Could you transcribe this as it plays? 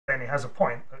has a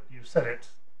point that you've said it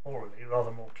orally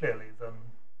rather more clearly than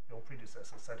your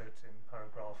predecessor said it in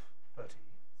paragraph 30,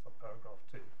 subparagraph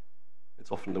 2.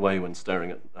 It's often the way when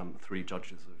staring at 3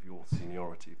 judges of your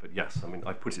seniority, but yes, I mean,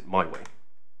 I put it my way.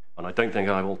 And I don't think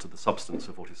I've altered the substance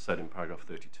of what is said in paragraph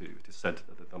 32. It is said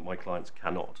that my clients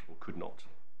cannot or could not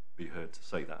be heard to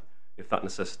say that. If that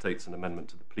necessitates an amendment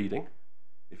to the pleading,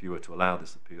 if you were to allow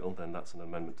this appeal, then that's an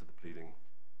amendment to the pleading.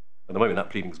 At the moment, that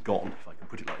pleading's gone, if I can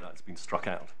put it like that. It's been struck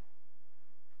out.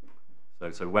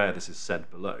 So where this is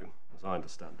said below, as I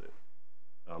understand it,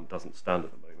 doesn't stand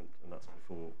at the moment, and that's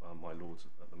before my lords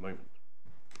at the moment.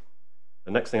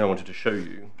 The next thing I wanted to show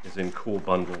you is in Core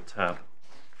Bundle tab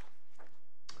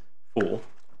 4.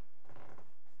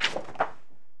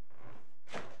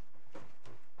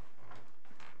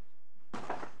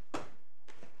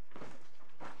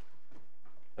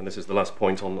 And this is the last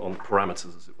point on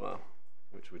parameters, as it were,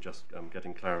 which we're just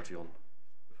getting clarity on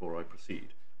before I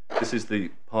proceed. This is the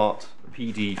part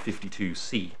PD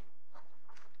 52C,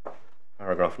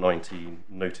 paragraph 19,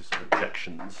 notice of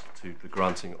objections to the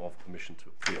granting of permission to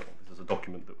appeal. This is a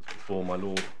document that was before my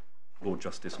Lord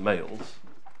Justice Males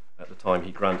at the time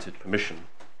he granted permission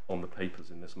on the papers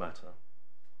in this matter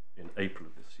in April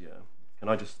of this year. Can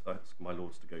I just ask my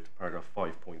lords to go to paragraph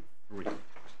 5.3?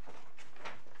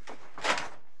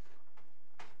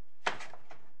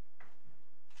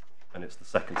 And it's the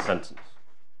second sentence.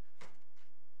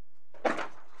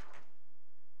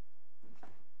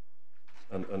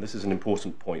 And this is an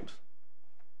important point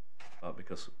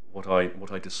because what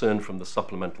I discerned from the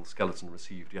supplemental skeleton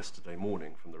received yesterday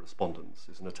morning from the respondents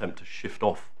is an attempt to shift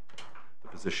off the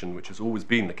position which has always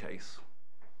been the case,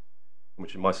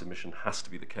 which in my submission has to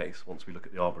be the case once we look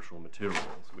at the arbitral materials,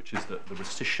 which is that the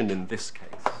rescission in this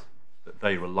case that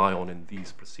they rely on in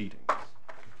these proceedings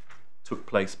took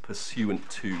place pursuant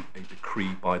to a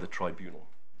decree by the tribunal.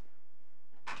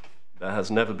 There has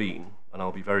never been, and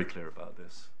I'll be very clear about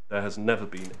this, there has never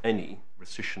been any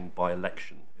rescission by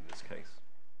election in this case.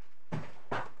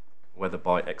 Whether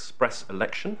by express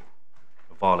election,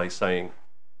 Vale saying,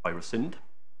 I rescind,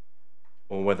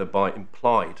 or whether by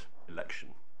implied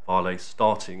election, Vale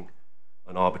starting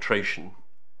an arbitration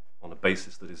on a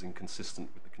basis that is inconsistent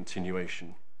with the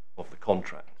continuation of the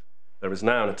contract. There is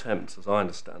now an attempt, as I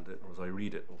understand it, or as I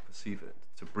read it or perceive it,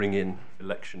 to bring in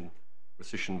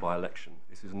rescission by election.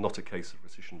 This is not a case of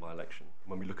rescission by election.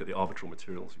 When we look at the arbitral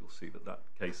materials, you'll see that that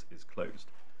case is closed.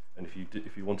 And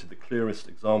if you wanted the clearest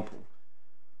example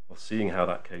of seeing how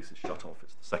that case is shut off,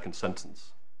 it's the second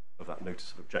sentence of that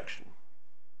notice of objection.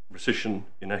 Rescission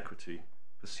in equity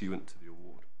pursuant to the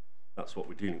award. That's what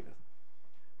we're dealing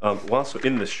with. Whilst we're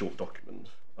in this short document,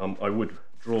 I would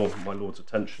draw my Lord's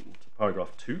attention to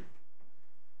paragraph 2,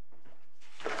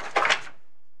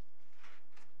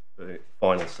 the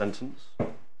final sentence.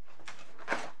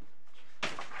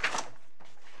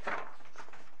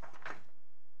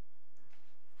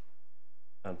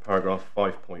 And paragraph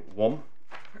 5.1.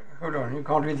 Hold on, you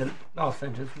can't read the last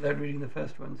sentence without reading the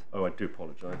first ones. Oh, I do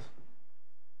apologise.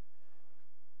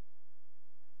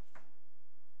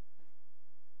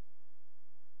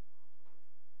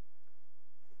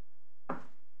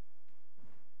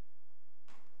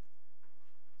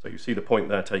 So you see the point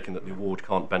there taken that the award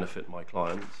can't benefit my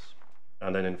clients.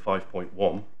 And then in 5.1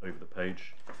 over the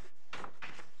page,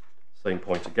 same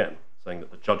point again, saying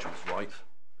that the judge was right,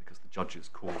 because the judge's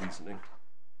core reasoning,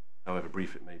 however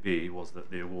brief it may be, was that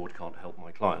the award can't help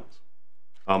my clients.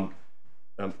 I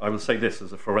will say this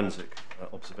as a forensic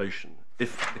observation.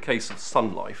 If the case of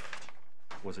Sun Life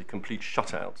was a complete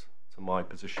shutout to my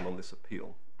position on this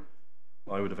appeal,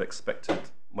 I would have expected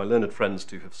my learned friends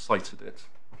to have cited it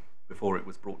before it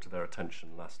was brought to their attention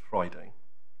last Friday,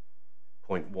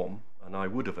 point 1, and I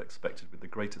would have expected, with the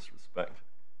greatest respect,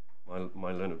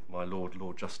 my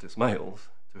Lord Justice Males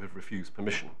to have refused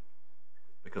permission,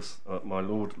 because my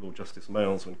Lord Justice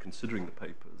Males, when considering the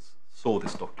papers, saw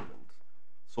this document,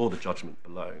 saw the judgment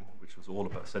below, which was all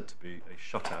about said to be a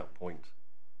shutout point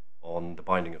on the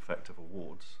binding effect of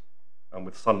awards, and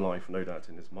with Sun Life no doubt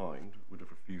in his mind, would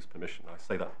have refused permission. I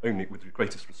say that only with the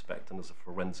greatest respect and as a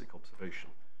forensic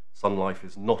observation. Sun Life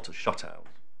is not a shutout.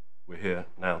 We're here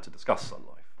now to discuss Sun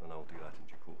Life, and I'll do that in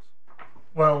due course.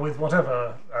 Well, with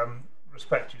whatever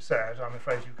respect you said, I'm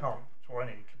afraid you can't draw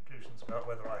any conclusions about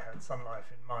whether I had Sun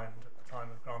Life in mind at the time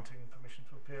of granting permission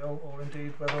to appeal, or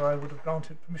indeed whether I would have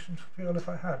granted permission to appeal if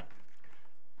I had.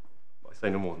 I say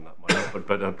no more than that, my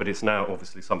Lord, but it's now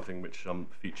obviously something which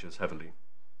features heavily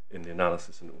in the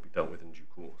analysis, and it will be dealt with in due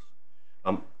course.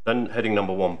 Then heading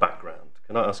number 1, background.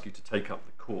 Can I ask you to take up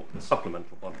the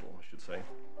supplemental bundle, I should say.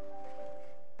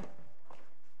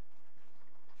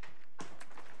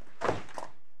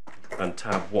 and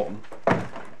tab 1.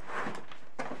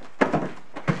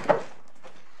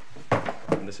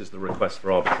 And this is the request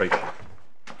for arbitration.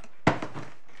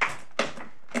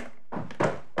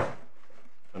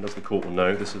 And as the court will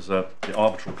know, this is the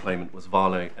arbitral claimant was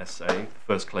Vale S.A, the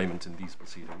first claimant in these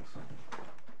proceedings,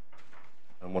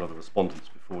 and one of the respondents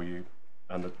before you.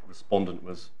 And the respondent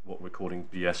was what we're calling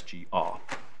BSGR.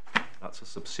 That's a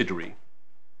subsidiary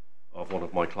of one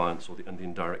of my clients, and the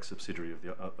indirect subsidiary of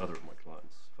the other of my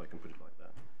clients, if I can put it like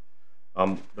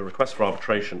that. The request for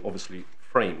arbitration obviously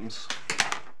frames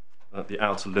the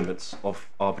outer limits of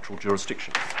arbitral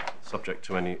jurisdiction, subject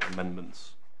to any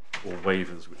amendments or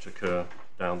waivers which occur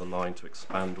down the line to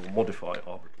expand or modify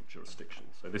arbitral jurisdiction.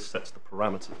 So this sets the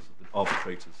parameters of the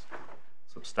arbitrator's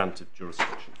substantive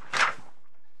jurisdiction.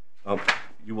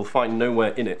 You will find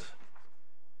nowhere in it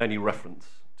any reference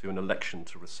to an election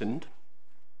to rescind,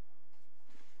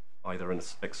 either an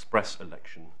express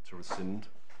election to rescind,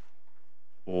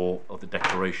 or of the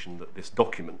declaration that this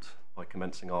document, by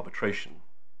commencing arbitration,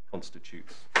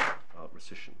 constitutes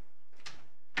rescission.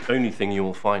 The only thing you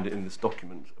will find in this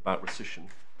document about rescission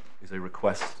is a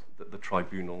request that the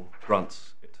tribunal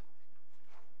grants it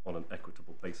on an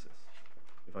equitable basis.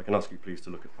 If I can ask you please to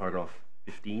look at paragraph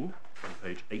 15 on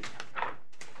page 8.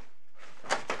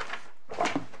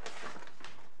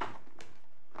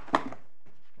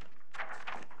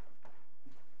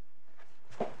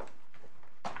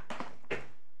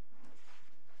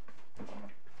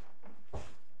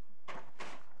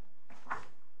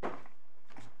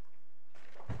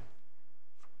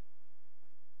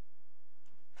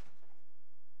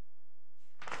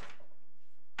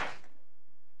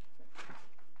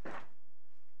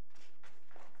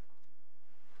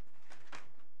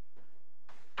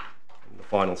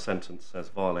 Final sentence says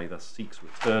Vale thus seeks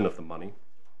return of the money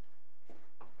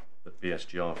that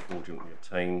BSGR fraudulently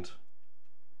obtained.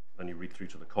 Then you read through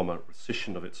to the comma,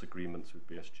 rescission of its agreements with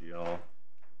BSGR,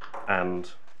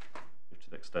 and, if to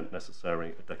the extent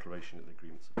necessary, a declaration that the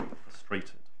agreements have been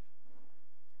frustrated.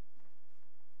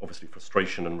 Obviously,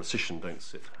 frustration and rescission don't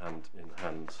sit hand in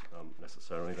hand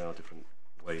necessarily. There are different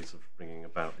ways of bringing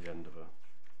about the end of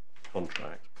a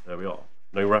contract. There we are.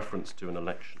 No reference to an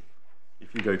election.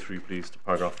 If you go through, please, to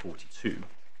paragraph 42.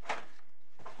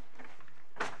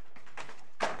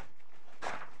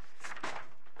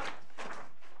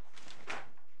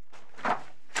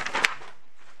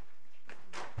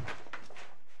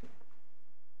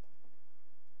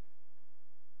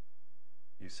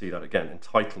 You see that again,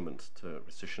 entitlement to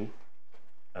rescission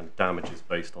and damages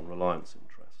based on reliance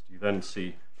interest. You then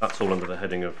see that's all under the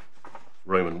heading of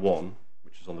Roman 1,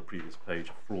 which is on the previous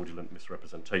page, fraudulent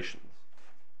misrepresentations,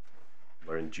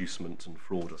 where inducement and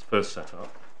fraud was first set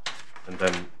up, and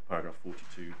then paragraph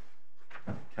 42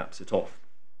 caps it off.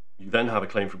 You then have a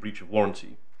claim for breach of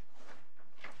warranty.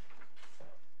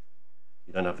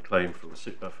 You then have the claim for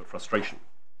frustration.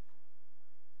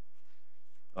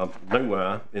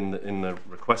 Nowhere in the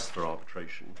request for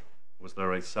arbitration was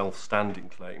there a self-standing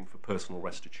claim for personal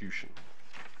restitution.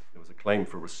 There was a claim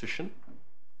for rescission,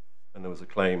 and there was a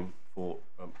claim for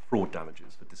fraud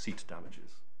damages, for deceit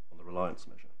damages on the reliance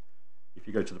measure. If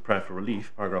you go to the prayer for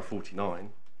relief, paragraph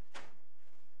 49,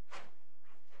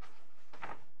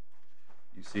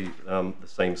 you see the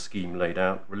same scheme laid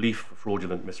out. Relief for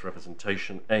fraudulent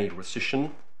misrepresentation, A,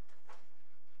 rescission,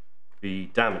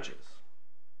 B, damages,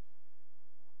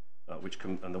 and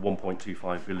the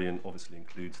 1.25 billion obviously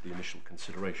includes the initial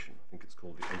consideration. I think it's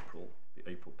called the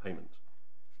April payment,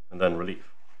 and then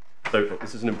relief. So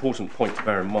this is an important point to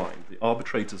bear in mind. The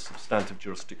arbitrator's substantive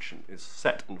jurisdiction is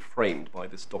set and framed by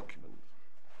this document.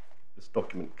 This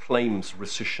document claims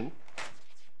rescission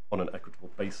on an equitable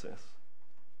basis,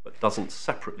 but doesn't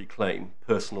separately claim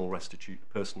personal restitution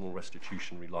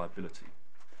reliability.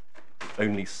 It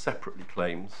only separately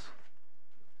claims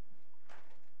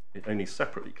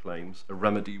a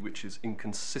remedy which is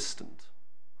inconsistent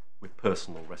with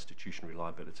personal restitution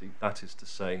reliability. That is to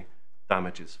say,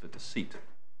 damages for deceit.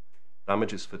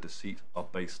 Damages for deceit are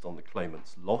based on the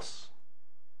claimant's loss.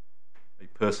 A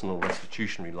personal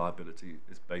restitution reliability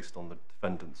is based on the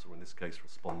defendant's, or in this case,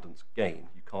 respondent's gain.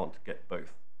 You can't get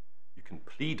both. You can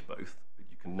plead both, but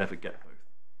you can never get both,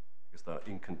 because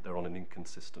they're on an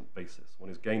inconsistent basis. One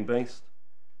is gain-based,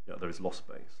 the other is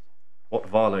loss-based. What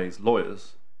Vale's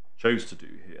lawyers chose to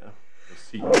do here was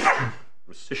seek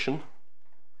rescission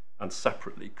and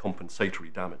separately compensatory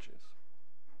damages.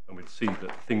 And we'll see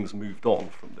that things moved on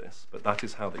from this, but that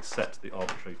is how they set the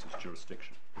arbitrator's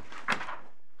jurisdiction.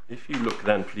 If you look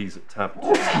then, please, at tab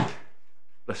 2,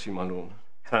 bless you, my lord,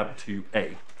 tab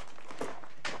 2A.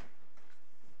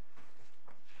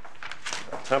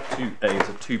 tab 2A is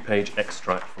a 2-page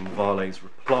extract from Vale's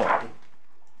reply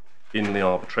in the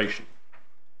arbitration.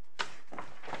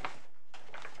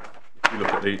 If you look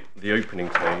at the opening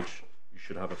page, you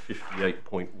should have a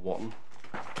 58.1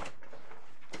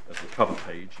 as the cover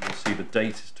page. You'll see the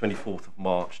date is 24th of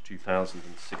March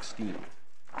 2016.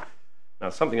 Now,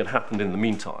 something had happened in the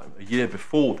meantime. A year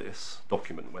before this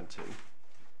document went in,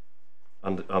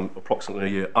 and approximately a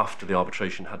year after the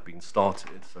arbitration had been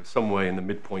started, so somewhere in the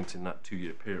midpoint in that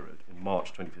 2-year period, in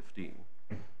March 2015,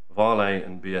 Vale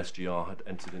and BSGR had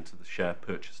entered into the share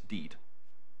purchase deed.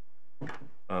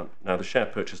 Now, the share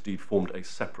purchase deed formed a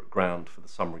separate ground for the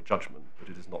summary judgment, but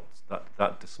it is not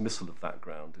that dismissal of that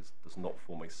ground does not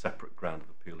form a separate ground of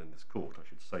appeal in this court. I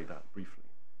should say that briefly.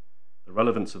 The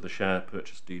relevance of the share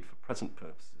purchase deed for present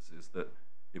purposes is that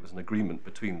it was an agreement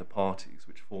between the parties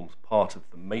which forms part of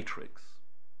the matrix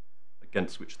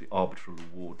against which the arbitral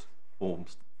award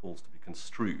falls to be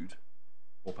construed,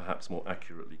 or perhaps more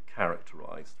accurately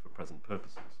characterised for present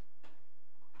purposes.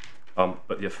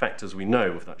 But the effect, as we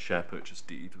know, of that share purchase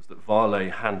deed was that Vale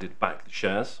handed back the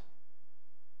shares,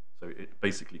 so it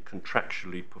basically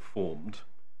contractually performed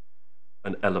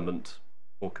an element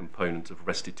or component of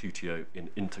restitutio in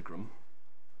integrum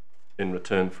in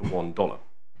return for $1.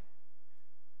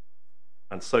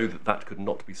 And so that could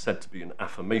not be said to be an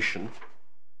affirmation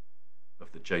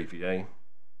of the JVA,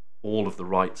 all of the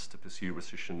rights to pursue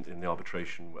rescission in the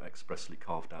arbitration were expressly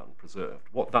carved out and preserved.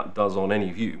 What that does on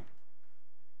any view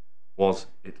was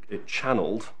it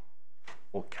channeled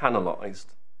or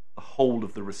canalised the whole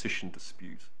of the rescission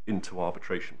dispute into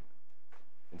arbitration,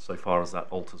 insofar as that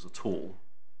alters at all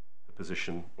the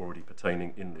position already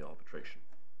pertaining in the arbitration.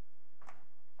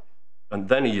 And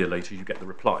then a year later you get the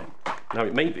reply. Now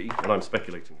it may be, and I'm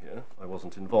speculating here, I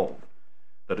wasn't involved,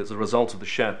 that as a result of the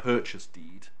share purchase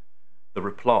deed, the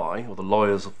reply, or the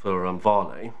lawyers for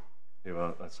Vale,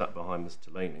 who sat behind Mr.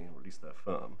 Delaney, or at least their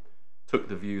firm, took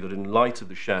the view that in light of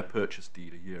the share purchase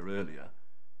deed a year earlier,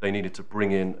 they needed to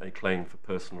bring in a claim for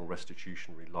personal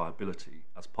restitutionary liability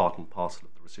as part and parcel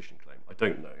of the rescission claim. I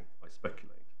don't know, I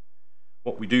speculate.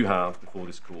 What we do have before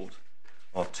this court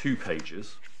are 2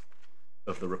 pages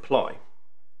of the reply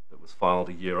that was filed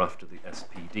a year after the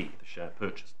SPD, the share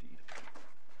purchase deed.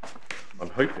 I'm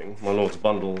hoping my Lord's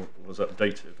bundle was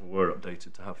updated, and were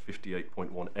updated, to have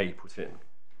 58.1a put in,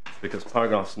 because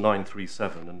paragraphs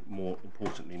 937 and, more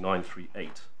importantly,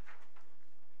 938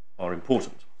 are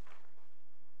important,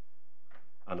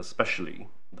 and especially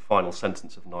the final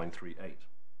sentence of 938.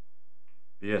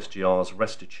 BSGR's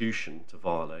restitution to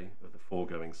Vale of the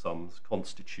foregoing sums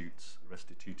constitutes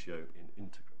restitutio in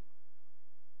integrum.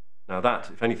 Now that,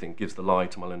 if anything, gives the lie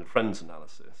to my learned friend's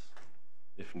analysis,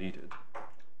 if needed,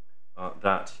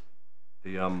 that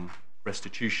the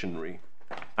restitutionary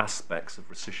aspects of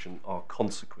rescission are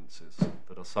consequences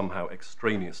that are somehow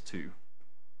extraneous to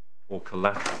or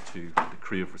collateral to the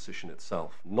decree of rescission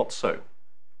itself. Not so.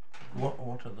 What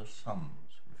are the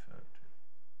sums referred to?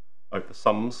 Oh, the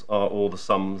sums are all the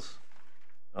sums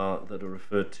that are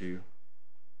referred to,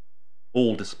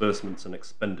 all disbursements and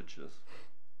expenditures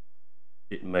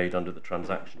it made under the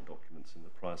transaction documents in the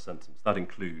prior sentence. That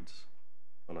includes,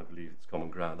 and I believe it's common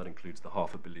ground, that includes the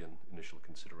 $500 million initial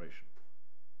consideration.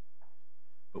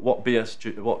 But what Vale,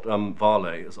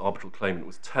 as arbitral claimant,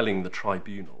 was telling the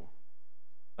tribunal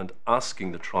and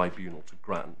asking the tribunal to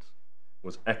grant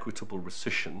was equitable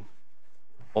rescission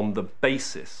on the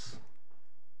basis,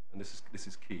 and this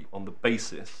is key, on the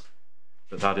basis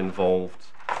that involved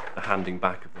the handing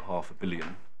back of the $500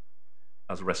 million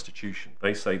as restitution.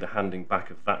 They say the handing back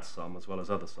of that sum, as well as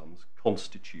other sums,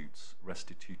 constitutes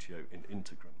restitutio in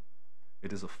integrum.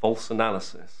 It is a false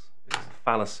analysis, it is a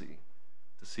fallacy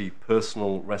to see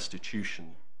personal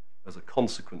restitution as a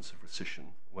consequence of rescission,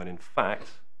 when in fact,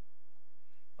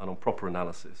 and on proper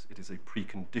analysis, it is a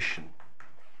precondition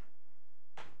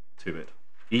to it,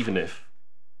 even if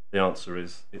the answer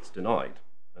is it's denied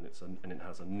and it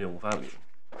has a nil value.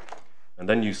 And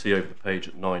then you see over the page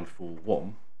at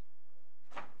 941,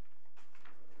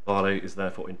 Vale is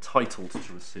therefore entitled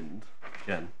to rescind,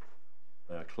 again,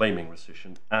 they are claiming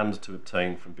rescission, and to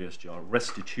obtain from BSGR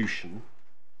restitution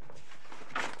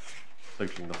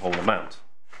totaling the whole amount,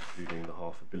 including the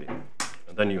 $500 million.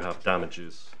 And then you have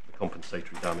damages, the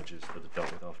compensatory damages that are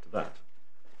dealt with after that.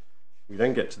 We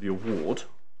then get to the award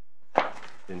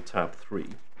in tab 3.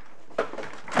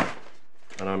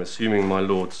 And I'm assuming my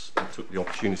lords took the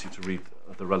opportunity to read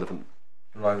the relevant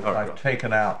Well, I've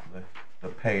taken out the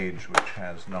page which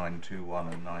has 921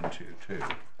 and 922.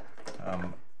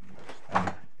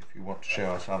 And if you want to show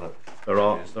us other. There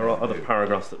are pages other do.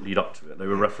 paragraphs that lead up to it. They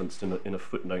were referenced in a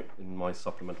footnote in my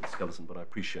supplemental skeleton, but I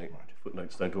appreciate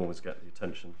footnotes don't always get the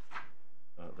attention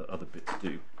that other bits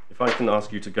do. If I can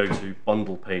ask you to go to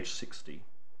bundle page 60,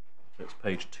 it's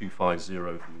page 250 of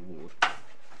the award.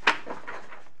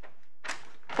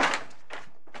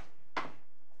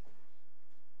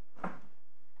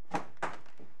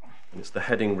 And it's the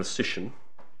heading rescission,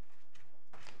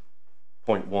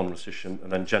 point 1 rescission,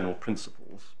 and then general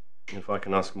principles. And if I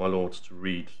can ask my lords to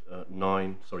read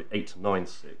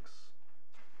 896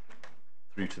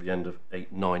 through to the end of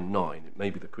 899, it may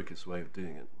be the quickest way of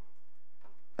doing it.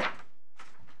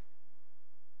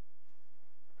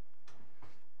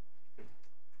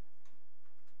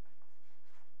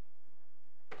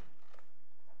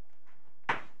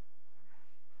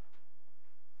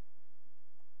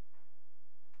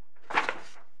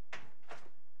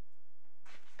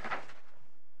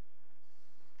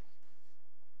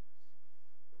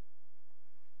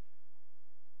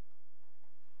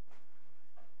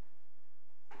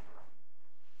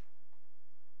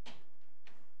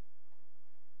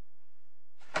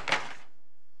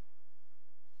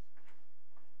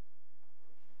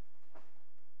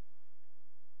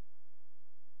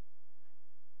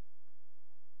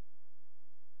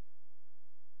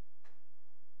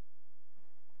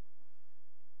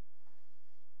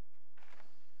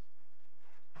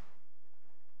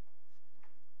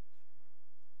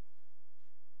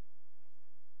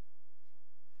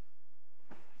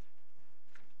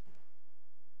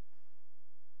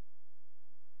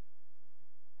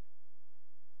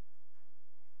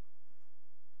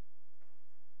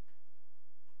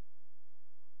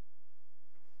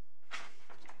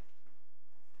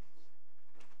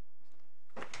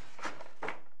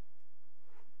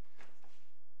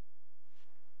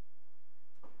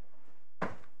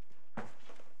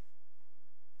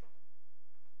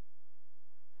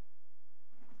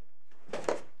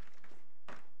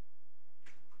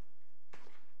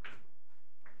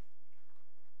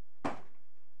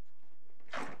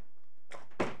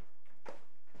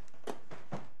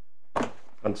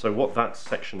 And so what that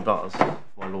section does,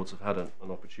 my lords have had an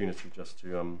opportunity just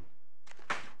to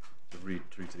read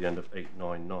through to the end of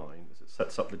 899, is it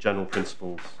sets up the general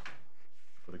principles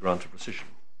for the grant of rescission.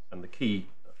 And the key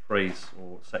phrase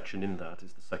or section in that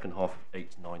is the second half of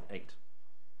 898.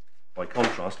 By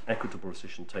contrast, equitable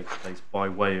rescission takes place by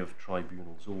way of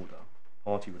tribunal's order. The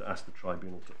party would ask the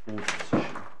tribunal to order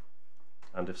rescission,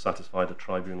 and if satisfied, the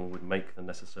tribunal would make the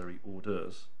necessary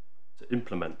orders to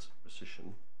implement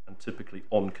rescission, and typically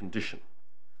on condition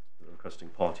that the requesting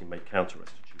party may counter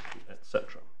restitution,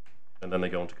 etc. And then they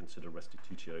go on to consider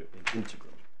restitutio in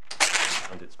integrum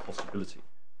and its possibility.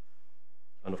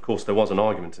 And of course, there was an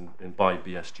argument by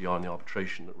BSGI in the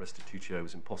arbitration that restitutio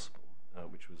was impossible,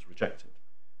 which was rejected.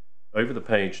 Over the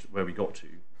page where we got to,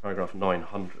 paragraph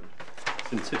 900,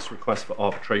 since its request for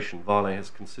arbitration, Vale has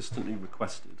consistently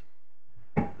requested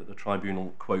that the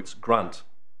tribunal, quotes, grant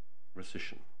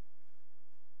rescission.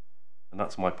 And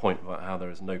that's my point about how there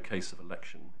is no case of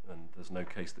election, and there's no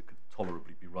case that could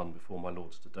tolerably be run before my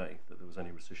lords today that there was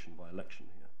any rescission by election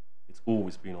here. It's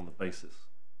always been on the basis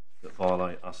that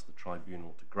Vale asked the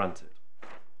tribunal to grant it.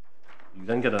 You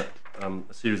then get a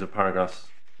series of paragraphs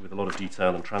with a lot of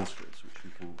detail and transcripts, which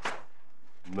we can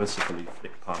mercifully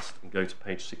flick past and go to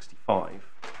page 65.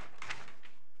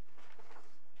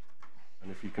 And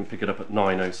if you can pick it up at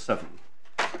 907.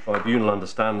 The tribunal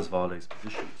understands Vale's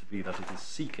position to be that it is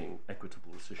seeking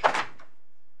equitable rescission,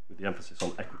 with the emphasis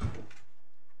on equitable.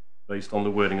 Based on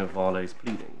the wording of Vale's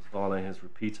pleadings, Vale has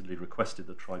repeatedly requested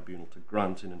the tribunal to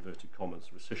grant, in inverted commas,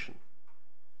 rescission.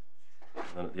 And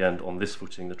then at the end, on this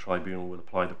footing, the tribunal will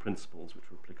apply the principles which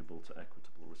are applicable to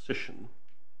equitable rescission,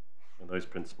 and those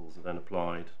principles are then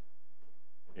applied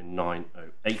in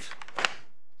 908.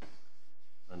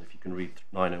 And if you can read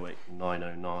 908 and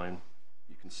 909,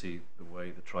 you can see the way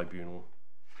the tribunal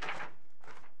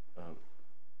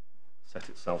set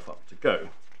itself up to go.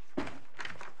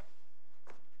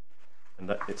 And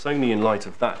that it's only in light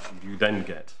of that you then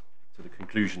get to the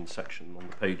conclusion section on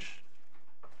the page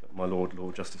that my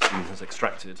Lord Justice Dean has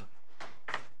extracted,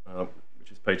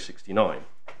 which is page 69.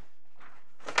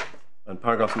 And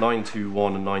paragraphs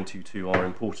 921 and 922 are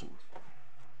important.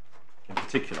 In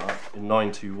particular, in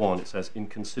 921 it says, in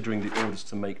considering the orders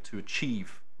to make to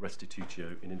achieve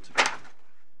restitutio in integrum.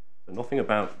 So nothing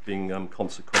about being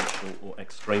consequential or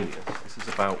extraneous. This is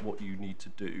about what you need to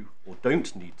do or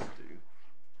don't need to do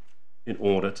in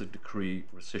order to decree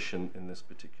rescission in this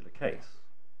particular case.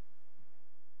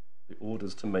 The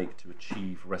orders to make to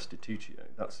achieve restitutio,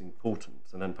 that's important.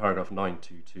 And then paragraph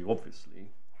 922 obviously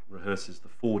rehearses the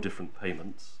 4 different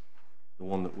payments The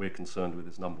one that we're concerned with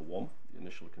is number 1, the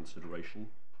initial consideration.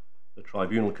 The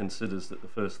tribunal considers that the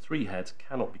first 3 heads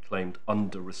cannot be claimed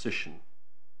under rescission.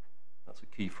 That's a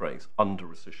key phrase, under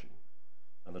rescission.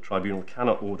 And the tribunal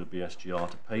cannot order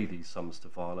BSGR to pay these sums to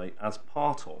Vale as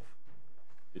part of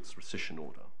its rescission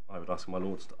order. I would ask my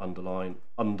lords to underline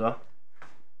under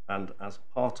and as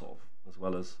part of, as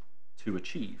well as to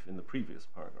achieve in the previous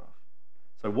paragraph.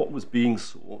 So what was being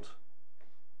sought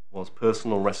was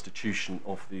personal restitution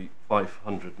of the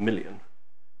 500 million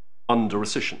under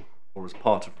rescission, or as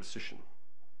part of rescission.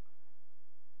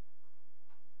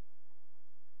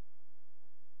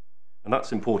 And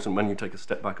that's important when you take a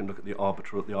step back and look at the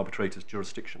arbitrator's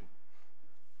jurisdiction.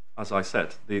 As I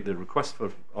said, the request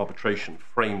for arbitration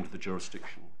framed the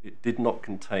jurisdiction. It did not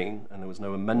contain, and there was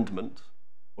no amendment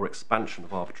or expansion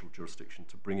of arbitral jurisdiction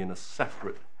to bring in a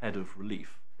separate head of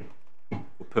relief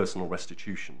for personal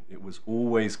restitution. It was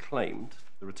always claimed,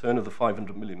 the return of the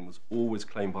 500 million was always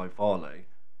claimed by Vale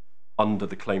under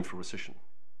the claim for rescission.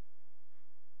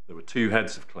 There were 2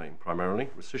 heads of claim, primarily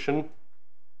rescission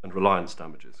and reliance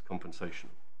damages, compensation.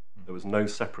 There was no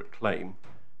separate claim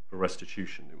for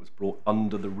restitution. It was brought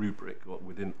under the rubric, or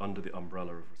under the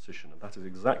umbrella of rescission, and that is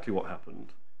exactly what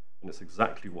happened, and it's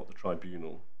exactly what the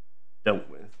tribunal dealt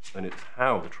with, and it's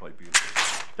how the tribunal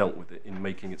dealt with it in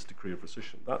making its decree of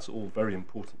rescission. That's all very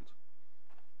important.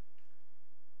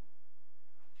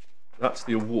 That's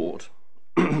the award.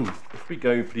 If we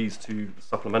go, please, to the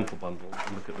supplemental bundle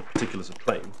and look at the particulars of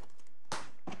claim.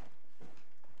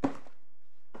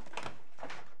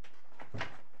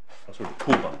 That's sort of the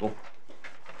core bundle.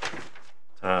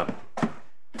 Tab.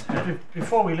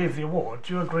 Before we leave the award,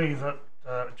 do you agree that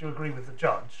do you agree with the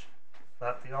judge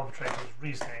that the arbitrator's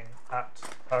reasoning at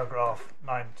paragraph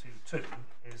 922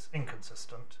 is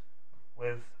inconsistent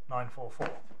with 944?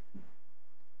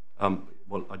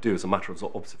 Well, I do as a matter of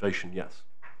observation, yes.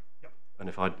 Yep. And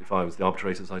if I was the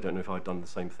arbitrators, I don't know if I'd done the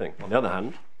same thing. On the other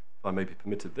hand, if I may be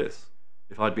permitted this,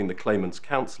 if I'd been the claimant's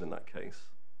counsel in that case,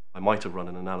 I might have run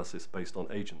an analysis based on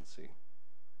agency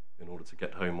in order to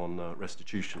get home on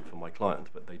restitution for my client,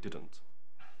 but they didn't.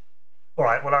 All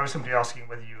right, well, I was simply asking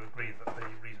whether you agree that the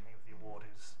reasoning of the award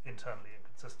is internally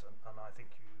inconsistent, and I think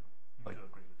you do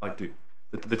agree with that. I do.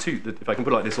 If I can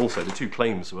put it like this also, the 2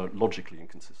 claims were logically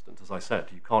inconsistent. As I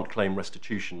said, you can't claim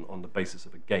restitution on the basis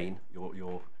of a gain,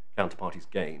 your counterparty's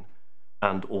gain,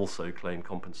 and also claim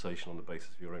compensation on the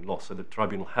basis of your own loss. So the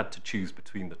tribunal had to choose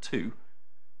between the 2,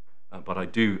 but I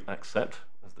do accept,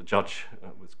 as the judge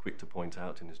was quick to point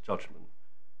out in his judgment,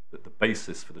 that the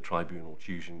basis for the tribunal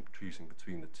choosing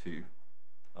between the 2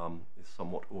 is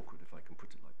somewhat awkward, if I can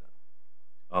put it like that.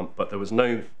 But there was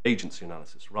no agency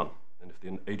analysis run. And if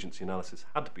the agency analysis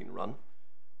had been run,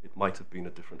 it might have been a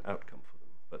different outcome for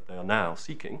them. But they are now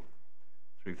seeking,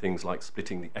 through things like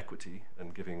splitting the equity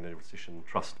and giving the rescission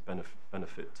trust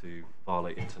benefit to Vale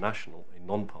International, a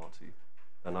non-party,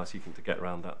 they're now seeking to get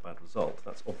around that bad result.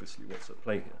 That's obviously what's at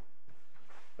play here.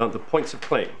 Now, the points of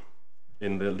claim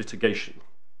in the litigation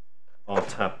are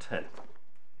tab 10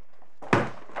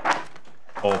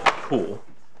 of core.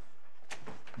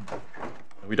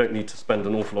 We don't need to spend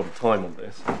an awful lot of time on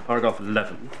this. Paragraph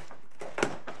 11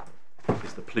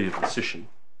 is the plea of rescission.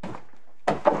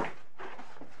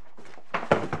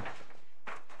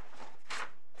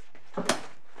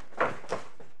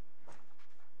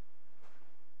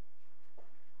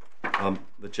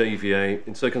 The JVA,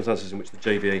 in circumstances in which the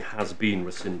JVA has been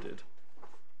rescinded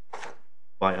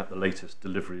by at the latest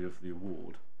delivery of the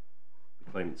award,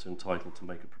 the claimants are entitled to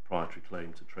make a proprietary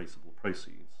claim to traceable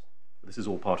proceeds. This is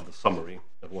all part of the summary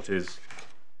of what is,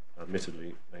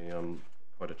 admittedly,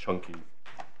 quite a chunky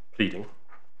pleading.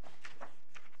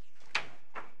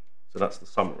 So that's the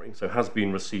summary. So has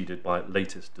been receded by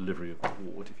latest delivery of the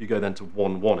award. If you go then to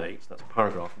 118, that's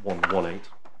paragraph 118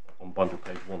 on bundle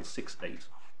page 168,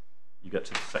 you get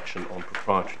to the section on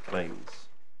proprietary claims,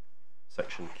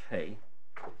 section K,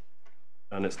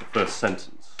 and it's the first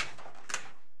sentence.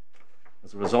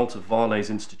 As a result of Vale's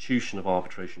institution of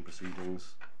arbitration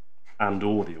proceedings and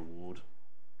or the award,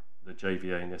 the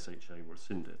JVA and SHA were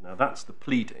rescinded. Now that's the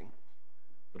pleading,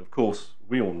 but of course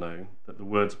we all know that the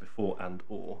words before and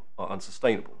or are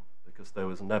unsustainable, because it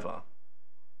was never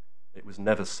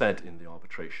said in the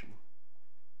arbitration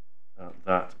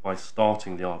that by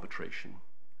starting the arbitration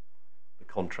the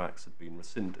contracts had been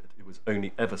rescinded. It was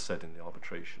only ever said in the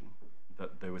arbitration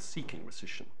that they were seeking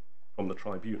rescission from the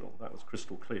tribunal. That was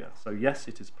crystal clear. So yes,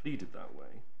 it is pleaded that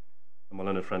way. And my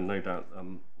learned friend, no doubt,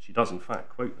 she does in fact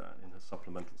quote that in her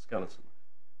supplemental skeleton,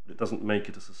 but it doesn't make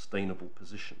it a sustainable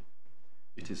position.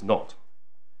 It is not.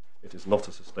 It is not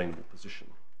a sustainable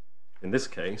position. In this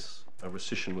case, a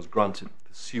rescission was granted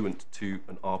pursuant to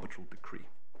an arbitral decree,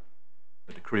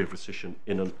 a decree of rescission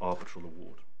in an arbitral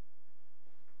award.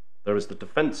 There is the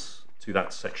defence to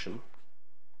that section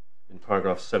in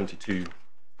paragraphs 72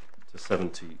 to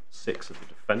 76 of the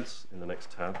defence in the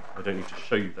next tab. I don't need to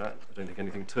show you that. I don't think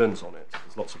anything turns on it.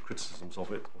 There's lots of criticisms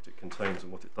of it, what it contains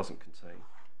and what it doesn't contain.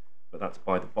 But that's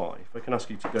by the by. If I can ask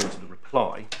you to go into the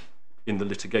reply in the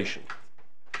litigation,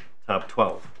 tab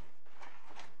 12.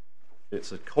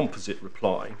 It's a composite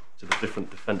reply to the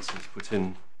different defences put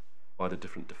in by the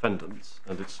different defendants,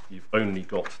 and you've only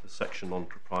got the section on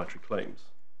proprietary claims.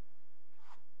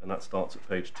 And that starts at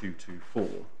page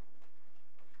 224.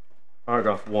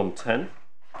 Paragraph 110,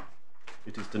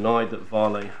 it is denied that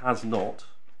Vale has not,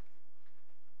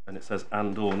 and it says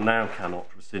and or now cannot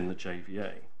rescind the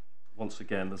JVA. Once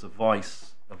again, there's a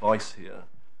vice here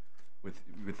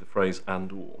with the phrase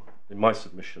and or. In my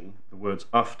submission, the words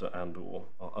after and or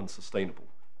are unsustainable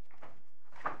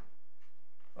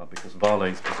because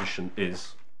Vale's position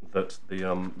is that the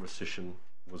rescission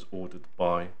was ordered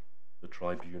by the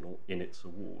tribunal in its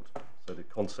award. So the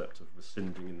concept of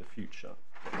rescinding in the future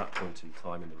at that point in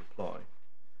time in the reply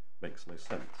makes no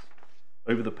sense.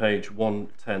 Over the page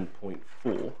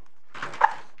 110.4,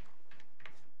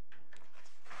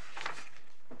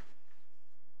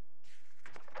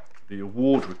 the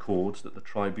award records that the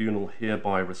tribunal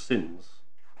hereby rescinds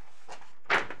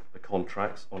the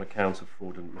contracts on account of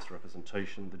fraudulent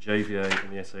misrepresentation. The JVA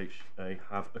and the SHA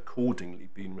have accordingly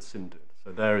been rescinded.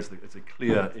 So there is a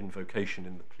clear invocation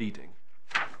in the pleading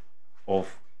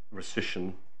of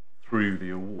rescission through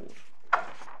the award.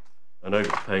 And over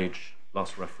the page,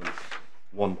 last reference,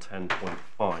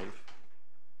 110.5,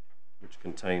 which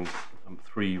contains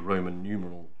 3 Roman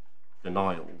numeral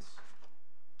denials.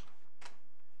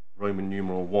 Roman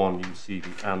numeral 1, you see the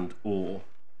and or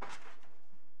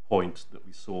point that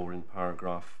we saw in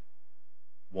paragraph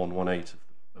 118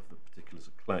 of the particulars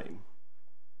of claim.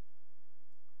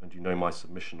 And you know my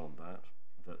submission on that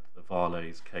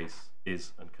Vale's case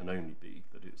is and can only be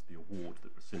that it's the award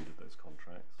that rescinded those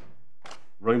contracts.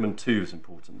 Roman 2 is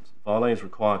important. Vale is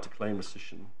required to claim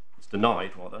rescission. It's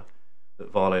denied, rather,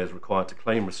 that Vale is required to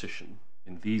claim rescission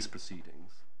in these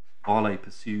proceedings. Vale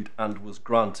pursued and was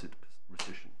granted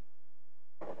rescission.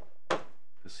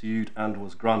 Pursued and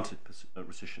was granted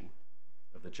rescission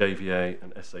of the JVA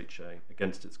and SHA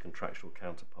against its contractual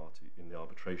counterparty in the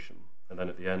arbitration. And then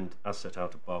at the end, as set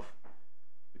out above,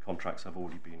 the contracts have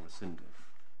already been rescinded.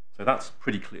 So that's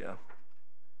pretty clear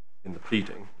in the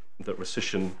pleading that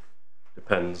rescission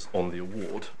depends on the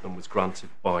award and was granted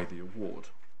by the award.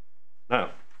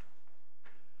 Now,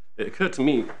 it occurred to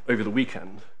me over the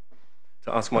weekend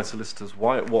to ask my solicitors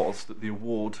why it was that the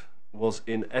award was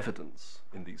in evidence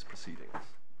in these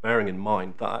proceedings, bearing in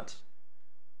mind that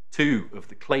 2 of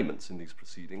the claimants in these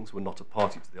proceedings were not a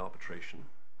party to the arbitration,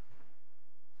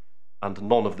 and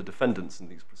none of the defendants in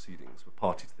these proceedings were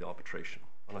party to the arbitration.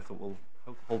 And I thought, well,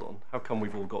 hold on, how come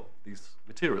we've all got these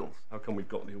materials? How come we've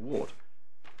got the award?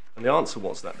 And the answer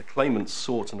was that the claimants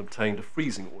sought and obtained a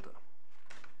freezing order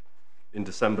in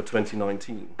December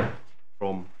 2019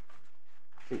 from,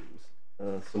 I think it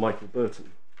was Sir Michael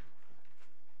Burton.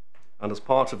 And as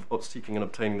part of seeking and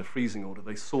obtaining the freezing order,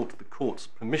 they sought the court's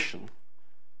permission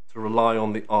to rely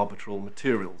on the arbitral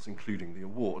materials, including the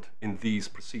award, in these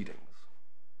proceedings.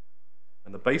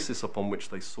 And the basis upon which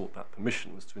they sought that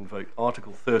permission was to invoke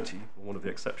Article 30, or one of the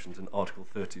exceptions in Article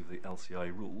 30 of the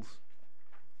LCIA rules,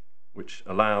 which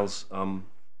allows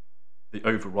the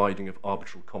overriding of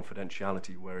arbitral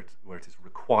confidentiality where it is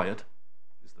required,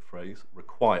 is the phrase,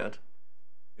 required,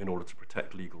 in order to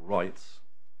protect legal rights,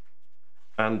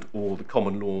 and or the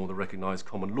common law, the recognised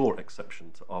common law exception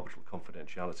to arbitral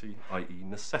confidentiality, i.e.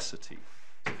 necessity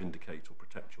to vindicate or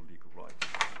protect your legal rights.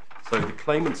 So the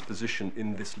claimant's position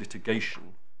in this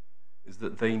litigation is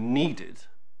that they needed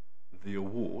the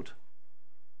award,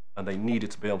 and they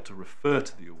needed to be able to refer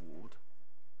to the award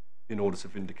in order to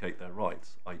vindicate their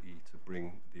rights, i.e. to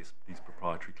bring these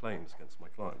proprietary claims against my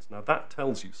clients. Now that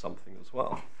tells you something as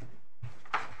well.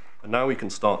 And now we can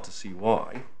start to see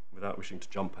why, without wishing to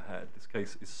jump ahead, this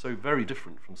case is so very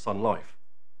different from Sun Life.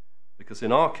 Because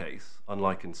in our case,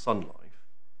 unlike in Sun Life,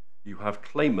 you have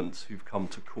claimants who've come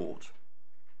to court,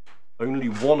 only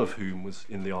one of whom was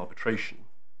in the arbitration,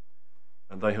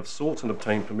 and they have sought and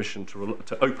obtained permission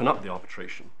to open up the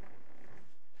arbitration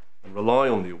and rely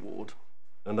on the award,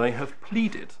 and they have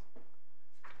pleaded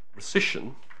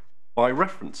rescission by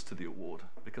reference to the award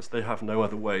because they have no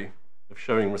other way of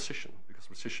showing rescission, because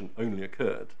rescission only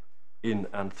occurred in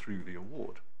and through the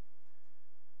award.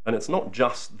 And it's not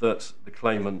just that the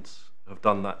claimants have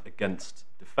done that against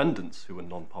defendants who are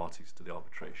non-parties to the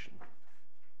arbitration.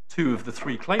 two of the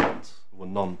three claimants were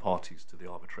non-parties to the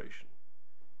arbitration.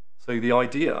 So the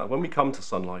idea, when we come to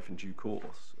Sun Life in due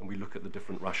course, and we look at the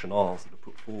different rationales that are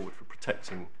put forward for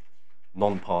protecting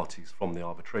non-parties from the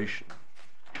arbitration,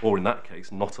 or in that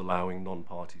case, not allowing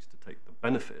non-parties to take the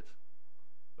benefit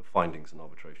of findings in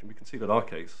arbitration, we can see that our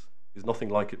case is nothing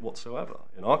like it whatsoever.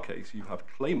 In our case, you have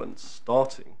claimants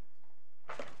starting.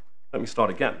 Let me start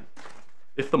again.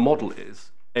 If the model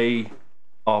is A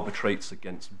arbitrates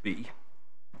against B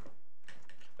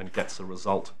and gets a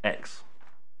result X,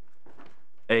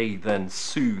 A then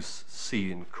sues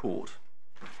C in court,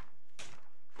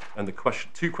 and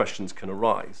two questions can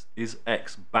arise. Is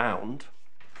X bound?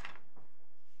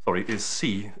 Is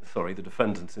C, the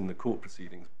defendant in the court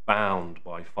proceedings, bound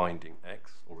by finding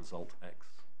X or result X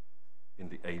in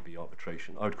the AB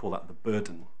arbitration? I would call that the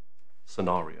burden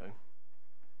scenario.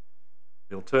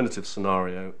 The alternative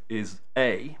scenario is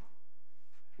A,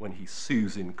 when he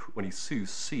sues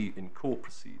C in court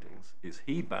proceedings, is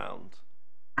he bound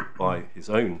by his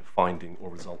own finding or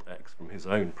result X from his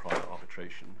own prior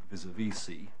arbitration vis-a-vis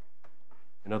C?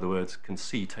 In other words, can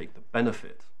C take the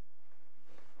benefit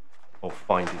of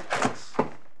finding X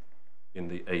in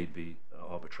the AB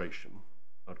arbitration?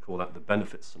 I'd call that the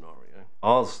benefit scenario.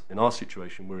 In our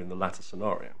situation, we're in the latter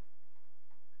scenario.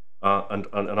 And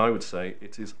I would say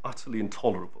it is utterly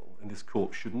intolerable, and this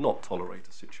court should not tolerate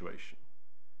a situation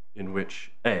in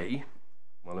which A,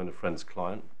 my learned friend's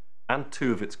client, and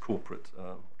two of its corporate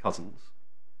cousins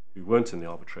who weren't in the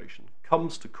arbitration,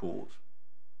 comes to court,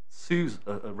 sues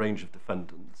a range of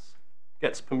defendants,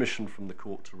 gets permission from the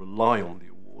court to rely on the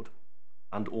award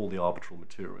and all the arbitral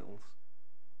materials,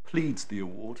 pleads the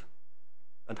award,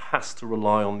 and has to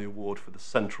rely on the award for the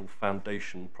central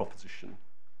foundation proposition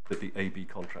that the AB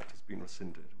contract has been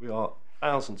rescinded. We are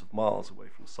thousands of miles away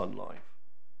from Sun Life.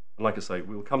 And like I say,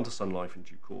 we will come to Sun Life in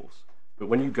due course. But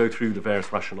when you go through the various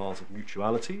rationales of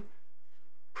mutuality,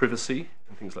 privacy,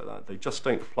 and things like that, they just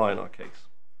don't apply in our case.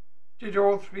 Did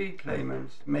all three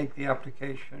claimants make the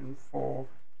application for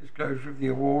disclosure of the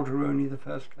award, or only the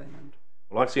first claimant?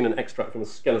 Well, I've seen an extract from a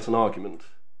skeleton argument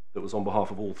that was on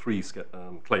behalf of all three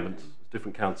claimants,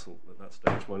 different counsel at that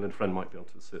stage. My learned friend might be able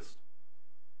to assist.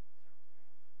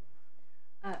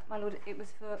 My Lord, it was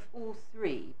for all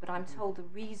three, but I'm told the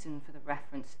reason for the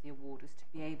reference to the award was to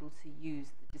be able to use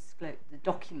the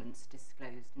documents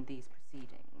disclosed in these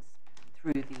proceedings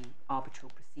through the arbitral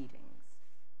proceedings.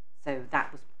 So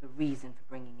that was the reason for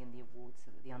bringing in the award, so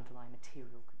that the underlying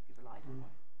material could be relied upon.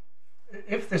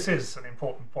 If this is an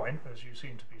important point, as you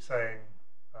seem to be saying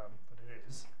that it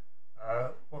is,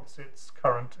 what's its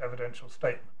current evidential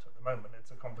statement at the moment?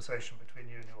 It's a conversation between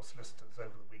you and your solicitors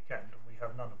over the weekend, and we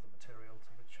have none of the material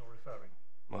to which you're referring.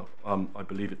 Well, I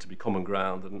believe it to be common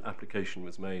ground that an application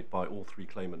was made by all three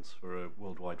claimants for a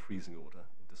worldwide freezing order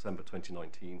in December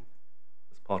 2019.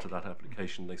 As part of that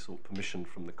application, they sought permission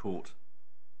from the court.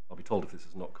 I'll be told if this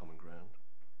is not common ground.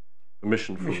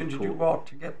 Permission from the court. To do what?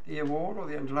 To get the award or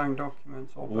the underlying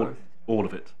documents, or both? All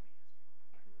of it.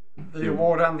 The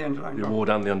award and the underlying documents? The award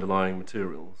and the underlying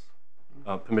materials.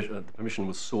 The permission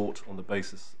was sought on the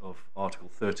basis of Article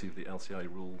 30 of the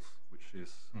LCA rules, which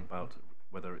is about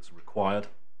whether it's required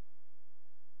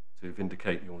to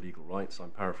vindicate your legal rights, I'm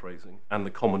paraphrasing, and the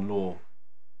common law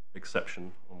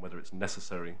exception on whether it's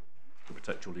necessary to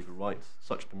protect your legal rights.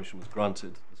 Such permission was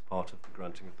granted as part of the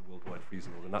granting of the worldwide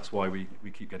freezing order, and that's why we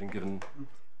keep getting given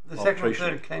the second and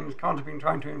third claimants can't have been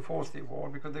trying to enforce the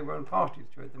award because they weren't parties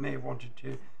to it. They may have wanted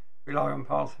to rely on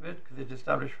parts of it because it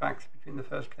established facts between the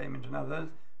first claimant and others,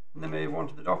 and they may have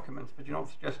wanted the documents, but you're not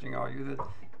suggesting, are you, that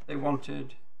they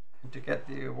wanted to get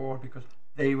the award because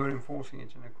they were enforcing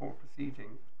it in a court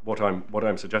proceeding? What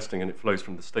I'm suggesting, and it flows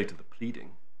from the state of the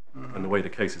pleading and the way the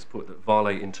case is put, that Vale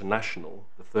International,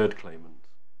 the third claimant,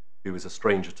 who is a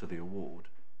stranger to the award,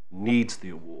 needs the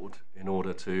award in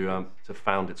order to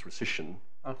found its rescission,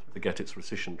 to get its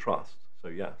rescission trust. So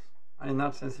yes. And in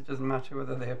that sense, it doesn't matter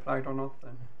whether they applied or not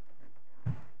then?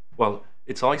 Well,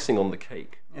 it's icing on the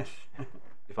cake. Yes.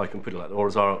 If I can put it like that, or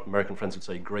as our American friends would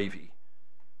say, gravy.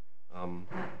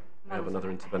 We have another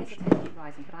intervention.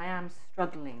 But I am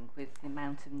struggling with the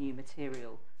amount of new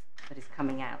material that is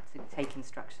coming out to take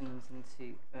instructions and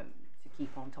to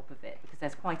keep on top of it, because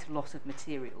there's quite a lot of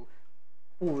material.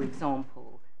 For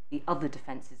example, the other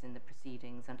defences in the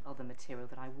proceedings and other material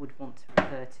that I would want to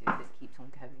refer to if it keeps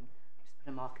on going. Just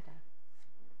put a marker down.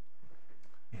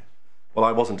 Yes. Well,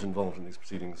 I wasn't involved in these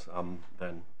proceedings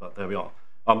then, but there we are.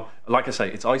 Like I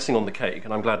say, it's icing on the cake,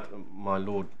 and I'm glad my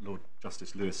Lord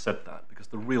Justice Lewis said that, because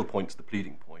the real point is the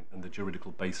pleading point and the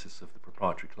juridical basis of the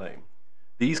proprietary claim.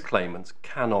 These claimants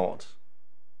cannot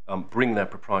bring their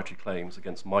proprietary claims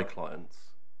against my clients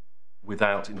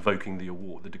without invoking the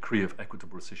award, the decree of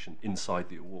equitable rescission inside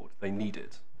the award. They need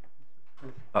it.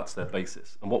 That's their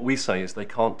basis. And what we say is they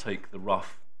can't take the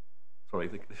rough,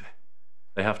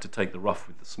 they have to take the rough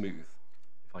with the smooth,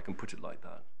 if I can put it like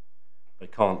that. They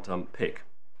can't pick.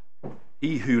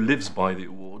 He who lives by the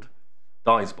award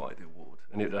dies by the award.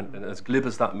 And as glib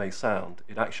as that may sound,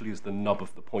 it actually is the nub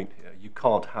of the point here. You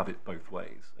can't have it both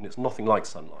ways. And it's nothing like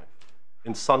Sun Life.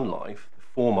 In Sun Life, the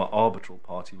former arbitral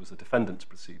party was the defendant's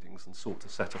proceedings and sought to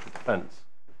set up a defence,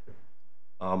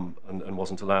 and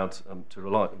wasn't allowed to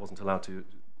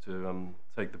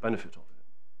take the benefit of it.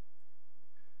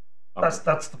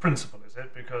 That's the principle, is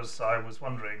it? Because I was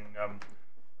wondering,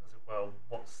 as it were,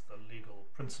 what's the legal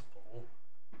principle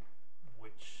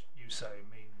which you say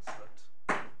means that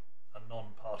a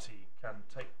non-party can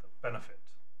take the benefit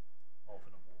of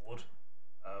an award?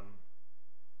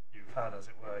 You've had, as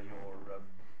it were, your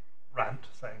rant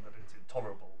saying that it's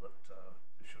intolerable that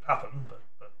this should happen, but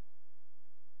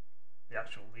the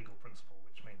actual legal principle,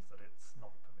 which means that it's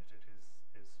not permitted,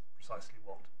 is precisely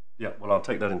what? Yeah, well, I'll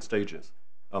take that in stages.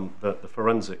 The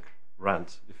forensic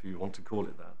rant, if you want to call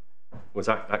it that,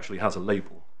 actually has a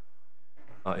label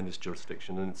in this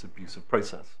jurisdiction, and it's abuse of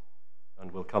process.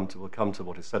 And we'll come to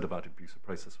what is said about abuse of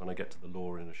process when I get to the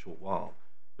law in a short while.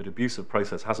 But abuse of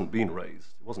process hasn't been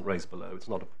raised. It wasn't raised below. It's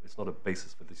not a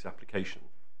basis for this application,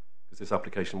 because this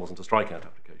application wasn't a strikeout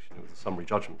application. It was a summary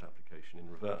judgment application in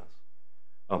reverse.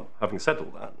 Having said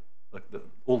all that,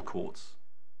 all courts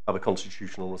have a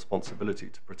constitutional responsibility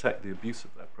to protect the abuse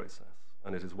of their process,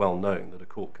 and it is well known that a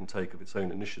court can take of its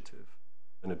own initiative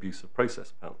an abuse of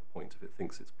process point if it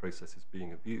thinks its process is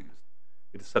being abused.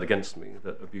 It is said against me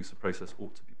that abuse of process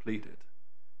ought to be pleaded.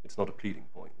 It's not a pleading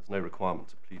point. There's no requirement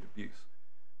to plead abuse.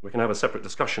 We can have a separate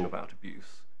discussion about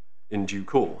abuse in due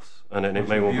course, and then it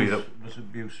may well be that... Was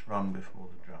abuse run before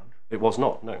the judge? It was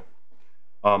not, no.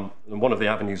 And one of the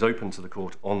avenues open to the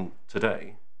court on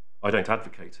today, I don't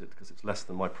advocate it because it's less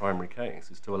than my primary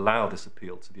case, is to allow this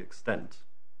appeal to the extent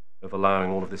of allowing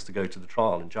all of this to go to the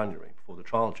trial in January before the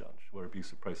trial judge, where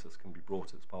abuse of process can be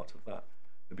brought as part of that.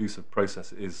 Abuse of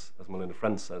process is, as Melinda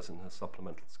Friend says in her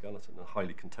supplemental skeleton, a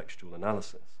highly contextual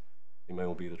analysis. It may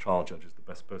well be the trial judge is the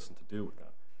best person to deal with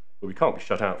that. But we can't be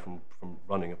shut out from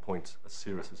running a point as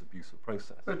serious as abuse of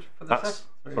process. But for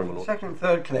the second and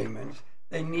third claimants,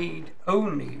 they need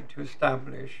only to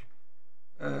establish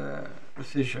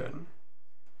rescission,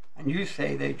 and you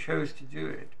say they chose to do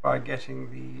it by getting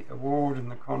the award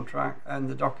and the contract and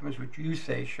the documents which you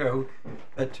say show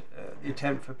that the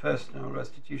attempt for personal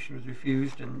restitution was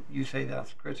refused, and you say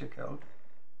that's critical.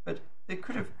 But they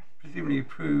could have presumably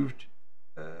proved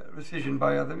rescission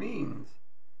by other means.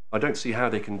 I don't see how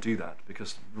they can do that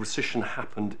because rescission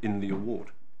happened in the award.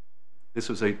 This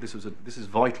is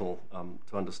vital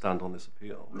to understand on this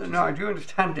appeal. No, I do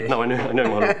understand it. No, I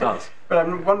know what it does. But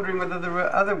I'm wondering whether there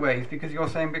were other ways, because you're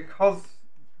saying because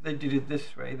they did it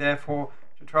this way, therefore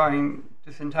to try and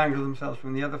disentangle themselves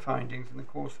from the other findings in the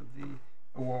course of the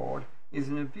award is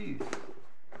an abuse.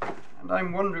 And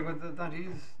I'm wondering whether that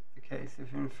is the case,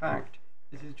 if in fact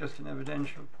this is just an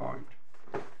evidential point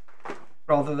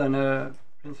rather than a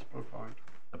principal point.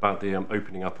 About the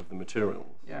opening up of the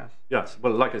materials. Yes. Yes.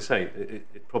 Well, like I say,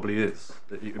 it probably is.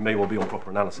 It may well be on proper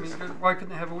analysis. I mean, why couldn't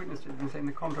they have a witness to them saying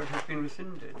the contract has been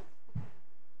rescinded?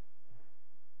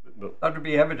 But that would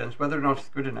be evidence, whether or not it's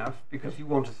good enough, because you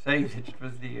want to say that it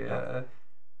was the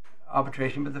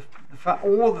arbitration. But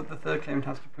all that the third claimant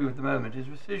has to prove at the moment is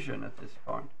rescission at this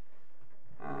point.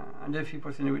 And if he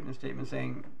puts in a witness statement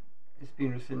saying it's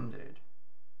been rescinded,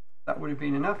 that would have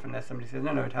been enough, unless somebody says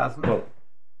no, it hasn't. Well,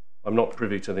 I'm not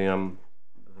privy to the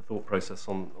thought process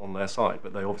on their side,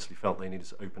 but they obviously felt they needed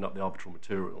to open up the arbitral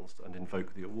materials and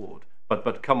invoke the award. But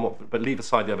leave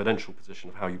aside the evidential position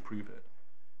of how you prove it.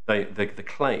 The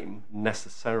claim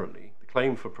necessarily, the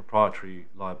claim for proprietary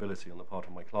liability on the part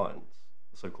of my clients,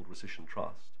 the so-called rescission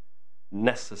trust,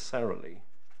 necessarily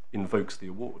invokes the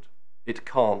award. It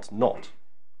can't not.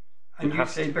 And you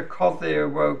say because they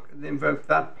invoke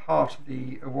that part of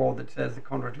the award that says the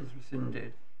contract is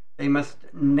rescinded, they must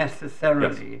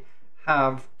necessarily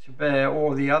have to bear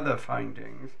all the other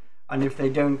findings, and if they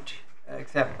don't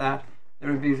accept that,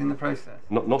 they're abusing the process.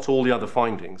 Not all the other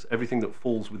findings, everything that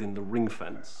falls within the ring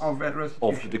fence of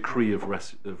the decree of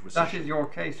rescission. That is your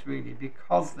case, really,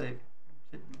 because they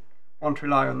want to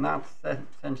rely on that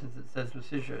sentence that says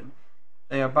rescission.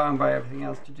 They are bound by everything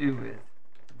else to do with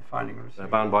the finding of rescission. They're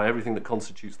bound by everything that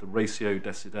constitutes the ratio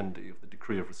decidendi of the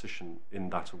decree of rescission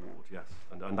in that award, yes.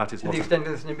 And that is not... To the extent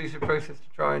that it's an abusive process to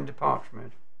try and depart from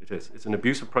it. It is. It's an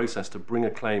abusive process to bring a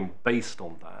claim based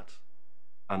on that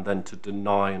and then to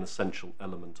deny an essential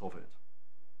element of it.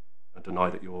 and deny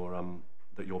that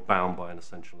you're bound by an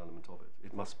essential element of it.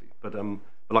 It must be. But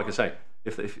like I say,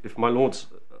 if my lords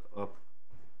are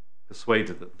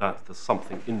persuaded that there's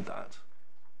something in that,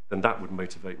 then that would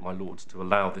motivate my lords to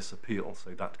allow this appeal,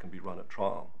 so that can be run at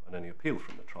trial, and any appeal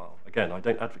from the trial. Again, I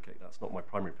don't advocate that. It's not my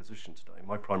primary position today.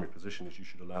 My primary position is you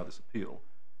should allow this appeal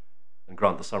and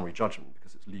grant the summary judgment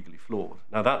because it's legally flawed.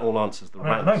 Now, that all answers the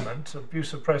rants. At the moment,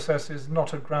 abuse of process is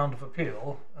not a ground of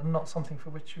appeal and not something for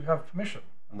which you have permission.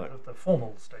 No. The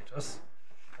formal status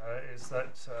is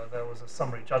that there was a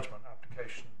summary judgment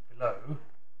application below,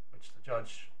 which the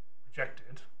judge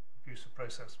rejected. Abuse of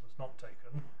process was not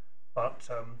taken. But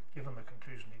given the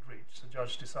conclusion he'd reached, the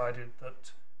judge decided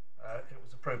that it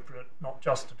was appropriate not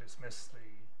just to dismiss the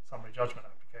summary judgment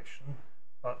application,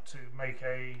 but to make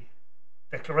a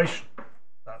declaration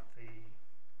that the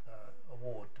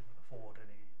award didn't afford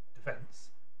any defence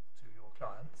to your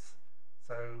clients.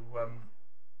 So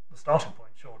the starting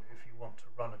point, surely, if you want to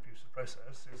run abuse of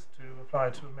process, is to apply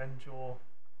to amend your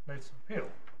notice of appeal.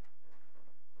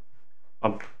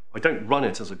 I don't run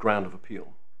it as a ground of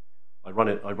appeal. I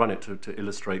run it to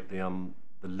illustrate the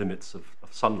limits of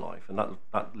Sun Life, and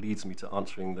that leads me to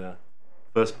answering the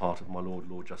first part of my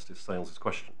Lord Justice Sales's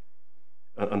question,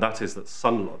 and that is that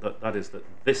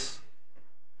this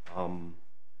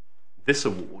this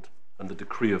award and the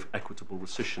decree of equitable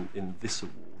rescission in this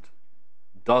award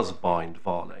does bind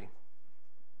Vale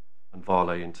and Vale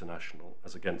International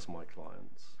as against my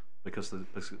clients, because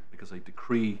a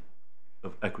decree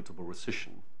of equitable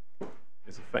rescission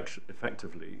is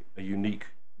effectively a unique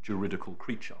juridical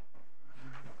creature.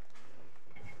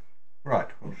 Right,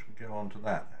 well, should we go on to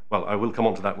that then? Well, I will come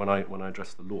on to that when I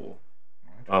address the law,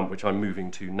 Right. which I'm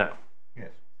moving to now.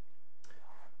 Yes.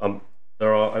 I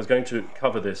was going to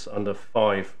cover this under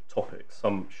 5 topics,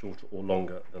 some shorter or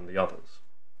longer than the others,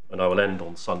 and I will end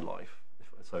on Sun Life,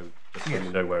 so just so Yes.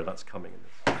 you know where that's coming in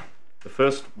this. The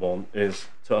first one is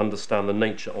to understand the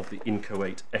nature of the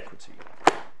inchoate equity.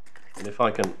 And if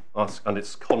I can ask, and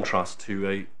its contrast to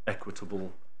a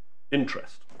equitable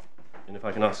interest, and if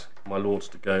I can ask my lords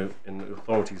to go in the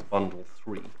Authorities Bundle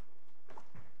 3,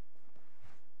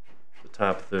 to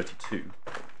tab 32.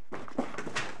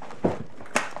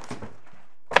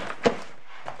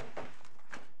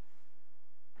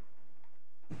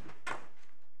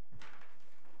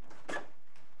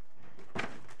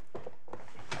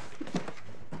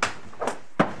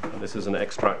 And this is an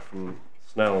extract from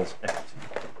Snell's Equity.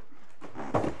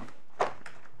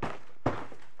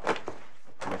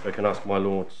 If I can ask my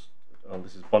lords,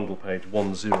 this is bundle page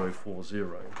 1040,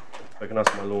 if I can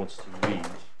ask my lords to read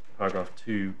paragraph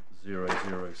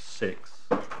 2006,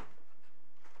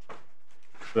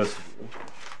 first of all.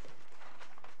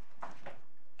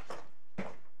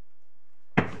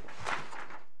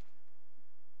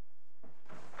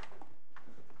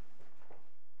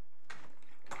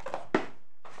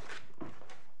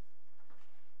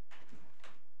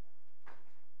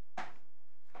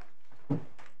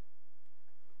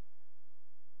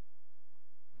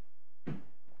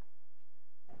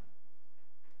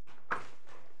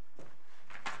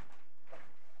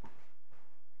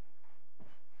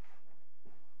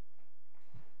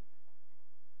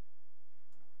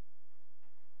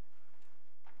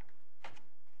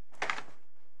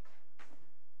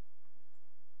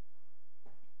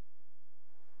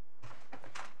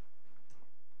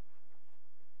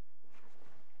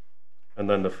 And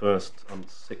then the first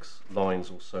 6 lines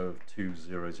or so of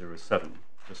 2007,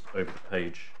 just over the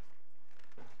page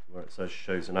where it says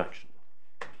shows in action.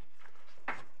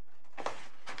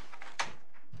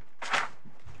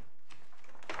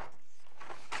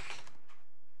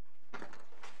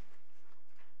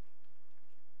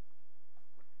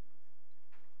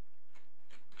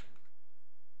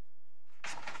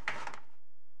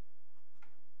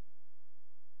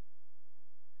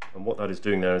 And what that is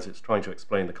doing there is it's trying to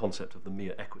explain the concept of the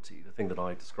mere equity, the thing that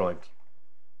I described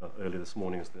earlier this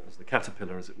morning as the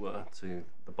caterpillar, as it were, to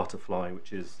the butterfly,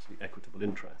 which is the equitable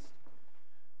interest.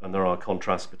 And there are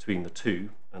contrasts between the two,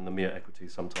 and the mere equity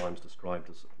is sometimes described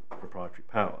as proprietary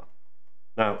power.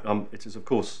 Now, it is, of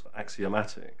course,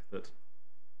 axiomatic that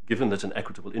given that an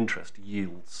equitable interest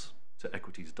yields to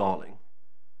equity's darling,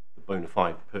 the bona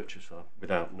fide purchaser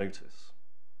without notice,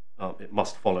 it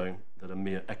must follow that a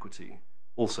mere equity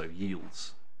also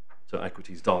yields to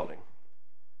equity's darling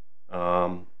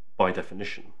by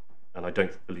definition, and I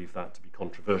don't believe that to be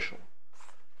controversial.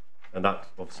 And that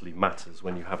obviously matters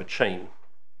when you have a chain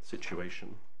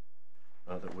situation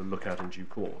that we'll look at in due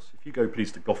course. If you go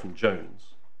please to Goffin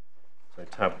Jones, so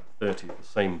tab 30 of the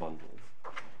same bundle,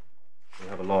 we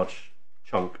have a large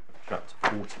chunk of chapter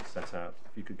 40 set out.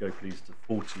 If you could go please to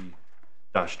 40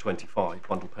 25,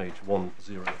 bundle page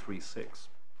 1036.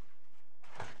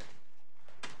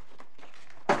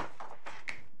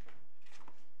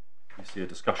 You see a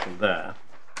discussion there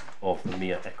of the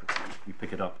mere equity. You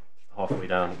pick it up halfway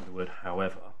down with the word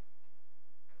however.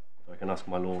 So I can ask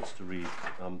my lords to read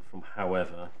from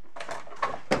however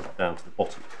down to the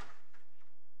bottom.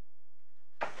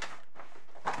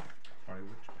 Sorry,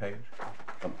 which page?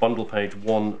 Bundle page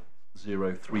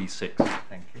 1036.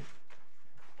 Thank you.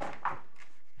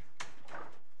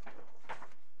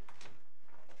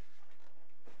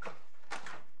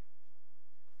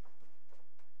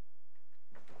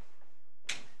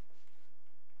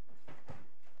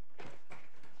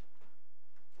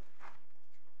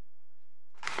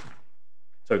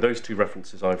 So those two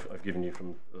references I've given you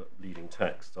from leading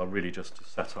texts are really just to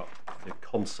set up the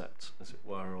concept, as it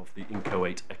were, of the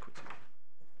inchoate equity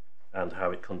and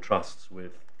how it contrasts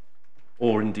with,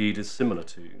 or indeed is similar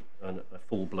to, a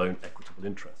full-blown equitable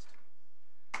interest.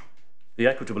 The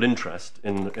equitable interest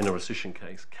in a rescission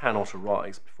case cannot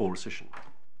arise before rescission.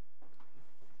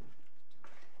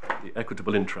 The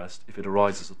equitable interest, if it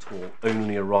arises at all,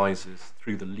 only arises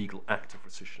through the legal act of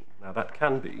rescission. Now that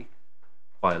can be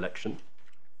by election,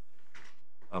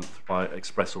 by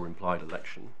express or implied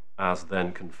election, as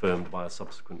then confirmed by a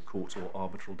subsequent court or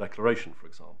arbitral declaration, for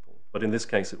example. But in this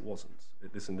case, it wasn't.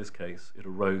 In this case, it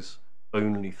arose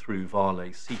only through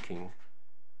Vale seeking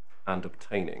and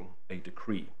obtaining a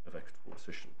decree of equitable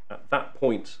rescission. At that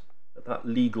point, at that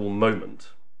legal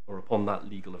moment, or upon that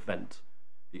legal event,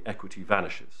 the equity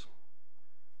vanishes.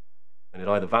 And it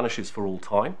either vanishes for all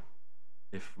time,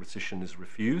 if rescission is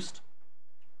refused,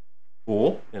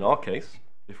 or, in our case,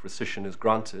 if rescission is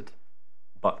granted,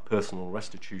 but personal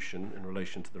restitution in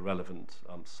relation to the relevant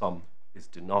sum is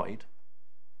denied.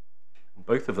 In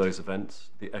both of those events,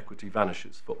 the equity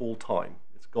vanishes for all time.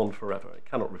 It's gone forever. It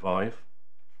cannot revive,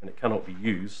 and it cannot be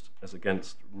used as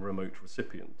against remote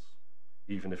recipients,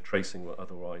 even if tracing were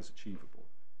otherwise achievable.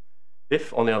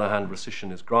 If, on the other hand,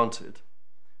 rescission is granted,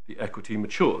 the equity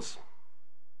matures,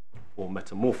 or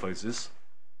metamorphoses,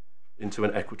 into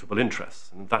an equitable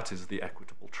interest, and that is the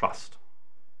equitable trust.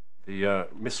 The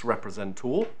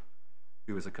misrepresentor,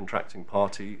 who is a contracting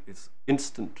party, is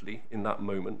instantly, in that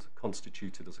moment,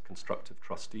 constituted as a constructive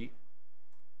trustee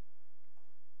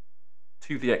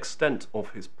to the extent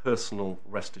of his personal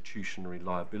restitutionary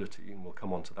liability, and we'll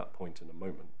come on to that point in a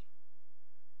moment.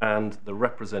 And the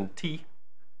representee,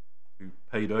 who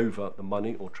paid over the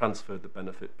money or transferred the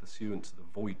benefit pursuant to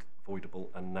the voidable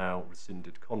and now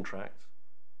rescinded contract,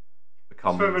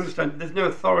 becomes... So I understand, there's no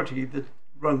authority that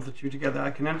runs the two together.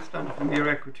 I can understand if the mere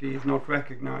equity is not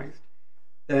recognised,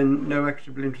 then no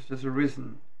equitable interest has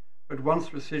arisen. But once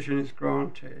rescission is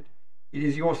granted, it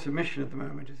is your submission at the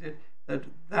moment, is it, that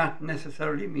that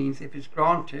necessarily means if it's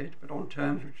granted, but on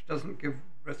terms which doesn't give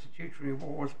restitutory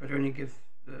rewards, but only gives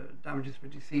damages for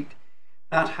deceit,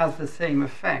 that has the same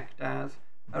effect as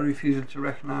a refusal to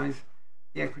recognise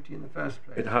the equity in the first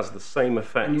place. It has the same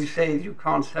effect. And you say you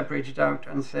can't separate it out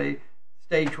and say,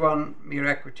 Stage 1, mere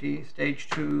equity. Stage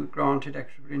 2, granted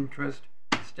equitable interest.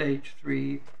 Stage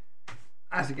 3,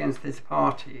 as against this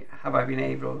party, have I been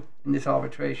able, in this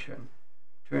arbitration,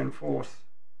 to enforce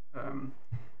the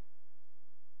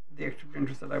equitable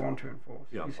interest that I want to enforce?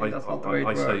 Yeah, you say that's not the way it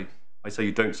works. I say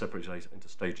you don't separate it into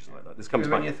stages like that. This comes Do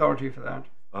you have back. any authority for that?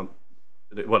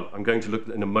 Well, I'm going to look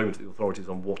in a moment at the authorities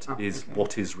on what is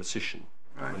rescission,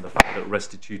 Right. and the fact that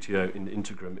restitutio in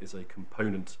integram is a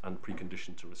component and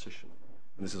precondition to rescission.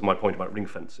 And this is my point about ring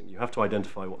fencing. You have to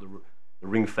identify what the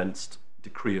ring-fenced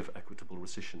decree of equitable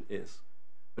rescission is.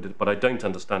 But I don't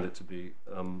understand it to be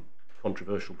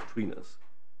controversial between us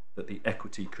that the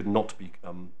equity could not be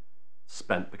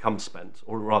become spent,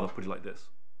 or rather put it like this.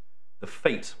 The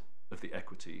fate of the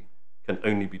equity can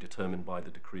only be determined by the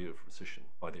decree of rescission,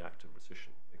 by the act of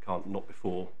rescission. It can't, not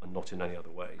before and not in any other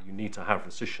way. You need to have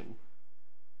rescission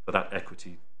for that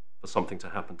equity, for something to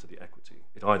happen to the equity.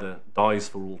 It either dies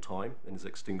for all time and is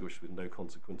extinguished with no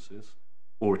consequences,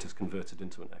 or it is converted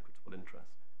into an equitable interest.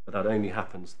 But that only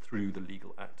happens through the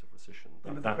legal act of rescission.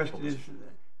 But the question is,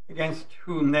 against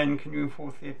whom then can you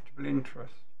enforce the equitable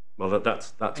interest? Well,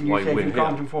 that's and why you say we're if you here.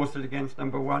 can't enforce it against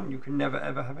number 1, you can never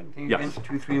ever have anything Yes. against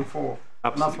 2, 3 and 4.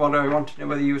 Absolutely. And that's what I want to know,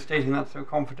 whether you were stating that so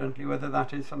confidently, whether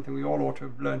that is something we all ought to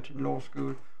have learnt in law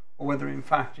school, or whether in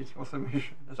fact it's your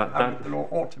submission as to how the law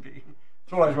ought to be.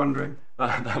 That's all I was wondering.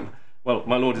 Well,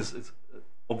 my lord is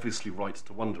obviously right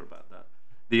to wonder about that.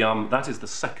 That is the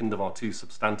second of our two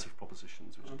substantive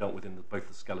propositions, which are dealt with in both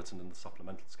the skeleton and the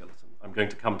supplemental skeleton. I'm going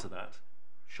to come to that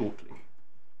shortly,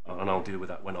 and I'll deal with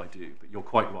that when I do. But you're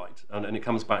quite right, and it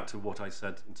comes back to what I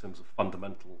said in terms of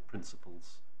fundamental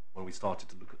principles when we started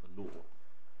to look at the law.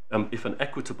 if an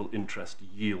equitable interest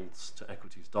yields to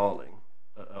equity's darling,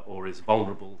 or is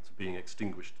vulnerable to being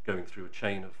extinguished going through a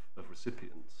chain of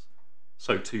recipients,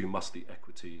 so too must the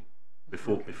equity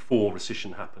before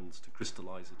rescission happens to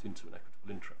crystallise it into an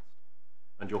equitable interest.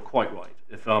 And you're quite right.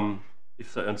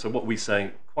 So what we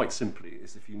say quite simply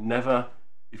is if you're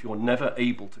never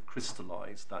able to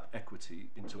crystallise that equity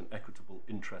into an equitable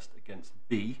interest against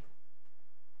B,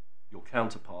 your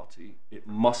counterparty, it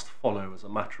must follow as a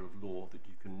matter of law that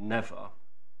you can never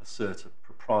assert a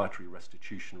proprietary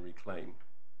restitutionary claim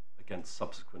against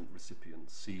subsequent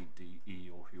recipients, C, D, E,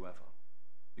 or whoever,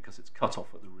 because it's cut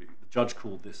off at the root. The judge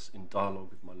called this, in dialogue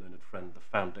with my learned friend, the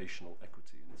foundational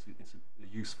equity, and it's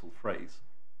a useful phrase.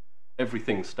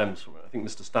 Everything stems from it. I think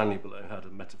Mr. Stanley below had a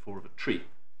metaphor of a tree,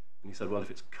 and he said, well, if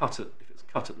it's cut at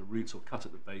the roots or cut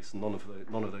at the base, none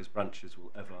of those branches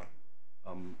will ever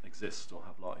exist or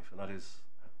have life, and that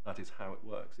is how it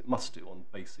works. It must do on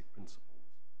basic principles.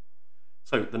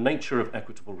 So the nature of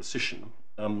equitable rescission,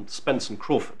 Spence and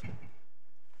Crawford.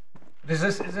 Is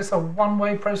this a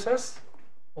one-way process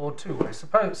or two-way?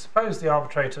 Suppose the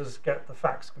arbitrators get the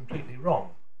facts completely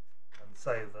wrong and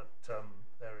say that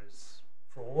there is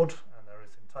fraud and there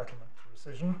is entitlement to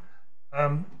rescission,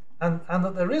 and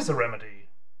that there is a remedy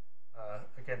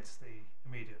against the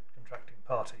immediate contracting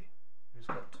party who's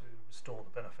got to restore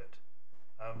the benefit.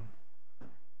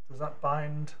 Does that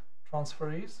bind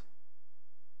transferees?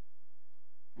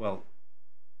 Well,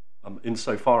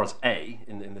 insofar as A,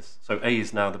 in this, so A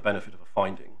is now the benefit of a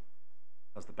finding,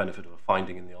 has the benefit of a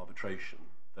finding in the arbitration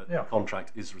that the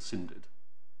contract is rescinded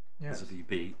vis-a-vis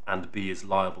B, and B is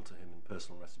liable to him in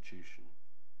personal restitution.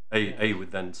 A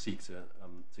would then seek to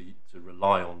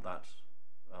rely on that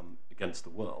against the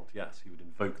world. Yes, he would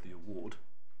invoke the award.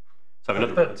 So in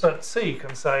other words, but C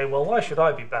can say, well, why should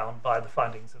I be bound by the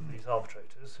findings of these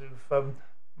arbitrators who've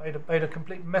made a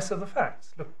complete mess of the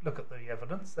facts? Look at the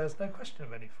evidence. There's no question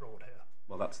of any fraud here.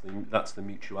 Well, that's the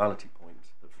mutuality point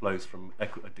that flows from a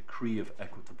decree of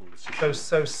equitable rescission.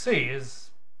 So C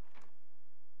is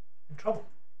in trouble.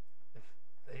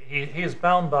 He is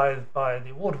bound by the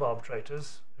award of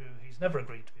arbitrators who he's never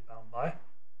agreed to be bound by,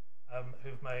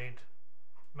 who've made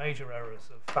major errors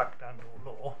of fact and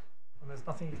or law, and there's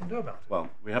nothing you can do about it. Well,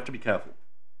 we have to be careful.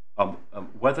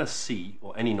 Whether C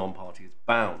or any non-party is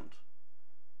bound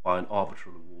by an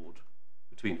arbitral award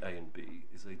between A and B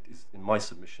is, in my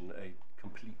submission, a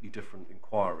completely different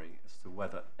inquiry as to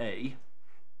whether A,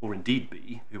 or indeed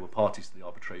B, who are parties to the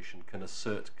arbitration, can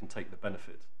take the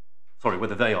benefit. Sorry,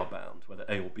 whether they are bound, whether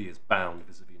A or B is bound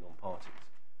vis-a-vis non-parties.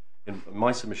 In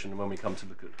my submission, when we come to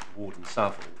look at Ward and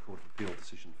Saville, the Court of Appeal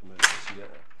decision from earlier this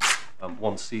year,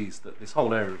 one sees that this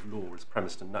whole area of law is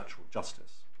premised in natural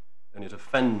justice, and it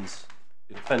offends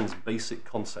basic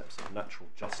concepts of natural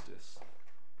justice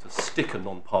to stick a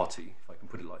non-party, if I can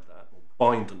put it like that, or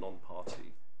bind a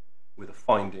non-party with a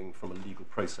finding from a legal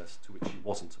process to which he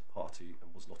wasn't a party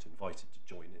and was not invited to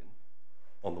join in,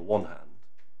 on the one hand,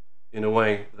 in a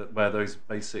way that where those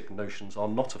basic notions are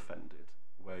not offended,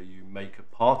 where you make a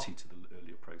party to the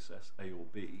earlier process, A or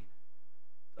B,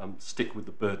 stick with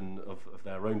the burden of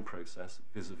their own process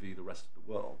vis-a-vis the rest of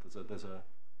the world.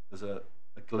 There's a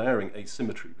glaring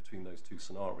asymmetry between those two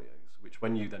scenarios, which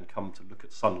when you then come to look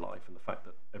at Sun Life and the fact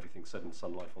that everything said in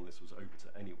Sun Life on this was obiter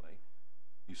anyway,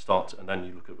 you start to, and then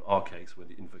you look at our case where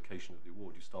the invocation of the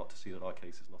award, you start to see that our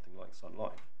case is nothing like Sun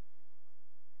Life.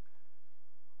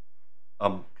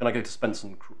 Can I go to Spence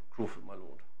and Crawford, my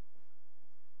lord?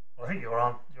 Well, I think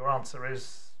your answer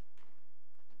is,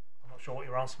 I'm not sure what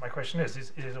your answer to my question is.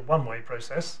 Is it a one-way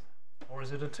process or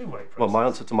is it a two-way process? Well, my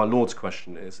answer to my lord's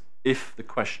question is, if the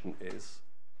question is,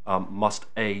 must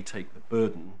A take the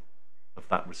burden of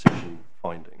that rescission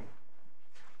finding,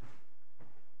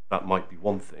 that might be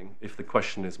one thing. If the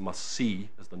question is, must C,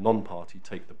 as the non-party,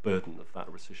 take the burden of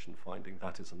that rescission finding,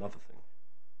 that is another thing.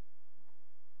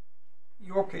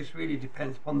 Your case really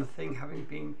depends upon the thing having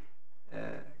been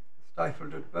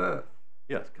stifled at birth.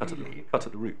 Yes, cut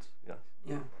at the roots. Yes.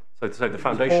 Yeah. So the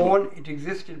foundation. It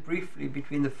existed briefly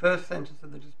between the first sentence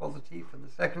of the dispositif and the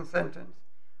second sentence,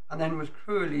 and then was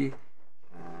cruelly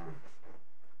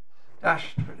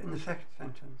dashed in the second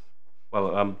sentence.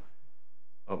 Well,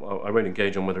 I won't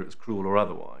engage on whether it was cruel or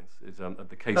otherwise.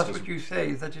 The case. That's what you say,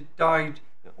 is that it died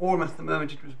almost the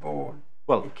moment it was born.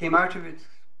 Well, it came out of its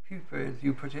pupa, as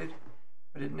you put it,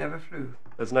 but it never flew.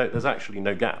 There's actually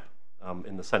no gap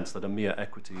in the sense that a mere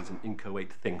equity is an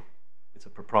inchoate thing. It's a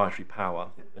proprietary power.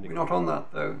 We're not on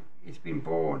that, though. It's been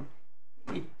born.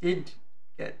 It did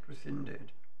get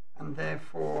rescinded, and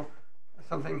therefore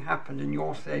something happened in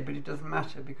your say, but it doesn't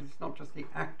matter because it's not just the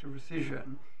act of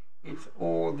rescission, it's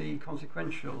all the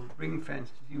consequential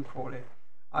ring-fenced, as you call it,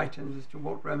 items as to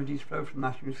what remedies flow from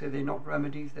that. You say they're not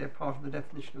remedies, they're part of the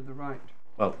definition of the right.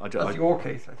 Well, That's your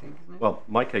case, I think, isn't it? Well,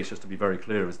 my case, just to be very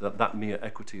clear, is that that mere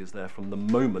equity is there from the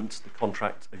moment the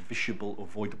contract, a vitiable or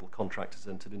voidable contract, is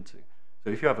entered into. So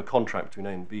if you have a contract between A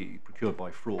and B procured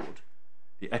by fraud,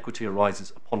 the equity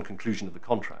arises upon conclusion of the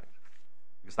contract,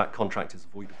 because that contract is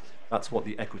voidable. That's what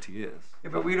the equity is.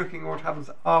 Yeah, but we're looking at what happens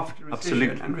after rescission,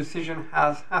 Absolutely. and rescission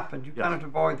has happened. You Yes. cannot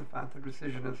avoid the fact that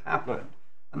rescission has happened,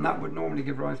 No. and that would normally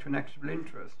give rise to an equitable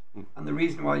interest. And the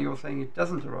reason why you're saying it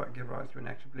doesn't give rise to an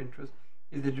equitable interest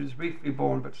is that it was briefly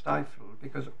born but stifled,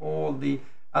 because all the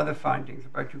other findings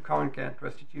about you can't get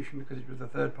restitution because it was a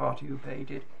third party who paid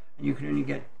it, and you can only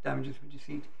get damages for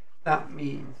deceit, that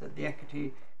means that the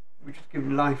equity, which is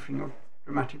given life in your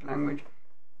dramatic language,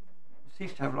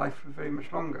 ceased to have life for very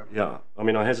much longer. Yeah, I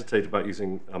mean, I hesitate about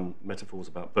using metaphors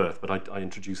about birth, but I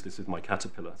introduced this with my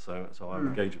caterpillar, so I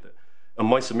engage with it. And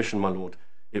my submission, my lord,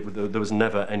 there was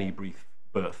never any brief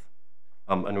birth.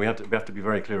 And we have to be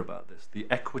very clear about this. The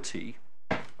equity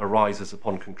arises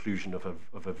upon conclusion of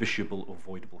a vitiable or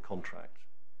voidable contract,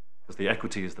 because the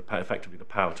equity is effectively the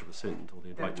power to rescind, or the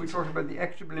Yeah, right to we're rescind. talking about the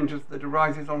equitable interest that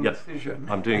arises on Yes, rescission.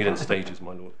 I'm doing it in stages,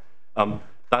 my lord.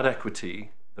 That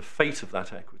equity, the fate of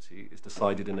that equity, is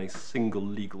decided in a single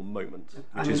legal moment, which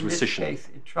And is in rescission. this case,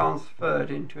 it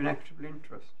transferred into an equitable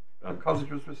interest because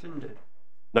it was rescinded.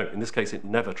 No, in this case, it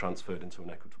never transferred into an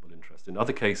equitable interest. In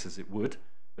other cases, it would,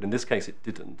 but in this case, it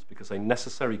didn't, because a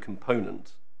necessary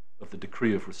component of the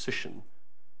decree of rescission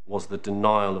was the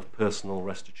denial of personal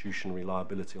restitution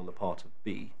reliability on the part of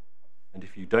B. And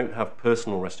if you don't have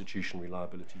personal restitution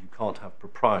reliability, you can't have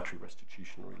proprietary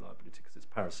restitution reliability, because it's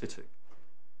parasitic.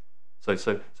 So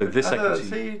this equity...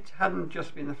 Say it hadn't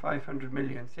just been the 500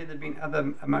 million, say there'd been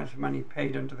other amounts of money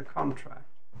paid under the contract.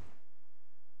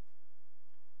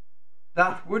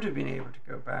 That would have been able to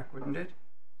go back, wouldn't it?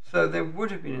 So there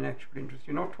would have been an equitable interest.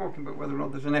 You're not talking about whether or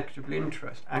not there's an equitable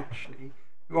interest, actually.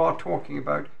 You are talking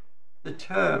about the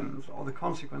terms or the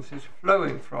consequences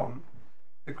flowing from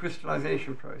the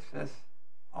crystallization process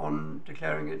on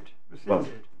declaring it rescinded. Well,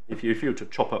 if you were to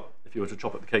chop up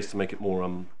the case to make it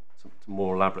more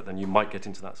more elaborate, then you might get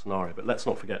into that scenario. But let's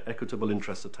not forget equitable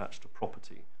interest attached to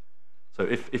property. So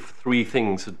if three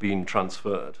things had been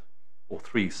transferred, or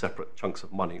three separate chunks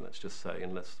of money, let's just say,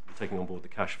 and we're taking on board the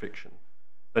cash fiction,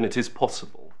 then it is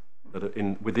possible that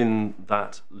within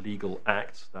that legal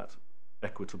act, that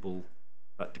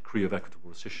decree of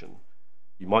equitable rescission,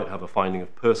 you might have a finding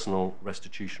of personal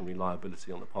restitution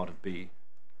reliability on the part of B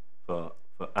for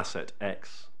asset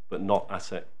X, but not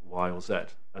asset Y or Z.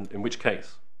 And in which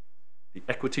case, the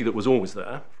equity that was always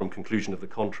there from conclusion of the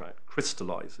contract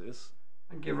crystallizes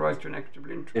And give rise to an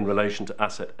equitable interest. in relation to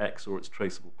asset X or its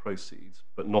traceable proceeds,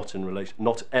 but not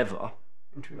ever,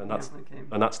 and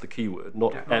that's the key word,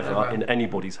 not ever in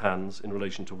anybody's hands in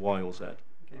relation to Y or Z.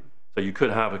 Okay. So you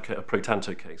could have a pro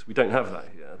tanto case. We don't have that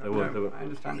here. I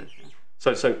understand it.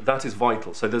 Yeah. So that is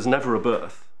vital. So there's never a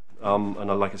birth, and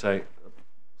like I say,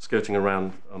 skirting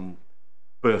around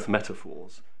birth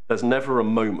metaphors, there's never a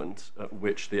moment at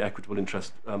which the equitable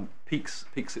interest peaks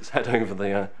its head over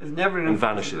the There's never an and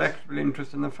vanishes. equitable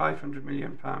interest in the £500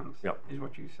 million, Yep. is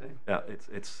what you say. Yeah,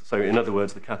 it's so in other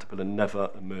words, the caterpillar never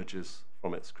emerges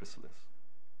from its chrysalis,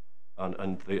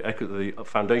 and the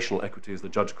foundational equity, as the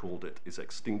judge called it, is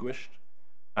extinguished,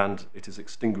 and it is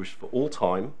extinguished for all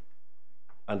time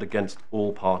and against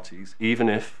all parties, even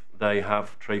if they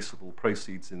have traceable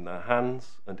proceeds in their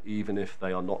hands, and even if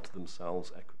they are not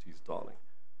themselves equity's darling.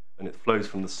 And it flows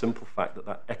from the simple fact that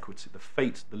that equity,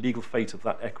 the legal fate of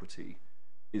that equity,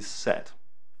 is set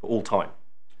for all time.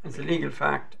 It's a legal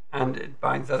fact, and it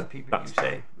binds other people, you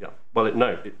say. Yeah. Well,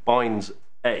 it binds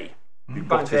A. It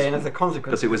binds A, and as a consequence,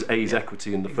 because it was A's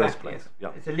equity in the first Exactly, place.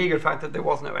 yes. Yeah. It's a legal fact that there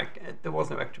was no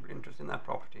equitable interest in that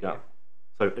property. Yeah.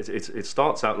 So it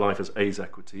starts out life as A's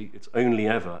equity. It's only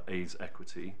ever A's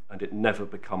equity, and it never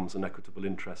becomes an equitable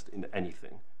interest in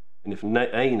anything. And if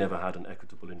A never had an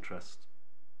equitable interest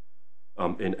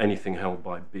in anything held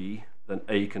by B, then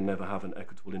A can never have an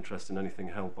equitable interest in anything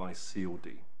held by C or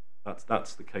D.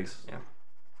 That's the case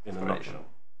in a nutshell.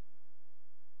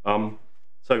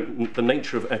 So the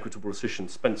nature of equitable rescission,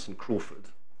 Spence and Crawford,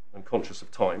 I'm conscious of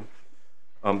time.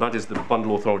 That is the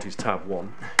Bundle Authorities tab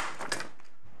 1.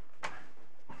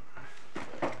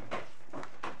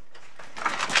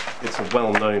 It's a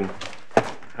well-known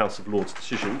House of Lords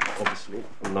decision, obviously,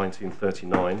 from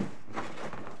 1939.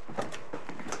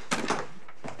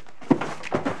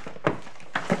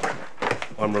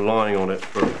 I'm relying on it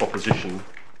for a proposition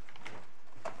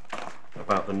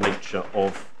about the nature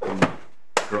of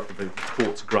the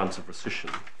court's grant of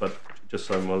rescission, but just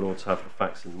so my lords have the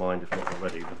facts in mind, if not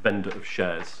already, the vendor of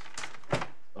shares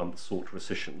sought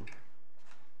rescission.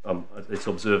 It's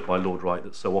observed by Lord Wright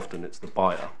that so often it's the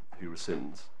buyer who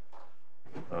rescinds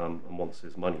and wants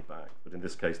his money back, but in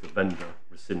this case the vendor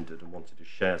rescinded and wanted his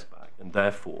shares back, and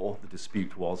therefore the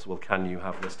dispute was, well, can you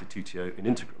have restitutio in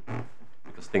interim?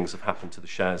 Because things have happened to the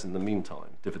shares in the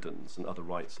meantime, dividends and other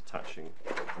rights attaching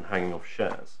and hanging off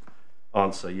shares.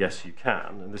 Answer, yes, you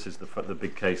can, and this is the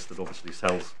big case that obviously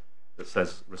says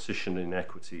rescission in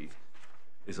equity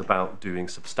is about doing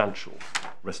substantial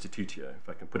restitutio, if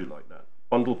I can put it like that.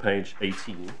 Bundle page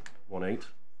 18, 18,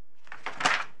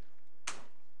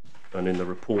 and in the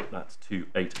report that's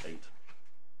 288.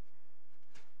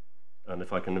 And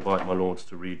if I can invite my lords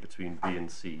to read between B and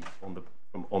C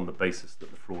on the basis that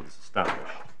the fraud is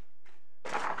established,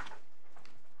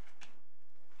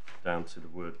 down to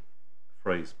the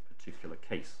phrase particular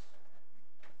case.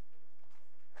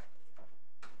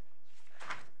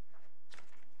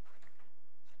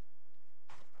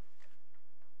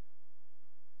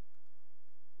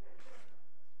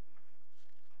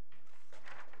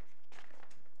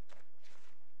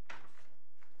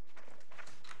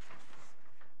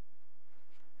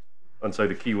 And so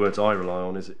the key words I rely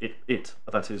on is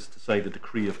that is to say the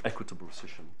decree of equitable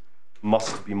rescission,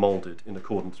 must be moulded in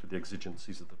accordance with the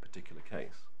exigencies of the particular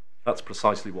case. That's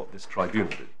precisely what this tribunal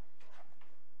did.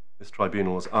 This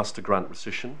tribunal was asked to grant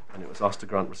rescission, and it was asked to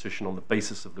grant rescission on the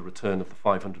basis of the return of the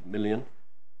 500 million.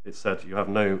 It said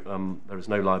there is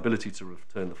no liability to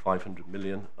return the 500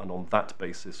 million, and on that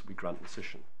basis we grant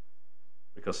rescission.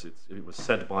 Because it was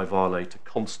said by Vale to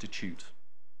constitute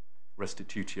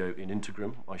restitutio in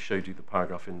integrum. I showed you the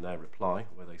paragraph in their reply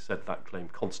where they said that claim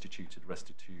constituted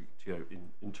restitutio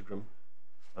in integrum,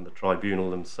 and the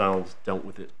tribunal themselves dealt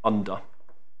with it under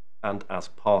and as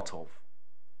part of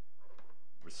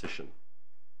rescission.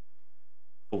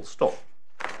 Full stop.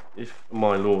 If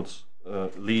my lords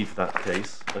leave that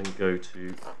case and go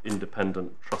to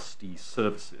independent trustee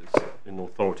services in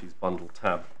authorities bundle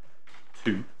tab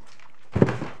 2,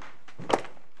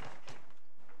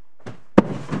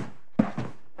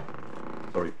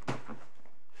 sorry,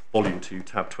 volume 2,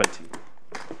 tab 20.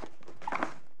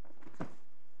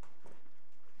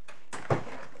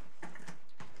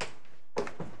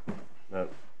 Now,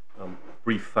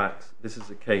 brief facts. This is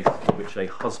a case in which a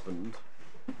husband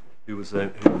who was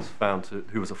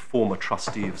a former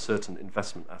trustee of certain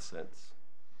investment assets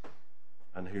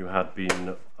and who had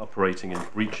been operating in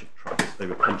breach of trust. They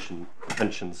were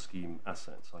pension scheme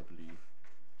assets, I believe.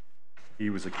 He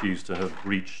was accused to have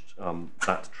breached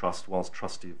that trust whilst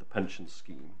trustee of the pension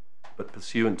scheme, but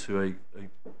pursuant to a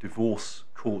divorce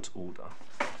court order,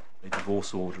 a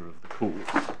divorce order of the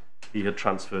court, he had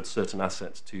transferred certain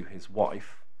assets to his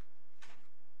wife,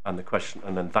 and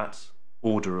then that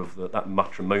order of that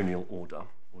matrimonial order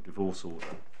or divorce order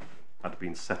had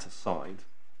been set aside,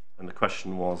 and the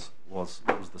question was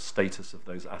what was the status of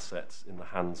those assets in the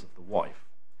hands of the wife.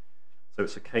 So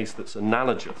it's a case that's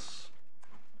analogous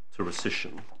to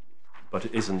rescission, but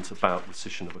it isn't about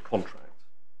rescission of a contract.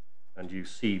 And you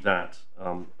see that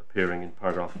appearing in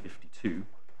paragraph 52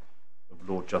 of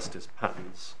Lord Justice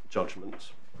Patton's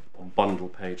judgment on bundle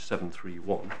page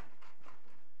 731.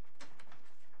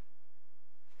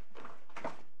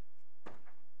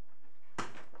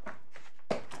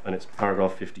 And it's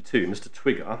paragraph 52. Mr.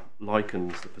 Twigger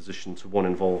likens the position to one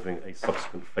involving a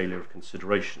subsequent failure of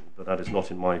consideration, but that is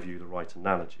not, in my view, the right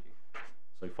analogy.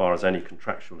 So far as any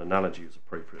contractual analogy is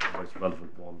appropriate, the most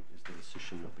relevant one is the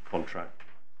rescission of the contract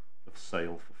of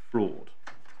sale for fraud.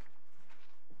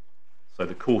 So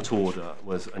the court order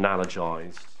was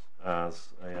analogized as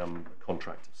a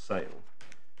contract of sale,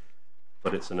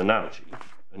 but it's an analogy.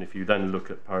 And if you then look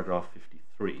at paragraph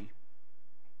 53,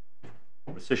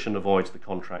 rescission avoids the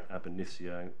contract ab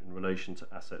initio in relation to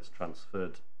assets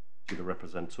transferred to the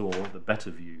representor. The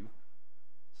better view,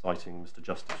 citing Mr.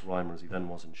 Justice Reimer as he then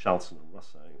was in Shalson and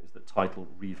Russo, is that title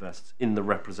revests in the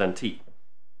representee.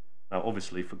 Now,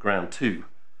 obviously, for ground 2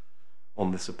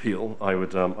 on this appeal, I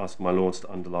would ask my lords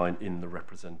to underline in the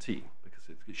representee, because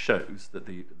it shows that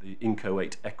the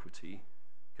inchoate equity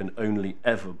can only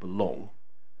ever belong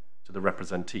to the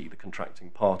representee, the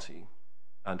contracting party.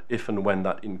 And if and when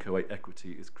that inchoate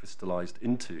equity is crystallized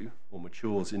into or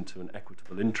matures into an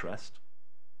equitable interest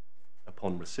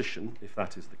upon rescission, if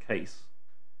that is the case,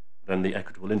 then the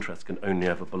equitable interest can only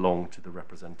ever belong to the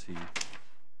representee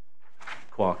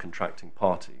qua contracting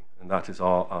party. And that is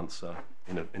our answer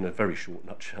in a very short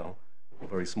nutshell, or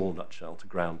very small nutshell, to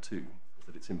ground 2,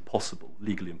 that it's impossible,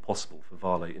 legally impossible for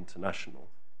Vale International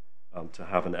to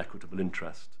have an equitable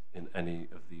interest in any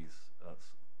of these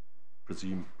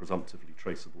presumptively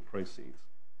traceable proceeds.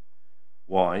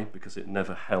 Why? Because it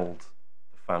never held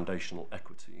the foundational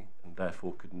equity and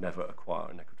therefore could never acquire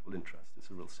an equitable interest. It's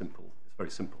very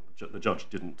simple. The judge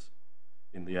didn't,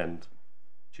 in the end,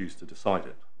 choose to decide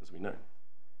it, as we know.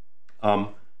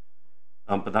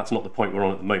 But that's not the point we're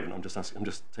on at the moment. I'm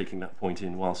just taking that point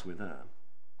in whilst we're there.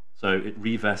 So it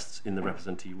revests in the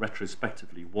representee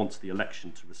retrospectively once the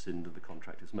election to rescind of the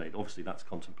contract is made. Obviously, that's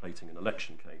contemplating an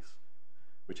election case,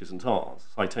 which isn't ours.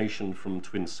 Citation from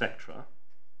Twin Sectra,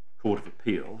 Court of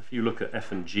Appeal. If you look at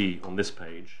F and G on this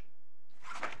page,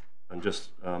 and just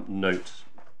note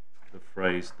the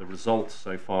phrase, the result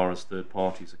so far as third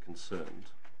parties are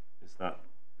concerned is that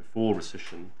before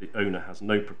rescission, the owner has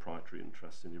no proprietary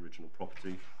interest in the original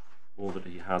property. All that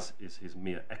he has is his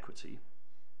mere equity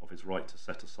of his right to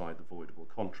set aside the voidable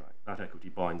contract. That equity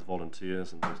binds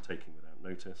volunteers and those taking without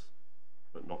notice,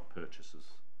 but not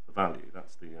purchasers for value.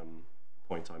 That's the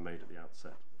point I made at the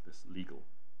outset of this legal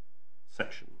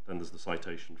section. Then there's the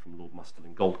citation from Lord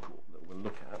Musterling Goldcourt that we'll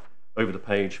look at. Over to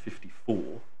page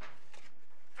 54.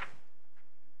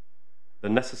 The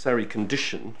necessary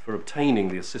condition for obtaining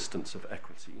the assistance of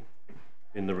equity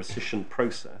in the rescission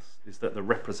process is that the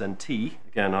representee,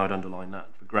 again I'd underline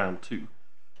that for ground 2,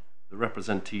 the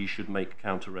representee should make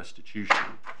counter restitution.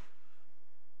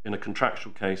 In a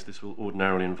contractual case, this will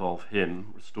ordinarily involve him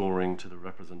restoring to the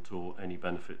representor any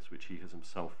benefits which he has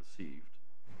himself received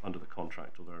under the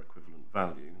contract or their equivalent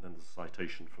value. And then there's a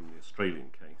citation from the Australian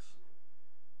case,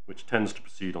 which tends to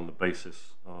proceed on the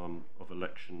basis of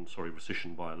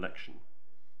rescission by election.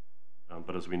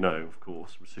 But as we know, of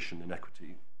course, rescission in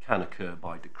equity can occur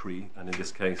by decree, and in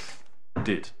this case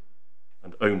did,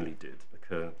 and only did,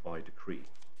 occur by decree.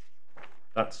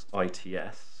 That's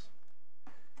ITS.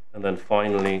 And then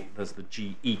finally, there's the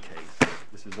GE case.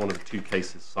 This is one of the 2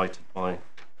 cases cited by,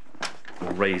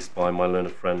 or raised by my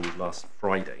learned friend last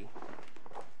Friday.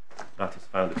 That has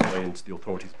found its way into the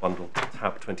authorities bundle,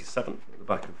 tab 27, at the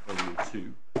back of volume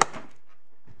 2.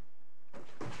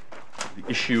 The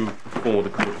issue before the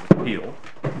Court of Appeal,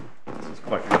 this is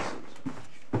quite recent,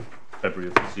 February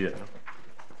of this year.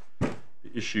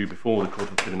 The issue before the Court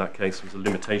of Appeal in that case was a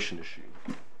limitation issue,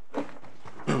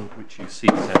 which you see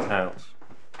set out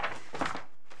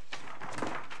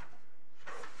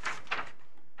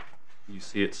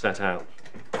it set out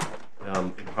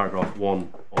in paragraph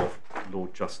 1 of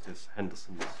Lord Justice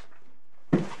Henderson's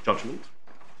judgment,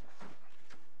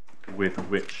 with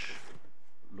which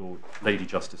Lady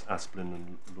Justice Asplin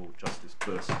and Lord Justice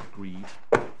Burse agreed.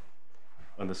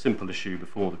 And the simple issue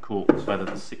before the court was whether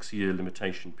the 6-year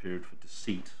limitation period for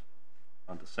deceit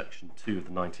under Section 2 of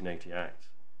the 1980 Act,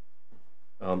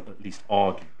 at least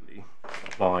arguably,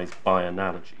 applies by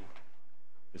analogy,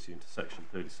 pursuant to Section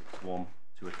 36(1),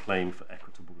 to a claim for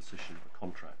equitable rescission of a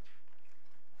contract.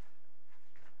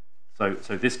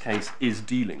 So this case is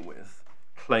dealing with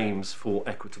claims for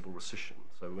equitable rescission.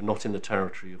 So we're not in the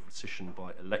territory of rescission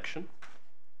by election,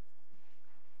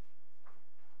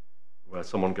 where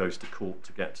someone goes to court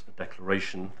to get a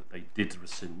declaration that they did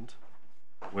rescind.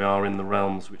 We are in the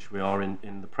realms which we are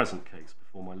in the present case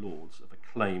before my lords, of a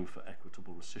claim for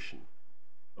equitable rescission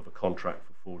of a contract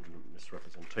for fraudulent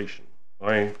misrepresentation.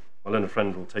 My learned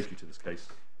friend will take you to this case,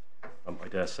 I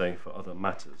dare say, for other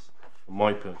matters. For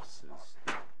my purposes,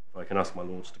 if I can ask my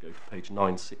lords to go to page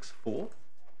 964.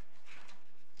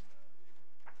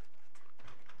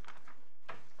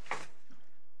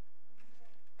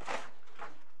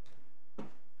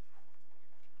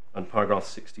 And paragraphs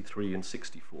 63 and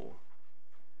 64.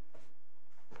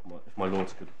 If my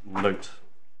lords could note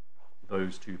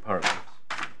those 2 paragraphs.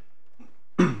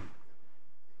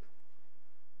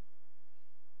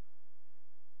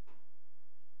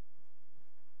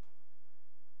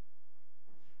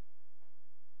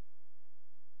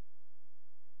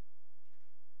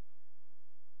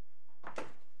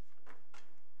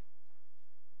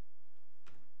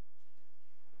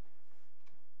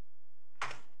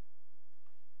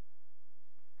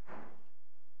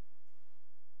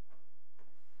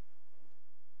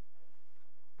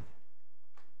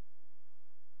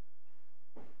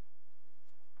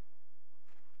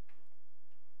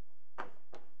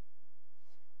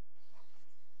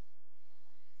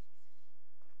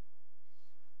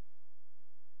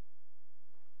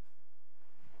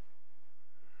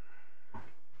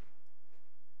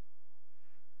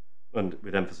 And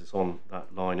with emphasis on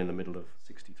that line in the middle of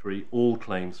 63, all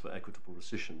claims for equitable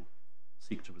rescission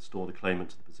seek to restore the claimant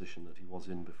to the position that he was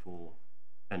in before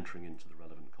entering into the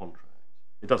relevant contract.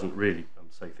 It doesn't really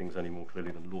say things any more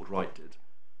clearly than Lord Wright did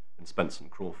in Spence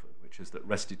and Crawford, which is that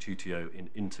restitutio in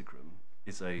integrum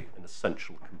is an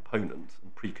essential component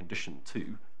and precondition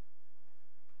to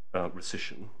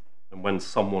rescission, And when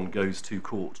someone goes to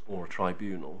court or a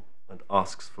tribunal and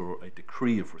asks for a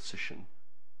decree of rescission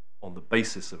on the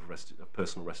basis of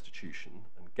personal restitution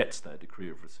and gets their decree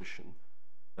of rescission,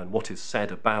 then what is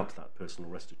said about that personal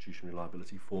restitution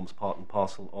liability forms part and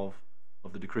parcel of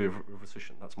the decree of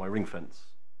rescission. That's my ring fence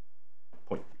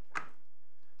point.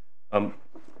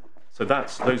 So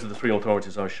those are the three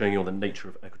authorities I was showing you on the nature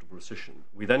of equitable rescission.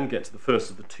 We then get to the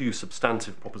first of the two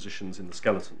substantive propositions in the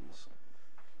skeletons.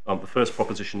 The first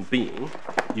proposition being,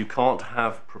 you can't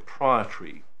have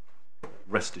proprietary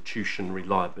restitutionary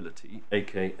liability,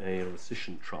 aka a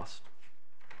rescission trust,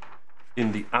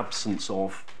 in the absence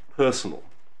of personal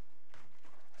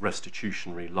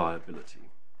restitutionary liability,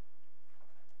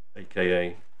 aka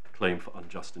a claim for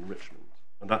unjust enrichment.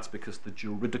 And that's because the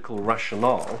juridical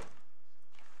rationale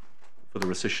for the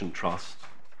rescission trust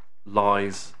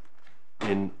lies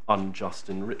in unjust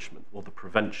enrichment, or the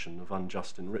prevention of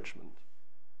unjust enrichment.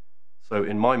 So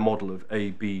in my model of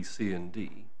A, B, C, and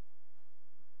D,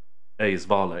 A is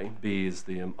Vale, B is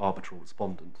the arbitral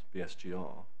respondent,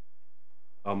 BSGR.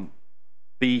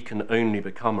 B can only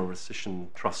become a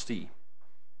rescission trustee,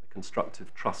 a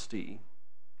constructive trustee,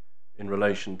 in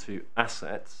relation to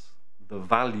assets, the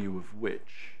value of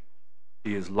which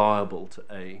he is liable to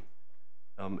A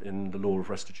in the law of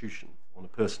restitution on a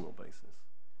personal basis.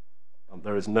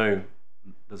 There's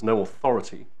no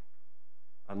authority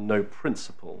and no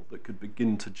principle that could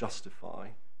begin to justify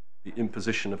the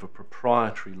imposition of a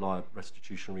proprietary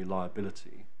restitutionary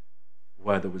liability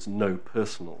where there was no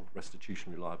personal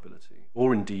restitutionary liability,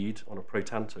 or indeed, on a pro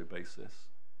tanto basis,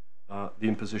 the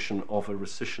imposition of a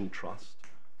rescission trust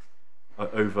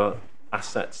over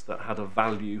assets that had a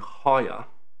value higher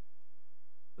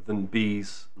than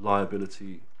B's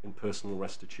liability in personal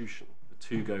restitution. The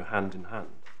two go hand in hand.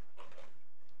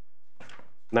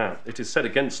 Now, it is said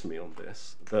against me on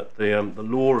this that the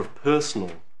law of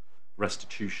personal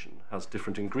restitution has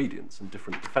different ingredients and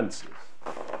different defences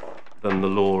than the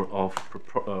law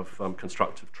of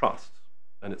constructive trust.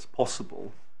 And it's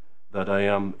possible that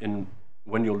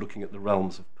when you're looking at the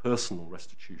realms of personal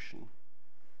restitution,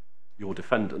 your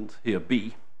defendant, here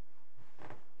B,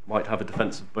 might have a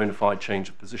defence of bona fide change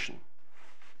of position.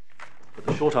 But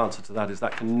the short answer to that is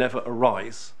that can never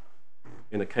arise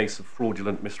in a case of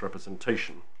fraudulent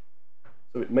misrepresentation.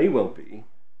 So it may well be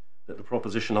that the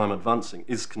proposition I'm advancing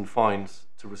is confined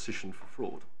to rescission for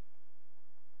fraud.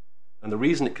 And the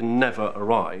reason it can never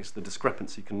arise, the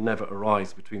discrepancy can never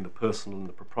arise between the personal and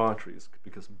the proprietary, is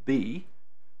because B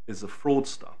is a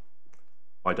fraudster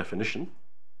by definition,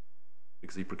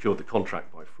 because he procured the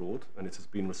contract by fraud and it has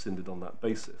been rescinded on that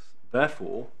basis.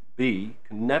 Therefore, B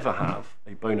can never have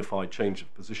a bona fide change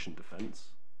of position defence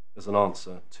as an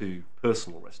answer to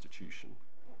personal restitution.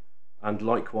 And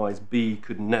likewise, B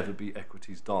could never be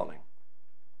equity's darling.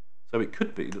 So it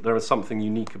could be that there is something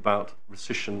unique about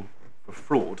rescission for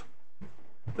fraud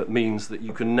that means that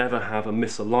you can never have a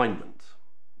misalignment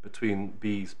between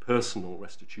B's personal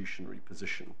restitutionary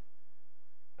position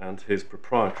and his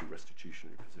proprietary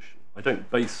restitutionary position. I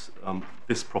don't base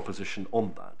this proposition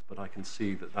on that, but I can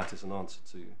see that that is an answer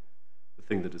to the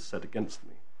thing that is said against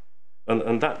me.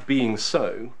 And that being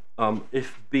so,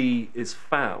 if B is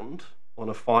found on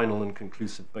a final and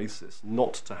conclusive basis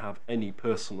not to have any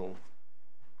personal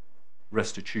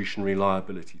restitutionary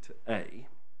liability to A,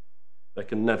 there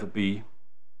can never be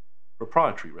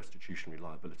proprietary restitutionary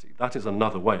liability. That is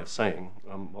another way of saying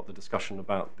what the discussion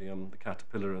about the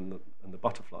caterpillar and the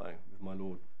butterfly with my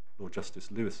Lord Justice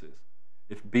Lewis is.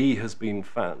 If B has been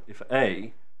found, if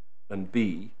A and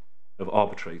B have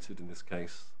arbitrated, in this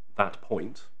case, that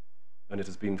point, and it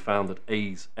has been found that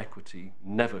A's equity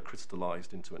never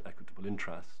crystallised into an equitable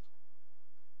interest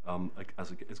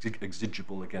as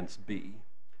exigible against B,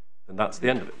 then that's the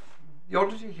end of it. The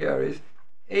oddity here is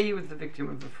A was the victim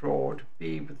of the fraud,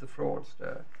 B was the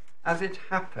fraudster. As it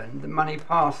happened, the money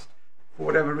passed, for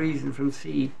whatever reason, from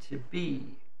C to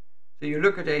B. So you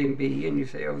look at A and B and you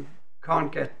say, oh,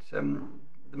 can't get the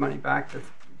money back, that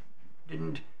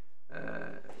didn't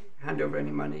hand over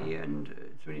any money and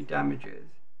it's really damages.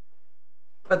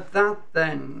 But that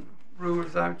then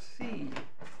rules out C.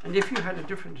 And if you had a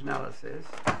different analysis,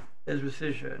 there's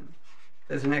rescission,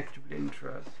 there's an equitable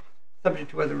interest, subject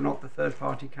to whether or not the third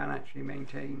party can actually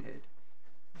maintain it.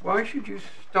 Why should you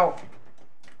stop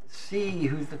C,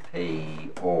 who's the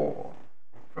payor,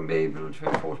 from being able to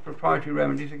enforce proprietary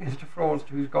remedies against a fraudster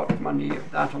who's got money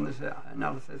that on this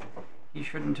analysis he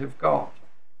shouldn't have got,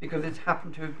 because it's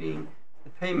happened to have been the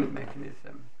payment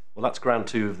mechanism? Well, that's ground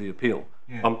 2 of the appeal.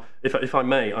 Yeah. If I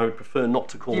may, I would prefer not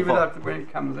to call... Deal with that when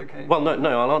it comes, okay? Well,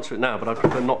 no, I'll answer it now, but I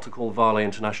prefer not to call Vale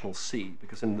International C,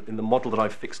 because in the model that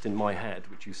I've fixed in my head,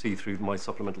 which you see through my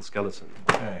supplemental skeleton,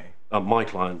 Okay. my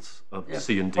clients are Yes.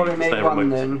 C and D. Call him because they're A1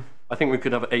 remote. then. I think we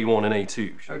could have A1 and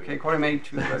A2. Okay, call him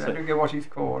A2, but I don't get what he's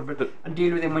called. But and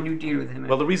deal with him when you deal with him.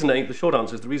 Well, the short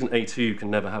answer is the reason A2 can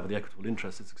never have the equitable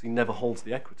interest is because he never holds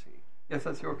the equity. Yes,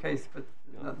 that's your case, but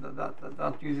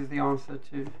that uses the answer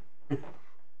to...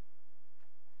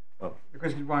 Well,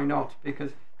 because why not?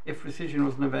 Because if rescission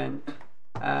was an event,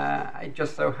 it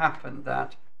just so happened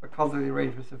that because of the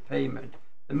arrangements of payment,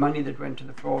 the money that went to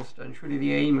the fraudster, and surely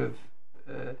the aim of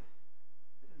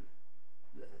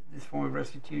this form of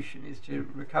restitution is to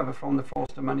recover from the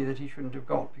fraudster money that he shouldn't have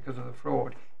got because of the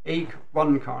fraud.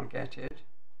 A1 can't get it,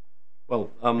 well,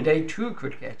 but A2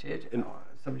 could get it,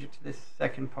 subject to this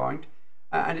second point.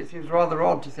 And it seems rather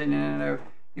odd to say, no,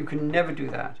 you can never do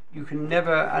that. You can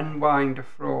never unwind a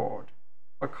fraud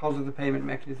because of the payment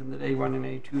mechanism that A1 and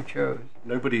A2 chose.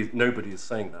 Nobody is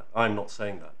saying that. I'm not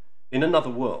saying that. In another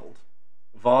world,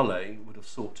 Vale would have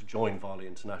sought to join Vale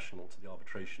International to the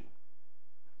arbitration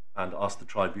and asked the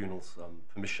tribunal's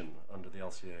permission under the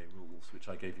LCA rules, which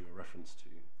I gave you a reference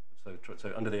to.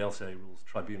 So under the LCA rules, the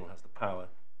tribunal has the power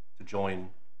to join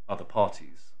other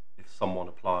parties if someone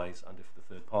applies and if the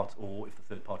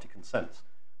third party consents.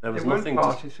 There was nothing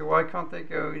parties, so why can't they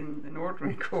go in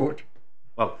ordinary court?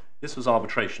 Well, this was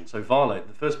arbitration. So Vale,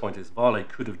 the first point is Vale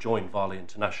could have joined Vale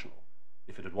International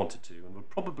if it had wanted to, and would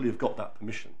probably have got that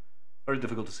permission. Very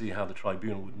difficult to see how the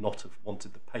tribunal would not have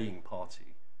wanted the paying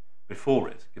party before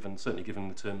it, certainly given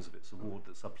the terms of its award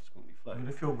that subsequently flowed.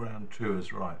 But if your ground 2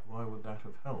 is right, why would that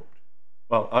have helped?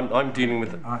 Well, I'm dealing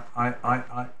with it.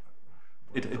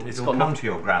 We'll come to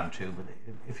your ground 2, but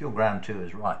if your ground 2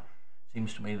 is right, it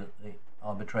seems to me that the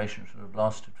arbitration should have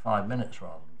lasted 5 minutes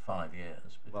rather than 5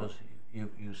 years, because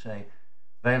you say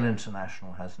Vale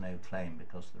International has no claim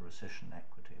because the rescission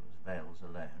equity was Vale's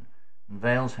alone, and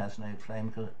Vale has no claim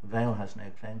because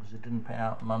it didn't pay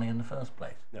out the money in the first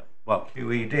place. Yeah. Well,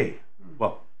 QED.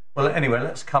 Well, anyway,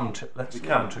 let's come to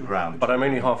ground. But I'm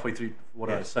only halfway through what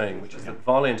I was saying, which is that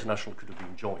Vale International could have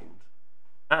been joined,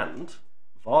 and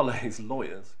Vale's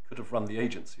lawyers could have run the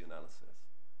agency analysis.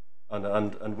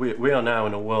 And we are now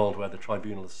in a world where the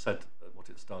tribunal has said what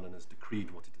it's done and has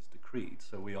decreed what it has decreed,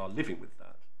 so we are living with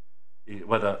that.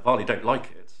 Whether Vale don't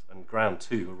like it, and ground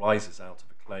 2 arises out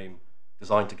of a claim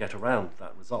designed to get around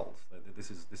that result. This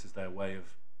is their way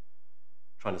of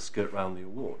trying to skirt around the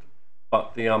award.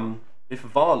 But if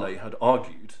Vale had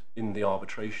argued in the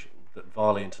arbitration that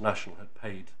Vale International had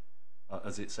paid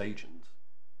as its agent,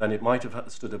 then it might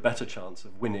have stood a better chance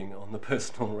of winning on the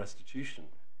personal restitution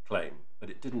claim, but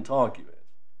it didn't argue it,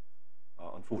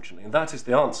 unfortunately. And that is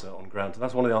the answer on ground 2.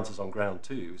 That's one of the answers on ground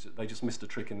 2, is that they just missed a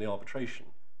trick in the arbitration.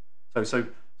 So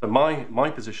my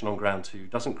position on ground 2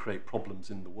 doesn't create problems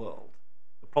in the world.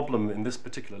 The problem in this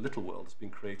particular little world has been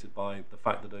created by the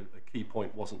fact that a key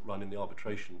point wasn't run in the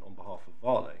arbitration on behalf of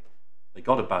Vale. They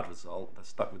got a bad result, they're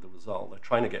stuck with the result. They're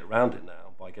trying to get around it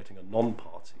now by getting a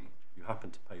non-party who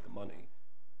happened to pay the money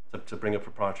to bring a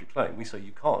proprietary claim. We say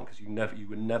you can't, because you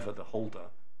were never the holder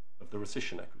of the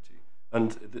rescission equity.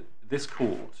 And this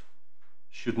court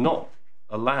should not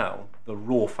allow the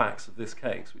raw facts of this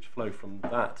case, which flow from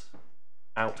that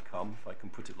outcome, if I can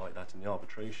put it like that, in the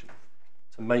arbitration,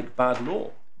 to make bad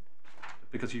law.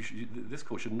 Because this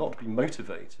court should not be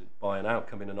motivated by an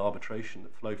outcome in an arbitration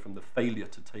that flowed from the failure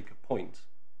to take a point,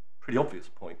 pretty obvious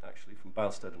point actually, from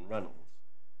Bousted and Reynolds.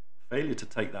 Failure to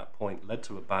take that point led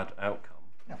to a bad outcome.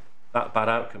 Yeah. That bad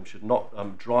outcome should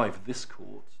not drive this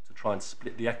court to try and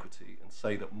split the equity and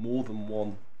say that more than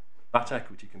one, that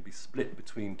equity can be split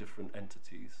between different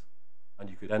entities, and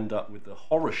you could end up with the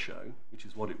horror show, which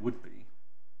is what it would be,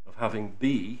 of having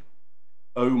B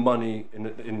owe money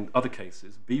in other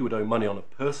cases. B would owe money on a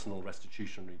personal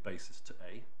restitutionary basis to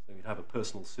A, so you'd have a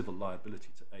personal civil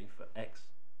liability to A for X.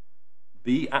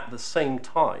 B, at the same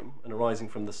time, and arising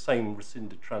from the same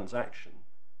rescinded transaction,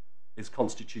 is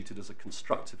constituted as a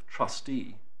constructive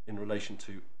trustee in relation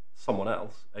to someone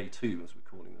else, A2 as we're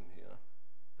calling them here.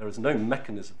 There is no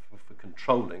mechanism for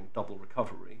controlling double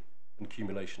recovery and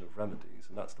accumulation of remedies,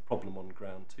 and that's the problem on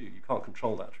ground 2. You can't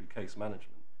control that through case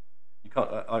management. You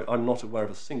can't. I'm not aware of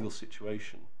a single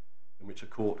situation in which a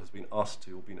court has been asked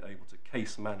to or been able to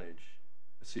case manage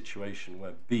a situation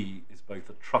where B is both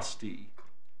a trustee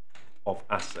of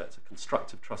assets, a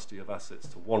constructive trustee of assets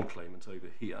to one claimant over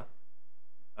here,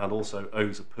 and also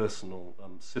owes a personal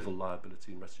civil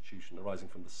liability and restitution arising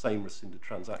from the same rescinded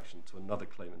transaction to another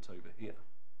claimant over here.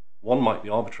 One might be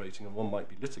arbitrating and one might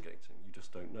be litigating, you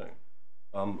just don't know.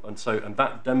 And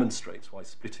that demonstrates why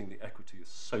splitting the equity is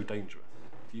so dangerous.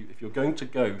 If you're going to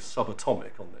go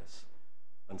subatomic on this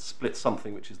and split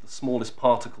something which is the smallest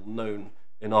particle known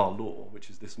in our law, which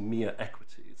is this mere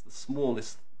equity, it's the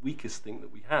smallest, weakest thing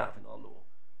that we have in our law.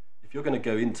 If you're going to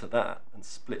go into that and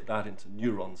split that into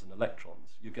neurons and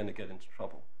electrons, you're going to get into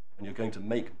trouble. And you're going to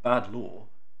make bad law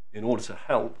in order to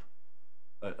help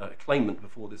a claimant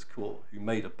before this court who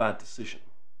made a bad decision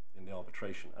in the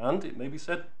arbitration. And it may be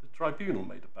said the tribunal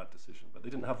made a bad decision, but they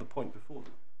didn't have the point before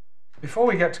them. Before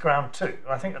we get to ground two,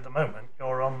 I think at the moment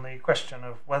you're on the question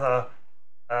of whether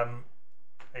a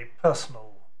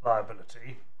personal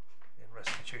liability in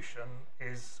restitution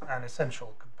is an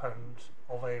essential component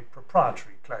of a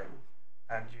proprietary claim.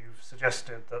 And you've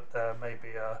suggested that there may be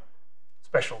a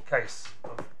special case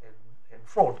in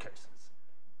fraud cases,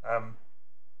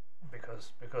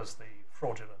 because the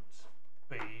fraudulent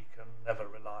B can never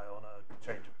rely on a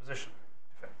change of position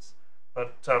defence.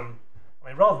 But I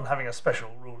mean, rather than having a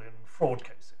special rule in fraud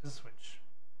cases, which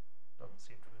doesn't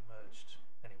seem to have emerged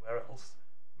anywhere else,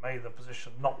 may the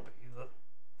position not be that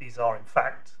these are in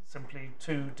fact simply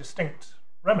two distinct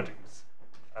remedies?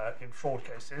 In fraud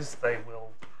cases, they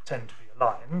will tend to be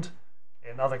aligned.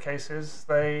 In other cases,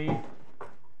 they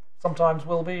sometimes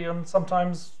will be and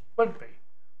sometimes won't be.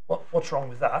 What's wrong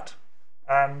with that?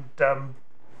 And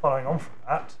following on from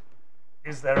that,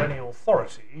 is there any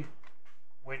authority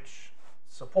which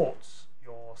supports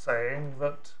your saying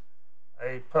that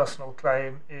a personal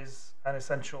claim is an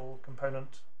essential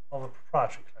component of a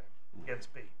proprietary claim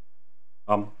against B?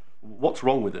 What's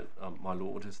wrong with it, my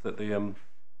lord, is that the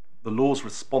law's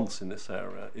response in this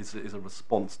area is a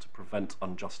response to prevent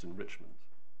unjust enrichment.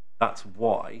 That's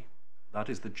why, that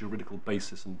is the juridical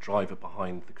basis and driver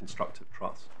behind the constructive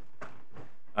trust.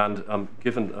 And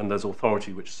and there's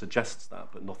authority which suggests that,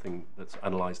 but nothing that's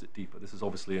analysed it deeper. This is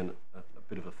obviously a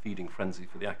bit of a feeding frenzy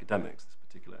for the academics, this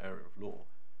particular area of law.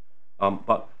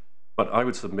 But I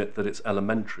would submit that it's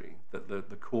elementary that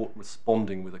the court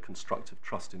responding with a constructive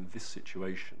trust in this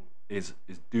situation is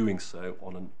doing so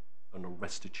on a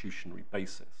restitutionary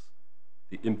basis.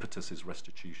 The impetus is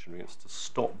restitutionary. It's to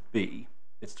stop B.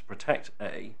 It's to protect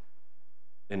A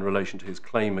in relation to his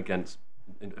claim against.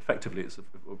 Effectively, it's a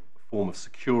form of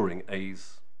securing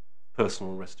A's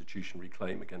personal restitutionary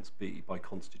claim against B by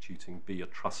constituting B a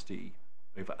trustee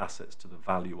over assets to the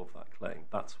value of that claim.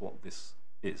 That's what this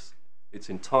is. It's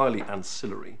entirely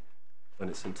ancillary, and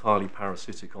it's entirely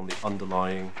parasitic on the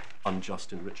underlying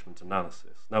unjust enrichment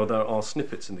analysis. Now, there are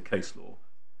snippets in the case law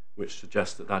which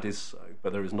suggest that that is so,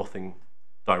 but there is nothing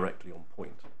directly on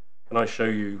point. Can I show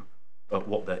you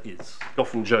what there is?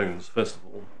 Goff and Jones, first of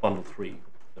all, bundle 3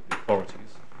 of the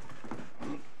authorities.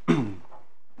 And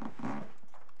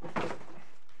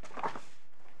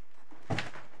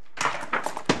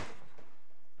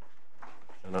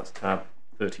that's tab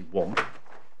 31.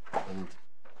 And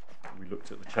we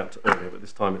looked at the chapter earlier, but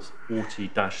this time it's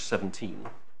 40-17,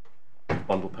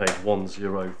 bundle page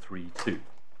 1032.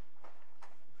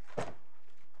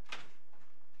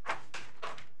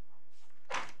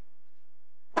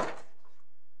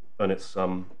 And it's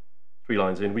 3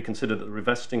 lines in. We consider that the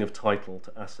revesting of title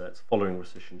to assets following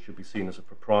rescission should be seen as a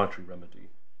proprietary remedy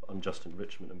for unjust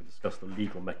enrichment, and we discuss the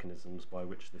legal mechanisms by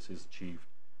which this is achieved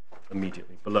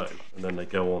immediately below. And then they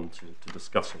go on to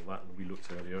discuss all that, and we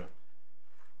looked earlier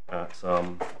at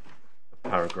a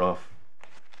paragraph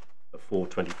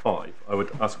 425. I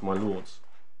would ask my lords,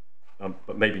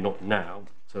 but maybe not now,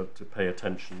 to pay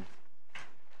attention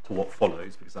to what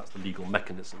follows, because that's the legal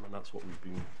mechanism, and that's what we've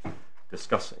been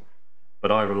discussing.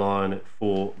 But I rely on it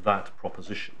for that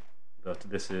proposition, that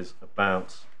this is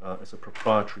about, it's a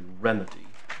proprietary remedy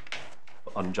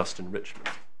for unjust enrichment.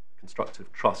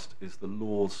 Constructive trust is the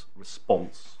law's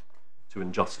response to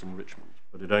unjust enrichment,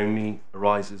 but it only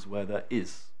arises where there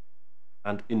is,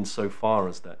 and insofar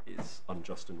as there is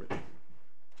unjust enrichment.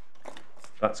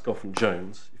 That's Goff and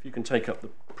Jones. If you can take up the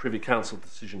Privy Council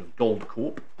decision of Gold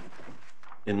Corp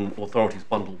in Authorities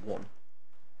Bundle 1.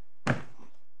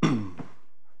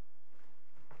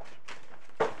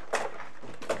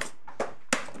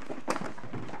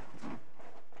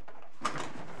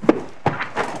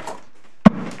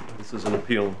 This is an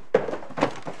appeal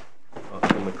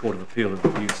from the Court of Appeal of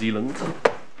New Zealand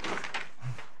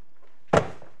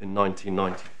in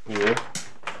 1994.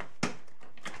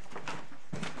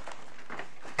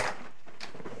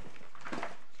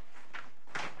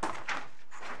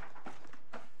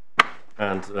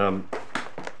 And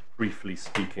briefly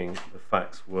speaking, the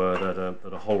facts were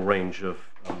that a whole range of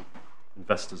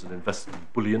investors had invested in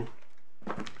bullion.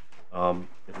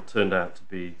 It had turned out to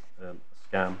be a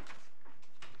scam.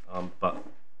 But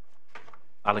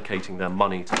allocating their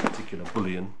money to a particular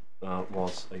bullion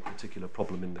was a particular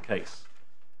problem in the case.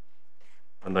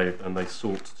 And they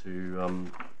sought to,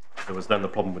 there was then the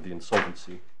problem with the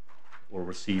insolvency, or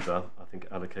receiver, I think,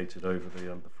 allocated over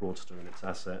the fraudster and its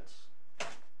assets.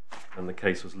 And the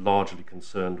case was largely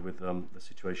concerned with the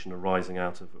situation arising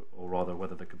out of, or rather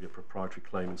whether there could be a proprietary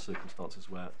claim in circumstances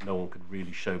where no one could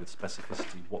really show with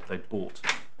specificity what they'd bought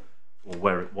or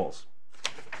where it was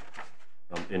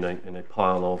in a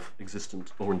pile of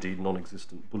existent or indeed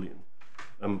non-existent bullion.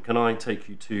 Can I take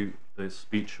you to the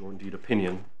speech or indeed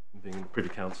opinion, being Privy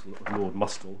Counsel, of Lord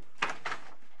Mustall?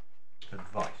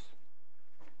 Advice.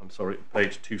 I'm sorry,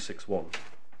 page 261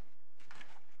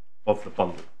 of the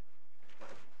bundle.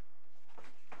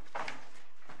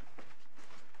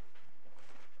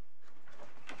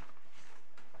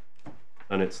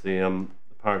 And it's the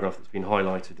paragraph that's been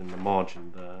highlighted in the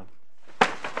margin there.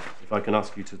 If I can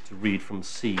ask you to read from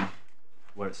C,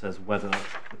 where it says whether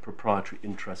the proprietary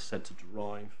interest said to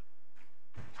derive,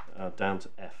 down to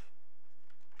F,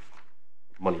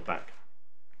 money back.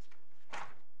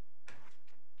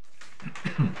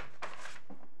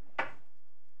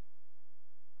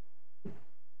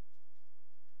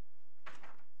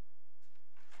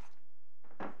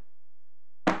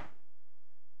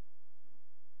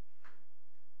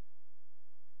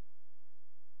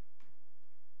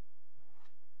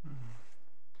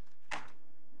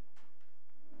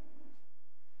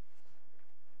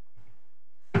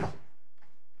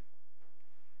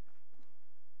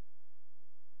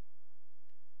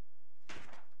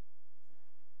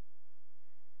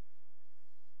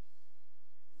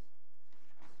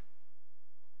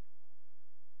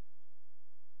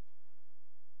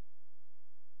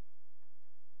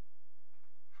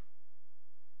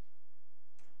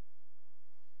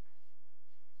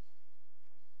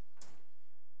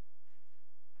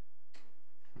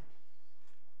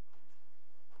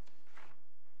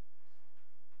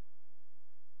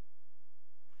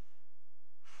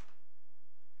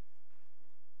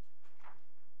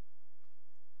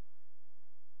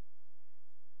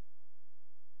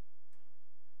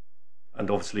 And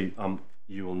obviously,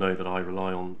 you will know that I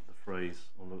rely on the phrase,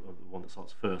 on the one that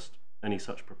starts first. Any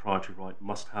such proprietary right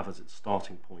must have as its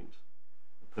starting point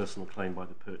a personal claim by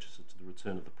the purchaser to the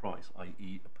return of the price,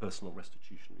 i.e. a personal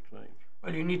restitutionary claim.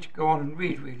 Well, you need to go on and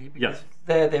read, really, because Yes.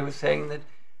 there they were saying that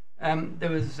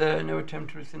there was no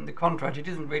attempt to rescind the contract. It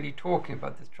isn't really talking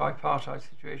about this tripartite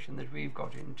situation that we've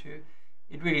got into.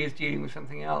 It really is dealing with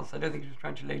something else. I don't think it was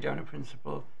trying to lay down a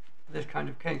principle for this kind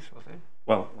of case, was it?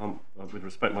 Well, with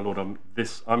respect, my lord,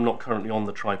 I'm not currently on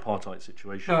the tripartite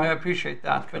situation. No, I appreciate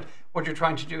that, but what you're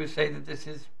trying to do is say that this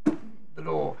is the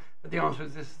law, but the answer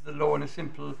is this is the law in a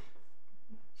simple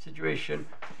situation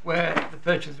where the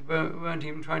purchasers weren't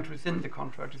even trying to rescind the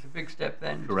contract. It's a big step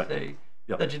then. Correct. To say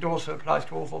Yep. that it also applies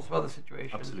to all sorts of other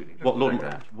situations. Absolutely. Just What like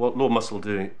Lord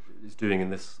Mustall is doing in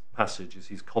this passage is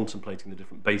he's contemplating the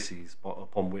different bases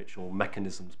upon which, or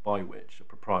mechanisms by which, a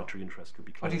proprietary interest could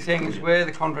be claimed. What he's saying is where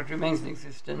the contract remains in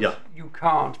existence, Yeah. you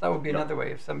can't. That would be Yeah. another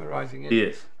way of summarising it.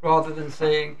 Yes. Rather than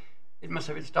saying it must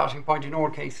have its starting point in all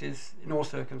cases, in all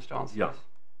circumstances. Yeah.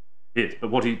 Yes, but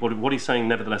what he's saying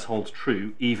nevertheless holds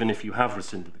true, even if you have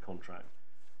rescinded the contract.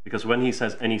 Because when he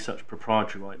says any such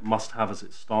proprietary right must have as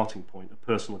its starting point a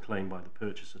personal claim by the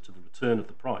purchaser to the return of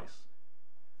the price,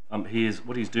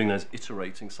 what he's doing there is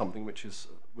iterating something which is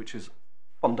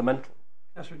fundamental.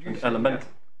 That's what you and said, elemental.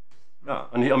 Yeah,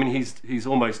 and he's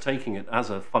almost taking it as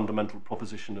a fundamental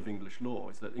proposition of English law,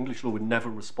 is that English law would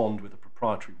never respond with a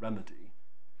proprietary remedy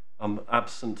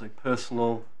absent a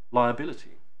personal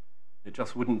liability. It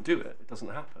just wouldn't do it. It doesn't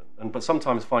happen. But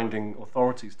sometimes finding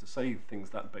authorities to say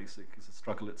things that basic is a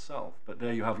struggle itself. But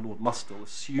there you have Lord Mustall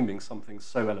assuming something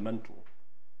so elemental.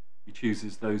 He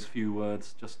chooses those few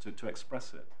words just to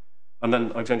express it. And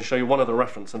then I'm going to show you one other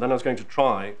reference, and then I was going to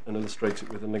try and illustrate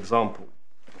it with an example.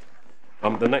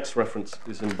 The next reference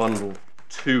is in bundle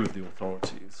 2 of the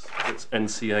authorities. It's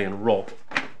NCA and Rob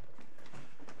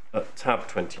at tab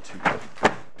 22.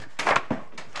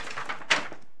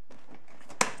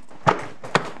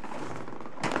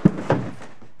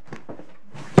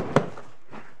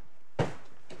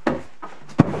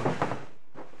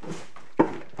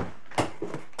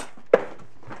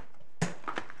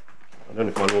 I don't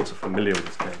know if my lords are familiar with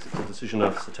this case. It's a decision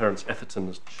of Sir Terence Etherton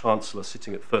as Chancellor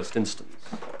sitting at first instance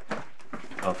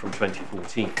from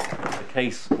 2014.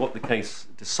 What the case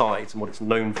decides and what it's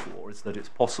known for is that it's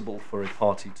possible for a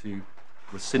party to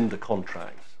rescind a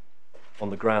contract on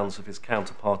the grounds of his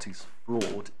counterparty's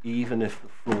fraud, even if the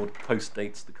fraud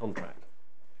postdates the contract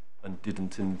and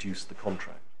didn't induce the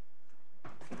contract.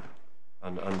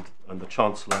 and the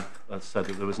Chancellor said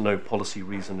that there was no policy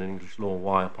reason in English law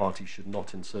why a party should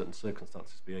not, in certain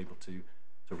circumstances, be able to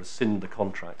rescind the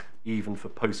contract, even for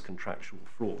post-contractual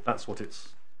fraud. That's what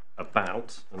it's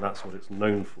about, and that's what it's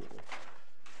known for.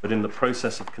 But in the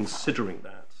process of considering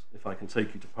that, if I can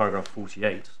take you to paragraph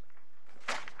 48,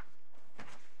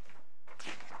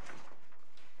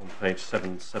 on page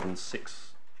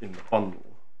 776 in the bundle,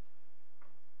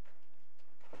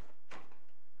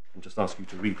 and just ask you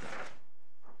to read that.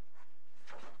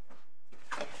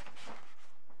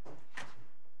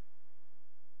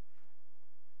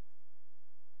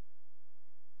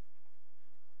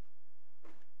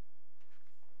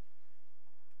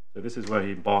 So this is where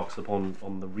he embarks upon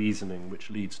the reasoning which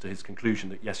leads to his conclusion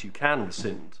that yes, you can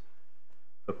rescind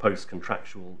for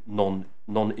post-contractual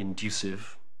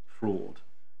non-inducive fraud.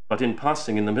 But in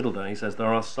passing, in the middle there, he says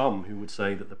there are some who would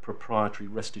say that the proprietary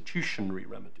restitutionary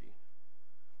remedy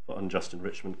for unjust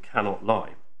enrichment cannot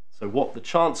lie. So what the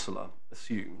Chancellor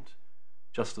assumed,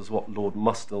 just as what Lord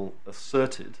Mustill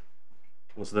asserted,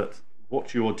 was that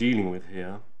what you're dealing with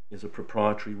here is a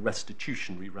proprietary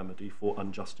restitutionary remedy for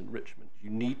unjust enrichment. You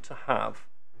need to have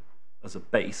as a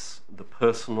base the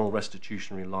personal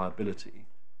restitutionary liability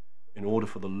in order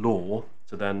for the law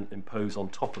to then impose on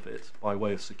top of it, by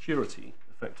way of security,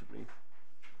 effectively,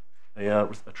 a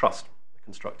trust, a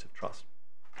constructive trust.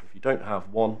 If you don't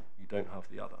have one, you don't have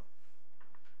the other.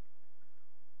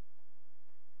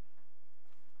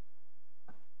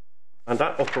 And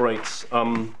that operates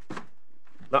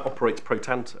pro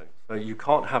tanto. So you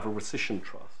can't have a rescission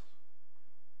trust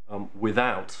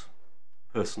without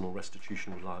personal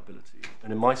restitutionary liability.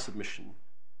 And in my submission,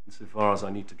 insofar as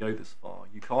I need to go this far,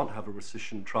 you can't have a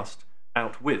rescission trust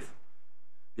out with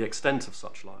the extent of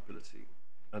such liability.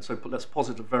 And so let's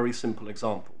posit a very simple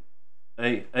example.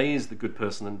 A is the good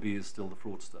person and B is still the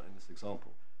fraudster in this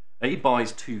example. A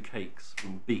buys 2 cakes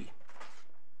from B.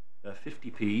 They're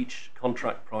 50p each,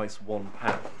 contract price £1.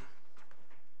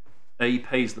 A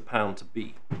pays the pound to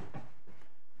B.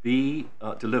 B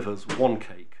delivers 1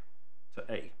 cake to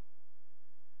A.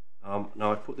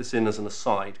 Now I've put this in as an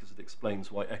aside because it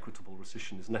explains why equitable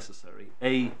rescission is necessary.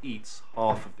 A eats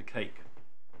half of the cake.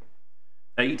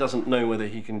 A doesn't know whether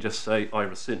he can just say, I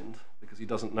rescind, because he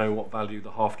doesn't know what value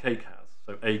the half cake has.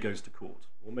 So A goes to court.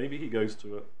 Or maybe he goes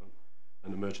to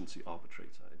an emergency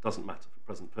arbitrator. It doesn't matter for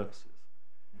present purposes.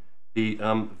 He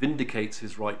vindicates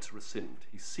his right to rescind.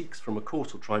 He seeks from a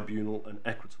court or tribunal an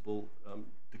equitable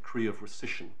decree of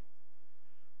rescission.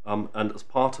 And as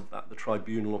part of that, the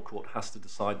tribunal or court has to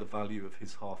decide the value of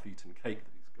his half-eaten cake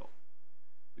that he's got.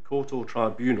 The court or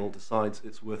tribunal decides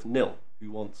it's worth nil.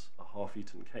 Who wants a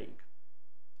half-eaten cake?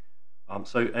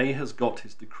 So A has got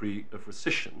his decree of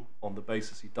rescission on the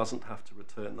basis he doesn't have to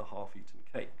return the half-eaten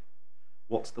cake.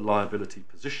 What's the liability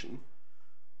position?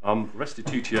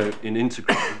 Restitutio in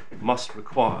integrum must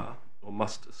require or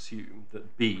must assume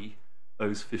that B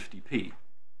owes 50p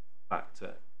back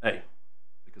to A,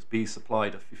 because B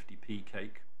supplied a 50p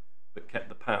cake but kept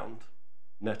the pound.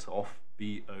 Net off,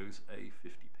 B owes A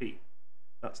 50p.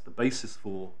 That's the basis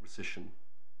for rescission,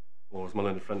 or as my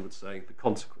learned friend would say, the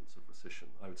consequence of rescission.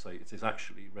 I would say it is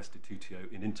actually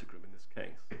restitutio in integrum in this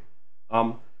case.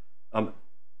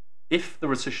 If the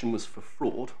rescission was for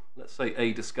fraud, let's say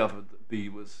A discovered that B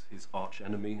was his arch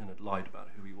enemy and had lied about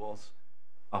who he was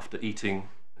after eating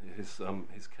his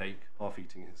cake, half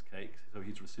eating his cake, so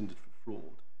he's rescinded for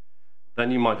fraud,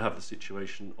 then you might have the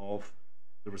situation of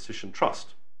the rescission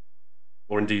trust,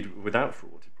 or indeed without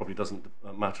fraud. It probably doesn't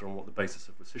matter on what the basis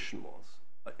of rescission was.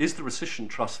 Is the rescission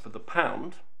trust for the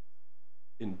pound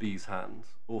in B's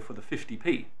hands or for the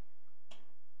 50p?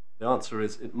 The answer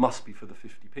is it must be for the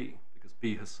 50p, because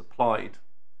B has supplied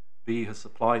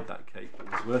that cake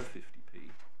that was worth 50p.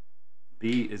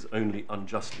 B is only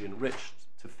unjustly enriched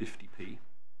to 50p,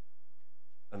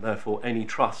 and therefore any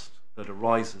trust that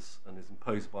arises and is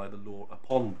imposed by the law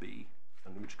upon B,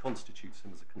 and which constitutes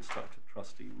him as a constructive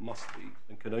trustee, must be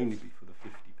and can only be for the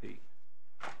 50p.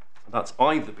 And that's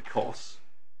either because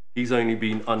he's only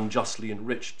been unjustly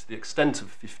enriched to the extent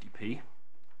of 50p,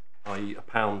 i.e. a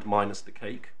pound minus the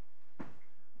cake,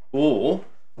 or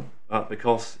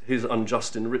because his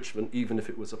unjust enrichment, even if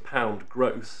it was a pound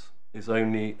gross, is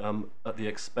only at the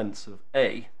expense of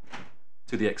A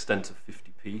to the extent of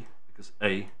 50p, because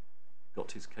A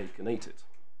got his cake and ate it.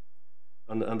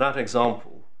 And that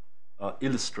example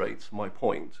illustrates my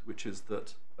point, which is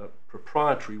that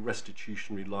proprietary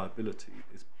restitutionary liability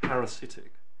is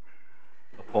parasitic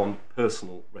upon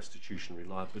personal restitutionary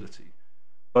liability,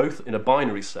 both in a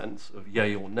binary sense of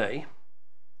yay or nay,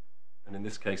 and in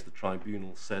this case the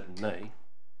tribunal said nay,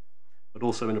 but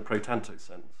also in a pro tanto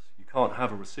sense. You can't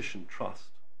have a rescission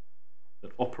trust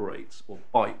that operates or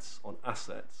bites on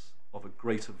assets of a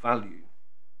greater value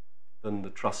than the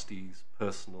trustee's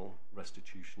personal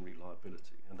restitutionary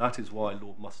liability. And that is why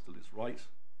Lord Mustell is right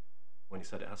when he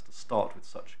said it has to start with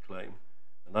such a claim.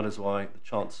 And that is why the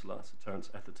Chancellor, Sir Terence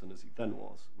Etherton, as he then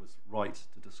was right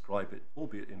to describe it,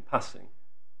 albeit in passing,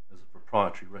 as a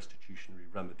proprietary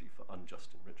restitutionary remedy for unjust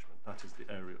enrichment. That is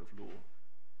the area of law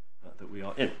that we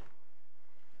are in.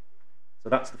 So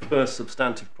that's the first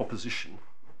substantive proposition,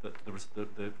 that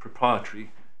the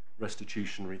proprietary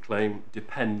restitutionary claim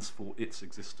depends for its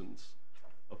existence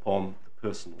upon the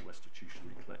personal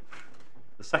restitutionary claim.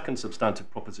 The second substantive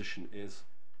proposition is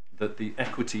that the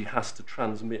equity has to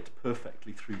transmit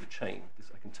perfectly through the chain.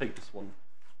 I can take this one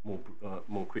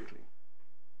more quickly.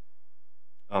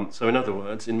 So in other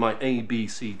words, in my A, B,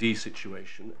 C, D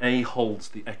situation, A holds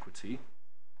the equity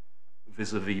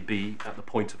vis-a-vis B at the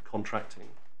point of contracting.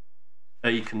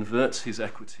 A converts his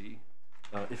equity,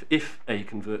 if A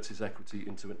converts his equity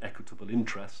into an equitable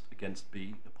interest against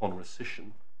B upon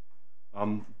rescission,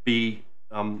 B,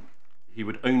 he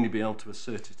would only be able to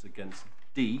assert it against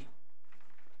D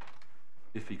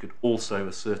if he could also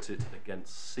assert it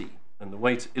against C. And the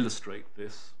way to illustrate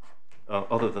this,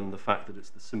 other than the fact that it's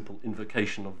the simple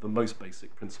invocation of the most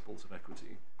basic principles of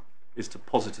equity, is to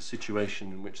posit a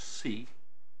situation in which C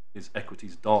is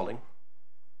equity's darling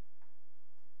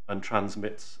and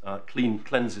transmits,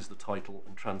 cleanses the title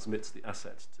and transmits the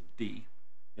assets to D.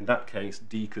 In that case,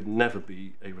 D could never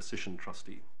be a rescission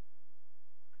trustee.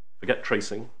 Forget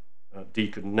tracing. D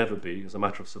could never be, as a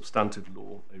matter of substantive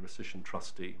law, a rescission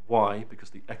trustee. Why? Because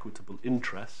the equitable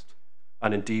interest,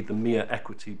 and indeed the mere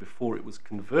equity before it was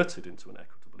converted into an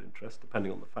equitable interest,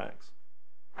 depending on the facts,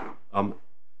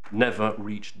 never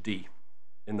reached D.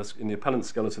 In the appellant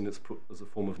skeleton, it's put as a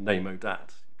form of nemo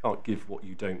dat. You can't give what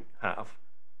you don't have.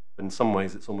 But in some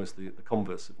ways, it's almost the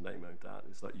converse of nemo dat,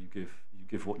 is that you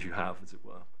give what you have, as it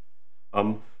were.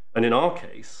 And in our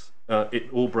case,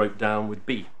 it all broke down with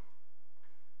B.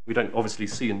 We don't, obviously,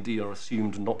 C and D are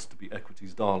assumed not to be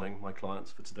equity's darling, my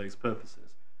clients, for today's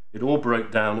purposes. It all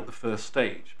broke down at the first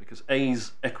stage, because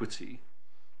A's equity,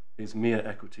 his mere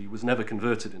equity, was never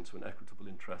converted into an equitable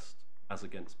interest as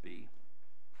against B.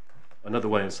 Another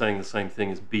way of saying the same thing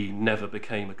is B never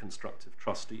became a constructive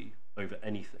trustee over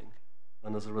anything.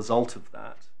 And as a result of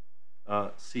that,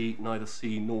 neither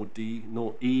C nor D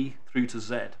nor E through to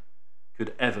Z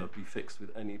could ever be fixed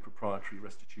with any proprietary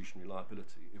restitutionary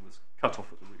liability. It was cut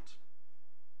off at the root.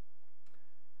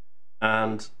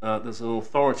 And there's an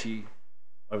authority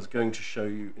I was going to show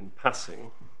you in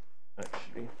passing,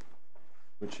 actually,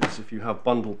 which is if you have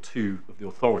bundle 2 of the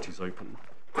authorities open.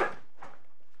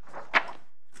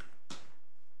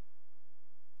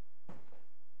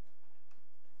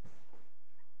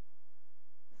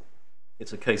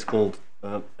 It's a case called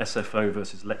SFO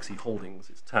versus Lexi Holdings.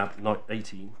 It's tab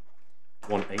 18,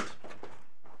 1-8.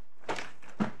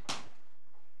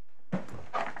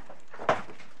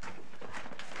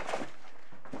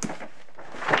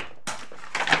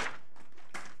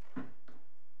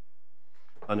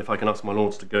 And if I can ask my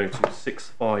lords to go to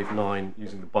 659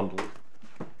 using the bundle.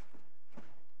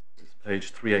 This is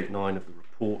page 389 of the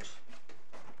report.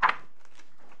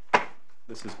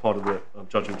 This is part of the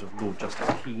judgment of Lord Justice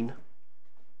Keane.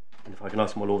 And if I can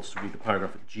ask my lords to read the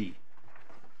paragraph at G.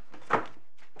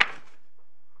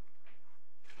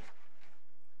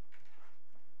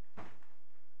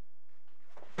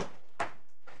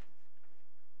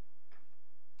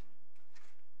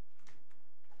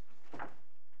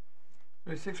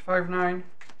 So 659.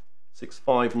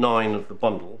 659 of the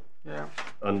bundle. Yeah.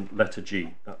 And letter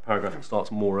G. That paragraph that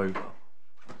starts moreover.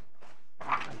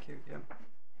 Thank you. Yeah.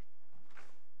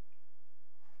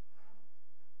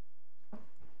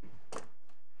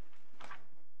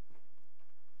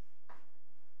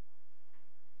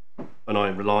 And I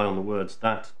rely on the words,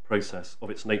 that process of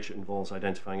its nature involves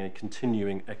identifying a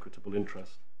continuing equitable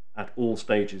interest at all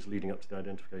stages leading up to the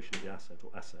identification of the asset or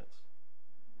assets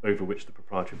over which the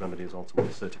proprietary remedy is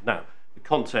ultimately asserted. Now,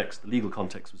 the legal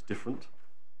context was different.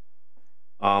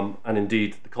 And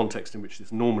indeed, the context in which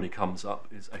this normally comes up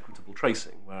is equitable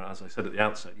tracing, where, as I said at the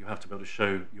outset, you have to be able to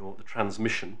show the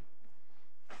transmission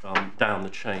down the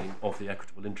chain of the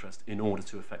equitable interest in order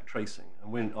to effect tracing.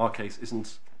 And when our case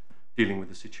isn't dealing with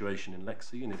the situation in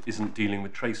Lexi, and it isn't dealing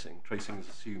with tracing. Tracing is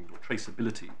assumed, or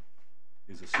traceability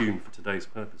is assumed for today's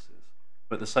purposes.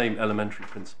 But the same elementary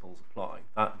principles apply,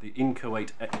 that the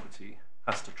inchoate equity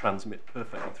has to transmit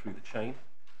perfectly through the chain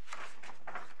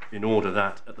in order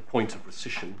that at the point of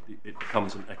rescission it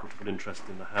becomes an equitable interest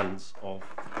in the hands of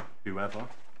whoever,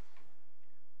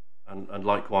 and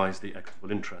likewise the equitable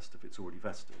interest if it's already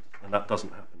vested. And that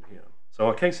doesn't happen here. So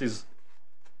our case is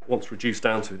once reduced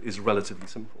down to it, is relatively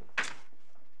simple.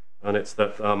 And it's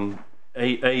that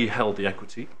A held the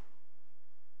equity,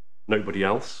 nobody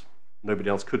else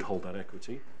could hold that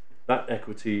equity. That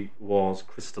equity was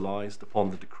crystallized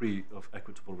upon the decree of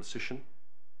equitable rescission.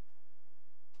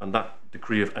 And that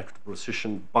decree of equitable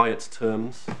rescission, by its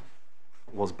terms,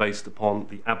 was based upon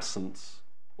the absence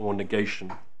or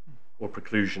negation or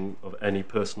preclusion of any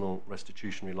personal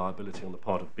restitutionary liability on the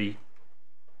part of B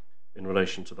in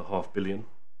relation to the $500 million.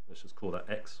 Let's just call that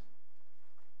X.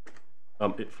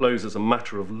 It flows as a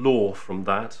matter of law from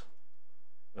that,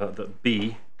 that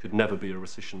B could never be a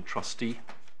rescission trustee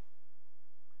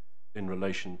in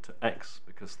relation to X,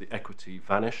 because the equity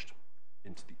vanished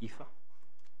into the ether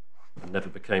and never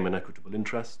became an equitable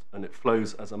interest, and it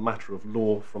flows as a matter of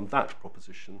law from that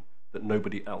proposition that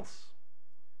nobody else,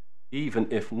 even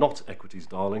if not equities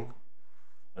darling,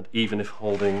 and even if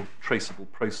holding traceable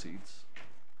proceeds,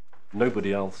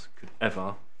 nobody else could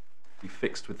ever be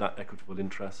fixed with that equitable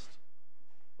interest.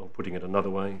 Or putting it another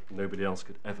way, nobody else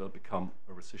could ever become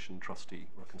a rescission trustee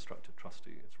or a constructive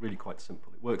trustee. It's really quite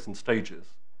simple. It works in stages,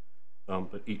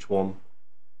 but each one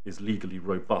is legally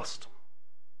robust,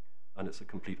 and it's a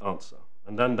complete answer.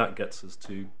 And then that gets us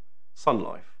to Sun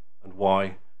Life, and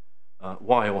why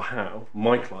or how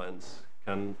my clients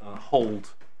can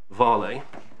hold Vale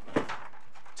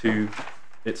to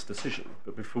its decision.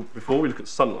 But before we look at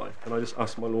Sun Life, can I just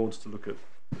ask my lords to look at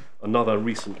another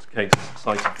recent case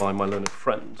cited by my learned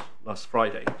friend last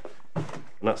Friday, and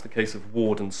that's the case of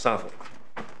Ward and Saville.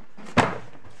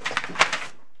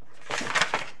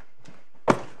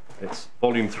 It's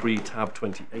volume 3, tab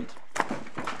 28.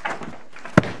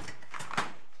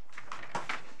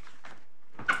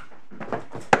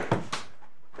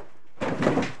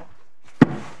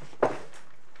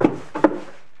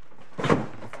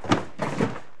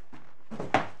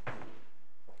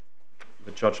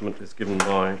 The judgment is given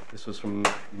by, this was from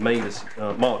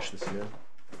March this year,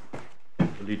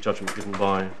 the lead judgment given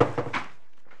by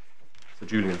Sir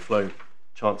Julian Flo,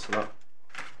 Chancellor.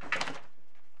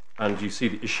 And you see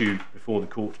the issue before the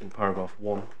court in paragraph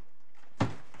 1.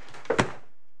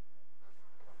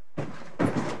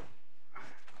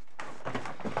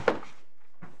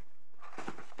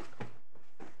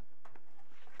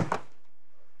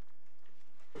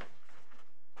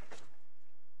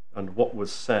 And what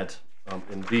was said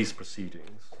in these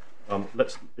proceedings,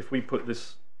 if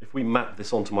we map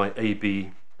this onto my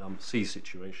ABC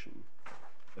situation,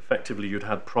 effectively you'd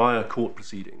had prior court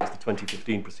proceedings, the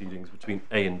 2015 proceedings between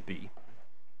A and B.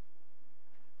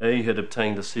 A had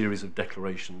obtained a series of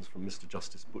declarations from Mr.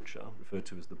 Justice Butcher, referred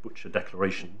to as the Butcher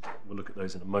Declarations. We'll look at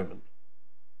those in a moment.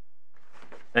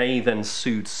 A then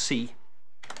sued C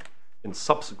in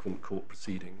subsequent court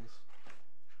proceedings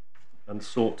and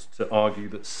sought to argue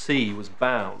that C was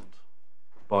bound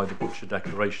by the Butcher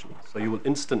Declaration. So you will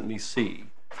instantly see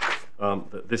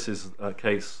that this is a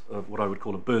case of what I would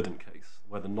call a burden case,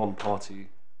 where the non-party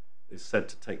is said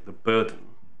to take the burden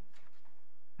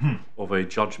of a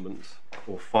judgment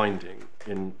or finding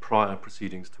in prior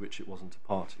proceedings to which it wasn't a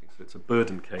party. So it's a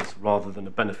burden case rather than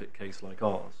a benefit case like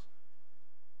ours.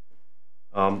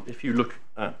 If you look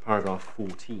at paragraph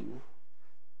 14,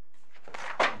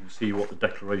 you see what the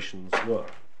declarations were.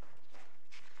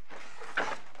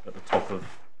 At the top of,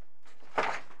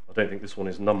 I don't think this one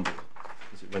is numbered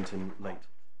because it went in late.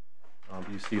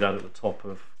 You see that at the top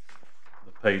of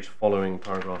the page following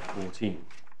paragraph 14.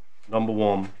 Number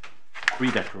 1,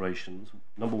 3 declarations.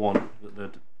 Number 1, that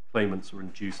the claimants were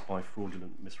induced by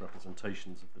fraudulent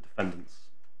misrepresentations of the defendants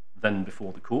then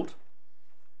before the court.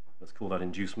 Let's call that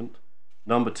inducement.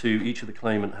 Number 2, each of the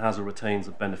claimant has or retains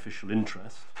a beneficial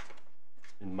interest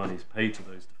in monies paid to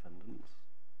those defendants.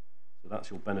 So that's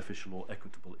your beneficial or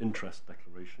equitable interest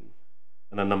declaration.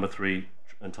 And then number 3,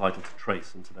 entitled to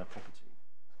trace into their property.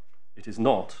 It is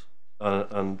not,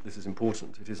 and this is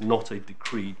important, it is not a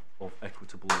decree of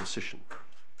equitable rescission.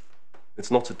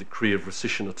 It's not a decree of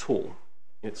rescission at all.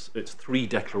 It's 3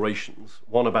 declarations,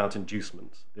 one about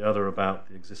inducement, the other about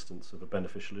the existence of a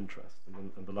beneficial interest,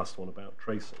 and the last one about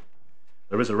tracing.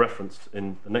 There is a reference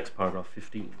in the next paragraph,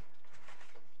 15,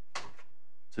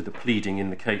 to the pleading in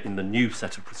the new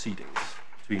set of proceedings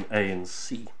between A and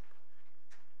C,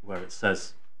 where it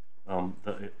says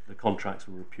that the contracts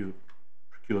were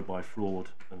procured by fraud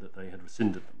and that they had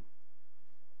rescinded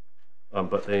them.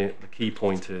 But the key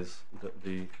point is that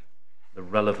the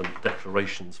relevant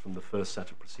declarations from the first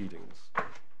set of proceedings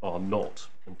are not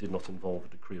and did not involve a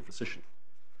decree of rescission.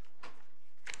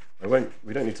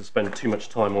 We don't need to spend too much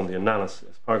time on the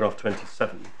analysis. Paragraph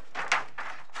 27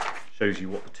 shows you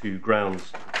what the 2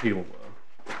 grounds of appeal were.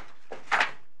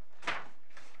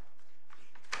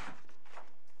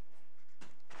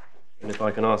 And if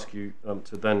I can ask you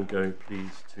to then go,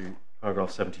 please, to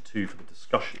paragraph 72 for the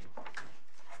discussion.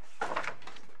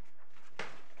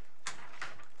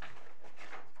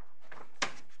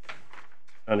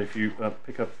 And if you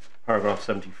pick up paragraph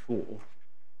 74,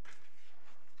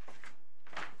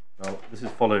 now this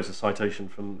follows a citation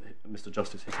from Mr.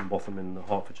 Justice Hickenbotham in the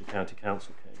Hertfordshire County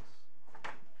Council case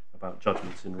about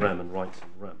judgments in rem and rights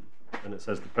in rem. And it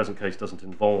says the present case doesn't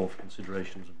involve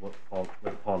considerations of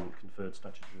whether Parliament conferred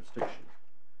statutory jurisdiction,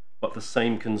 but the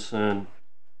same concern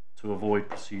to avoid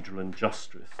procedural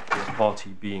injustice to a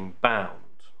party being bound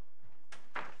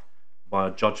by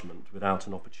a judgment without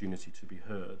an opportunity to be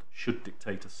heard should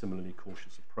dictate a similarly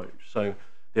cautious approach. So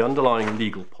the underlying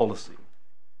legal policy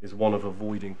is one of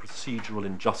avoiding procedural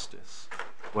injustice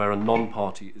where a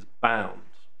non-party is bound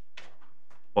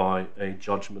by a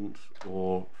judgment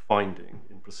or finding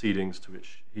in proceedings to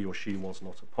which he or she was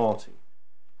not a party.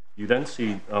 You then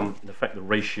see, in effect, the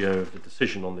ratio of the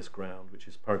decision on this ground, which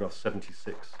is paragraph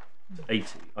 76 to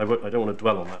 80. I don't want to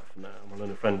dwell on that for now. My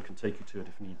learned friend can take you to it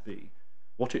if need be.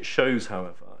 What it shows,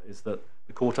 however, is that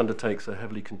the court undertakes a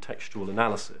heavily contextual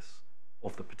analysis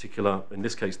of the particular, in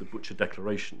this case, the Butcher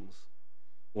declarations,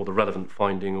 or the relevant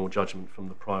finding or judgment from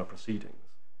the prior proceedings.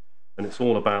 And it's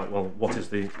all about, well, what was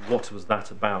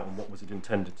that about and what was it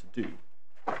intended to do?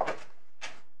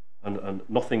 And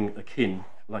nothing akin,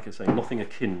 like I say, nothing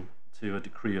akin to a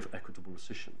decree of equitable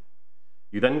rescission.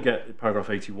 You then get paragraph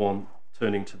 81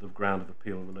 turning to the ground of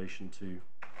appeal in relation to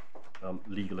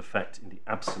legal effect in the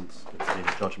absence of being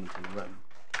a judgment in rem.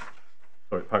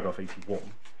 Sorry, paragraph 81.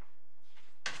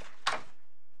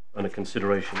 And a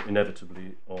consideration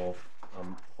inevitably of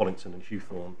Hollington and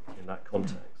Hewthorne in that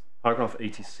context. Paragraph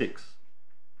 86,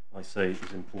 I say,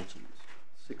 is important.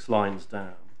 6 lines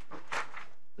down.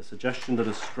 The suggestion that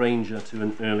a stranger to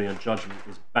an earlier judgment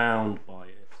is bound by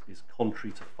it is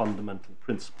contrary to fundamental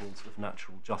principles of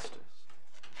natural justice.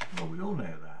 Well, we all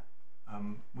know that.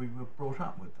 We were brought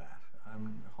up with that.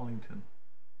 Hollington,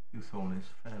 Hewthorne is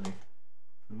fairly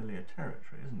familiar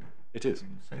territory, isn't it? It is. I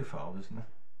mean, so far, there's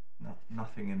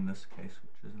nothing in this case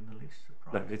which is in the least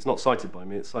surprising. No, it's not cited by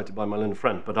me, it's cited by my learned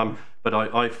friend. But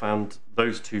I found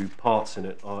those 2 parts in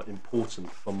it are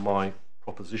important for my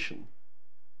proposition,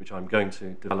 which I'm going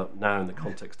to develop now in the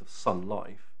context of Sun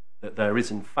Life, that there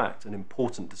is in fact an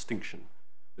important distinction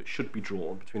that should be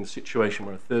drawn between the situation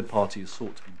where a third party is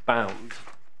sought to be bound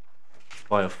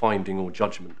by a finding or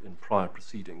judgment in prior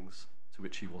proceedings to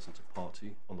which he wasn't a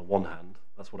party, on the one hand,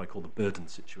 that's what I call the burden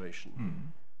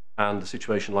situation, and a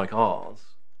situation like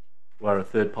ours, where a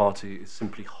third party is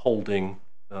simply holding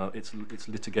its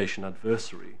litigation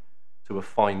adversary to a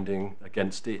finding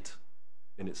against it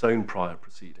in its own prior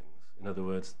proceedings. In other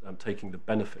words, taking the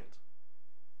benefit,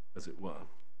 as it were,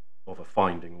 of a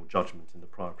finding or judgment in the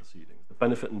prior proceedings. The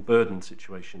benefit and burden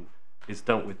situation is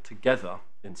dealt with together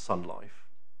in Sun Life,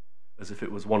 as if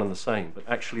it was one and the same. But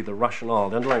actually the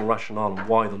underlying rationale and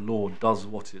why the law does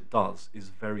what it does is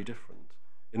very different.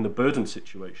 In the burden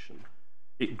situation,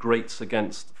 it grates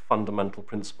against fundamental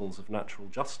principles of natural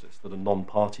justice, that a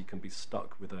non-party can be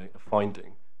stuck with a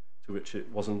finding in which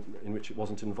it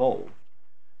wasn't involved.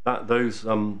 Those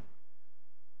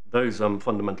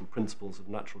fundamental principles of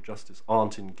natural justice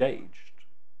aren't engaged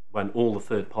when all the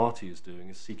third party is doing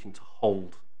is seeking to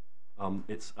hold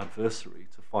its adversary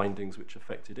to findings which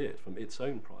affected it from its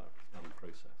own prior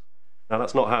process. Now,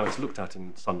 that's not how it's looked at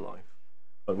in Sun Life,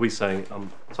 but we say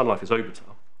Sun Life is obiter,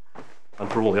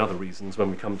 and for all the other reasons, when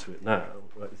we come to it now,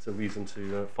 it's a reason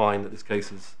to find that this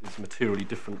case is materially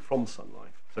different from Sun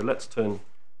Life. So let's turn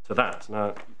to that.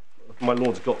 Now, my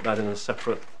Lord's got that in a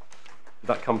separate, did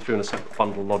that come through in a separate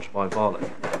bundle lodged by Vale?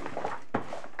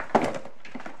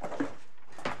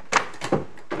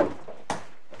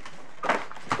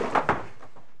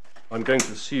 I'm going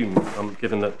to assume,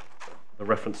 given that the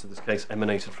reference to this case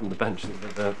emanated from the bench,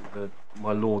 that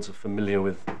my lords are familiar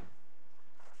with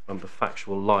the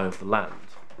factual lie of the land.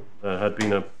 There had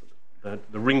been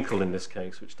the wrinkle in this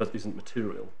case, which isn't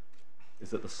material, is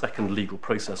that the second legal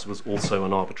process was also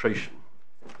an arbitration.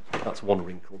 That's one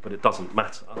wrinkle, but it doesn't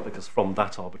matter, because from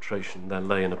that arbitration there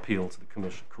lay an appeal to the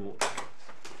Commercial Court,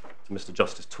 to Mr.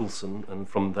 Justice Toulson, and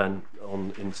from then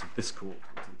on into this court,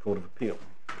 to the Court of Appeal.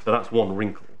 So that's one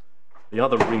wrinkle. The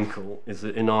other wrinkle is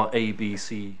that in our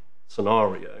ABC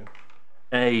scenario,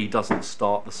 A doesn't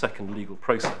start the second legal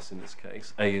process in this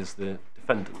case. A is the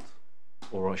defendant,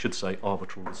 or I should say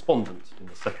arbitral respondent in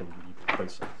the second legal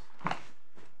process.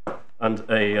 And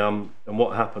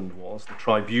what happened was the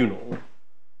tribunal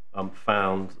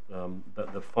found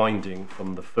that the finding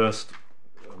from the first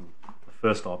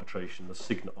arbitration, the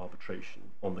Signet arbitration,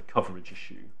 on the coverage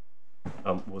issue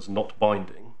was not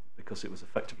binding, because it was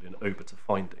effectively an obiter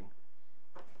finding,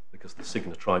 because the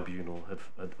Cigna tribunal had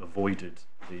avoided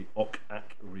the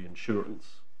OC-AC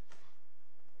reinsurance.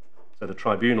 So the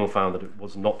tribunal found that it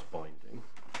was not binding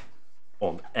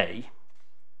on A.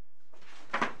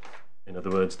 In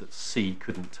other words, that C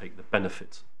couldn't take the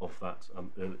benefit of that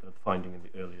finding in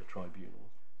the earlier tribunal.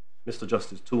 Mr.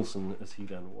 Justice Toulson, as he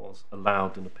then was,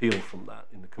 allowed an appeal from that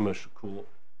in the commercial court,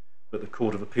 but the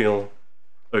Court of Appeal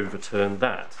overturned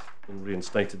that and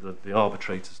reinstated the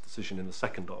arbitrator's decision in the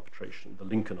second arbitration, the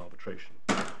Lincoln arbitration,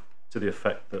 to the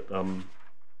effect that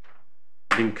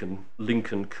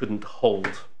Lincoln couldn't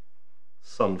hold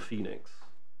Sun Phoenix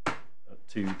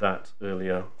to that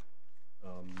earlier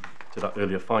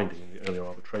finding in the earlier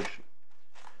arbitration.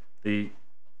 The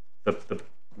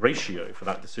ratio for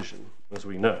that decision, as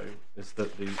we know, is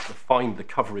that the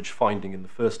coverage finding in the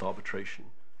first arbitration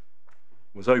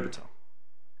was obiter,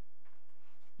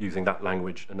 using that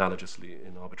language analogously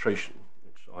in arbitration,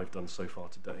 which I've done so far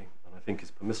today, and I think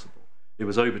is permissible. It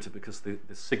was obiter because the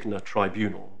Cigna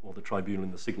tribunal, or the tribunal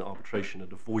in the Cigna arbitration,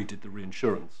 had avoided the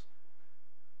reinsurance,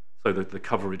 so that the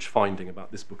coverage finding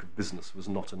about this book of business was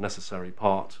not a necessary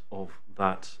part of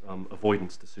that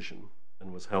avoidance decision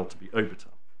and was held to be obiter.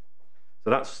 So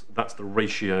that's the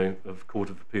ratio of Court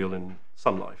of Appeal in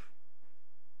Sun Life,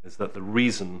 is that the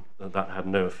reason that had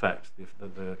no effect,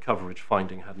 the coverage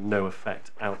finding had no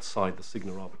effect outside the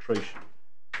Cigna arbitration.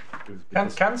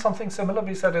 Can something similar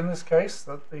be said in this case,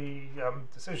 that the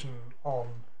decision on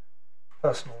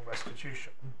personal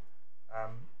restitution,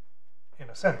 in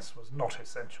a sense, was not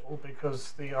essential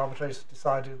because the arbitrator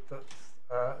decided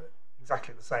that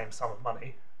exactly the same sum of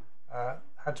money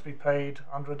had to be paid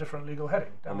under a different legal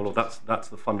heading? Well, that's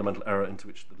the fundamental error into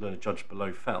which the learned judge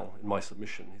below fell in my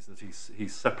submission, is that he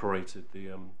separated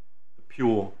the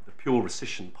pure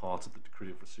rescission part of the decree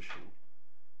of rescission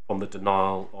from the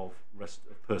denial of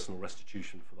personal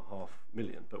restitution for the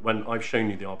 $500,000. But when I've shown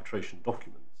you the arbitration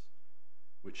documents,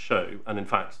 which show, and in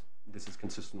fact this is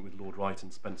consistent with Lord Wright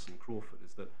and Spencer and Crawford,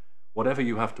 is that whatever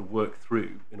you have to work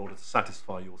through in order to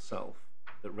satisfy yourself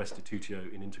that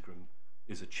restitutio in integrum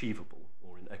is achievable,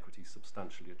 or in equity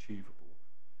substantially achievable,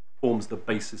 forms the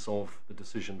basis of the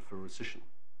decision for rescission.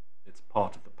 It's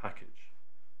part of the package.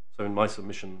 So in my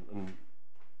submission,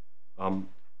 and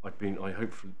I've been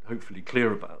hopefully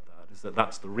clear about that, is that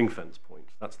that's the ring fence point.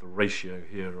 That's the ratio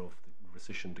here of the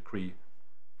rescission decree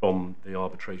from the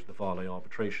Vale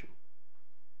arbitration.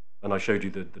 And I showed you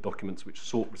the documents which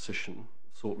sought rescission,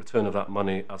 sought return of that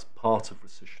money as part of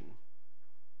rescission.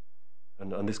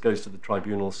 And this goes to the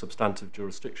tribunal's substantive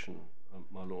jurisdiction,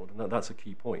 my lord, and that's a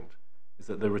key point, is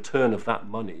that the return of that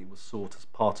money was sought as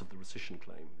part of the rescission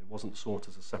claim. It wasn't sought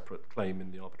as a separate claim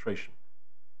in the arbitration.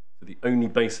 So the only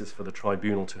basis for the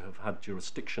tribunal to have had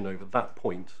jurisdiction over that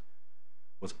point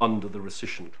was under the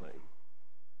rescission claim,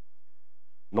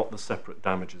 not the separate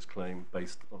damages claim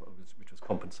which was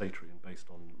compensatory and based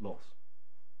on loss.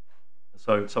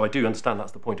 So I do understand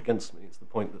that's the point against me. It's the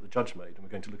point that the judge made, and we're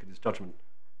going to look at his judgment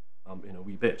in a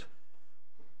wee bit.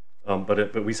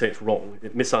 But we say it's wrong.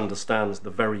 It misunderstands the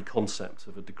very concept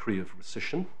of a decree of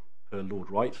rescission per Lord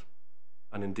Wright,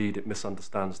 and indeed it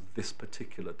misunderstands this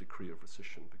particular decree of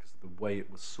rescission because of the way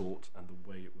it was sought and the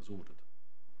way it was ordered.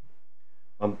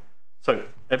 So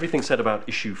everything said about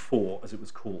issue 4, as it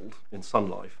was called in Sun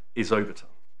Life, is obiter.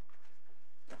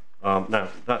 Now,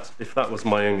 if that was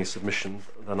my only submission,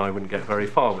 then I wouldn't get very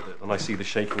far with it, and I see the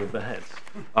shaking of the heads.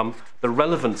 The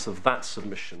relevance of that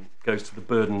submission goes to the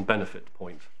burden-benefit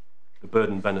point, the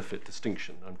burden-benefit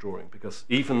distinction I'm drawing, because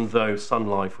even though Sun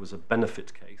Life was a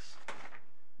benefit case,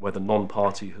 where the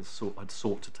non-party had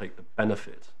sought to take the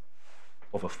benefit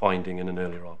of a finding in an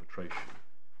earlier arbitration,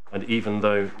 and even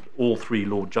though all 3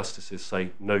 Lord Justices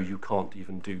say, no, you can't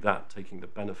even do that, taking the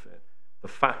benefit, the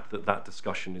fact that that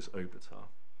discussion is obiter,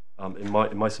 in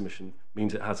my submission,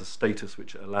 means it has a status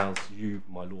which allows you,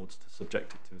 my lords, to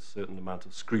subject it to a certain amount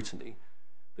of scrutiny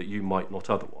that you might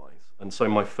not otherwise. And so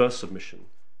my first submission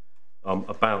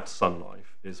about Sun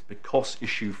Life is, because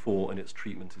issue 4 and its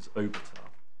treatment is obiter,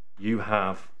 you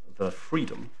have the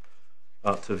freedom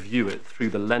to view it through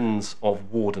the lens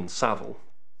of Ward and Saville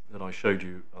that I showed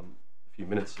you a few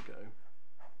minutes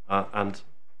ago, and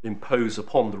impose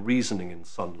upon the reasoning in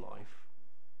Sun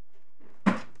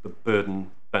Life the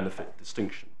burden-benefit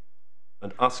distinction,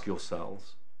 and ask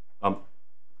yourselves,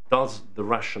 does the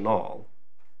rationale,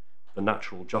 the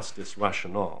natural justice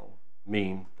rationale,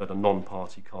 mean that a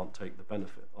non-party can't take the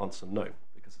benefit? Answer no,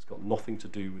 because it's got nothing to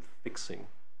do with fixing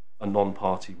a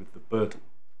non-party with the burden.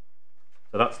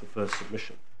 So that's the first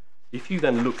submission. If you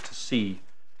then look to see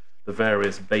the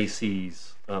various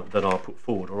bases that are put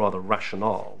forward, or rather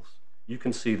rationales, you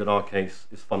can see that our case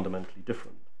is fundamentally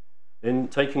different. In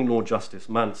taking Lord Justice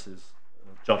Mance's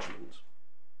judgment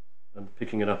and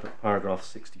picking it up at paragraph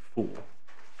 64,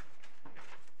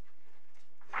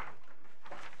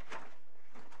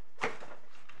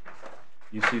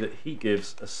 you see that he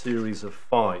gives a series of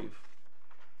 5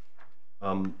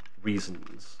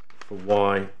 reasons for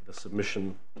why the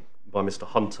submission by Mr.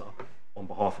 Hunter on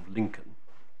behalf of Lincoln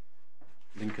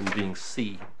being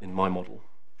C in my model,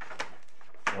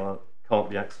 can't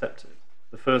be accepted.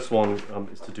 The first one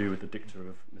is to do with the dicta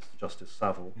of Mr. Justice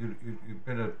Saville. You'd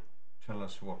better tell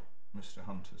us what Mr.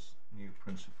 Hunter's new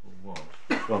principle was.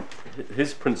 Well,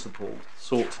 his principle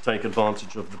sought to take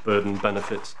advantage of the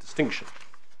burden-benefit distinction.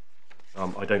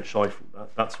 I don't shy from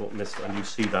that. That's what Mr. and you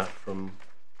see that from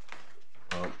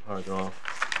paragraph.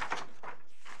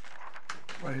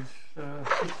 Well, it's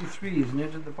 53, isn't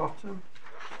it, at the bottom?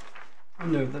 Oh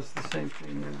no, that's the same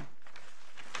thing.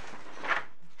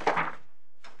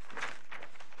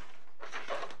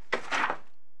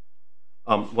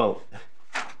 Well,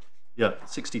 yeah,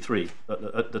 63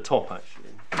 at the top actually.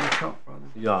 At the top, rather.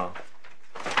 Yeah.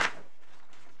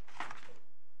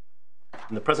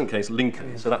 In the present case,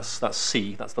 Lincoln. So that's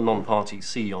C. That's the non-party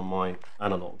C on my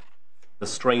analogue. The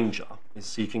stranger is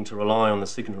seeking to rely on the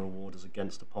signal award as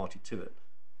against a party to it.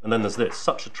 And then there's this: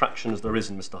 such attraction as there is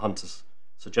in Mr. Hunter's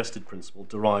suggested principle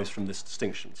derives from this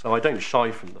distinction. So I don't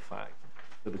shy from the fact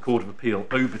that the Court of Appeal,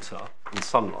 obiter in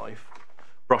Sun Life,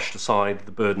 brushed aside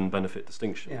the burden-benefit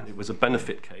distinction. Yes. It was a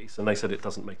benefit case, and they said it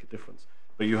doesn't make a difference.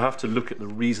 But you have to look at the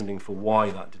reasoning for why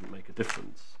that didn't make a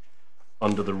difference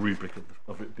under the rubric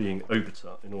of it being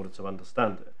obiter in order to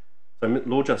understand it. So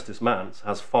Lord Justice Mance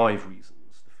has 5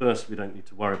 reasons. The first we don't need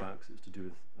to worry about because it's to do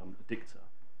with the dicta.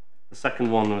 The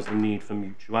second one was the need for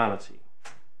mutuality.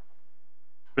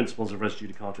 Principles of res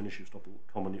judicata and issue estoppel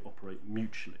commonly operate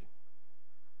mutually.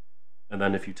 And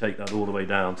then if you take that all the way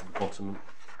down to the bottom,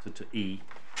 to E,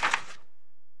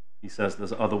 he says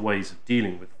there's other ways of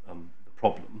dealing with the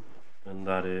problem, and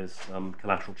that is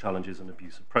collateral challenges and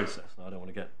abuse of process. Now, I don't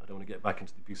want to get back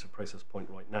into the abuse of process point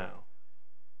right now,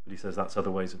 but he says that's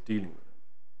other ways of dealing with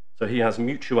it. So he has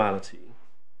mutuality.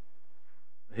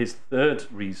 His third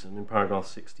reason in paragraph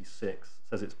 66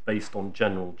 says it's based on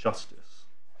general justice,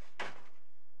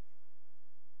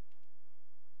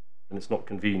 and it's not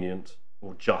convenient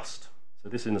or just. So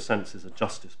this, in a sense, is a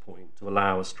justice point to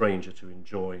allow a stranger to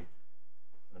enjoy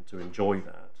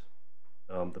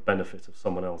that, the benefit of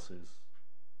someone else's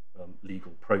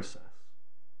legal process.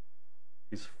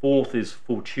 His fourth is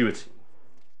fortuity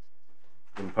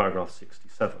in paragraph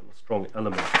 67, a strong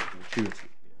element of fortuity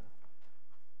here.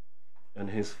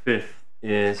 And his fifth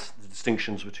is the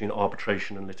distinctions between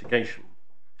arbitration and litigation,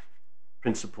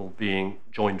 principle being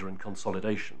joinder and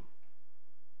consolidation,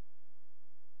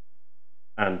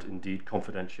 and indeed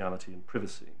confidentiality and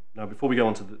privacy. Now, before we go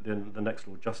on to the next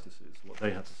Lord Justices, what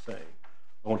they had to say,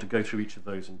 I want to go through each of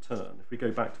those in turn. If we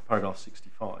go back to paragraph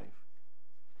 65,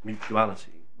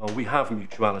 mutuality. Well, we have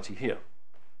mutuality here.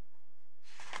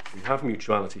 We have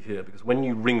mutuality here because when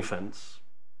you ring fence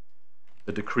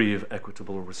the decree of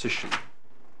equitable rescission,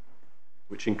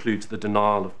 which includes the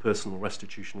denial of personal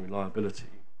restitution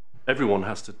reliability, everyone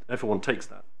takes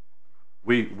that.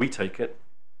 We take it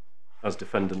as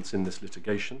defendants in this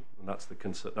litigation, and that's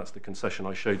the concession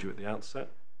I showed you at the outset,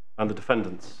 and the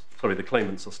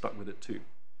claimants are stuck with it too.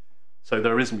 So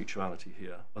there is mutuality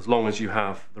here, as long as you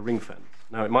have the ring fence.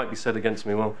 Now, it might be said against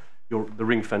me, well, the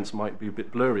ring fence might be a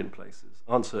bit blurry in places.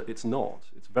 Answer, it's not.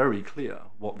 It's very clear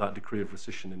what that decree of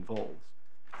rescission involves.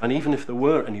 And even if there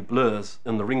were any blurs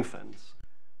in the ring fence,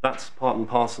 that's part and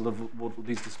parcel of what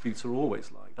these disputes are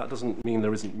always like. That doesn't mean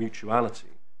there isn't mutuality.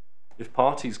 If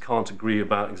parties can't agree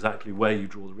about exactly where you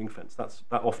draw the ring fence, that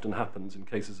often happens in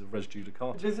cases of res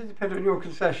judicata. Does it depend on your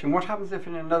concession? What happens if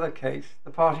in another case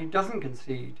the party doesn't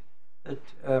concede that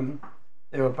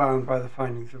they were bound by the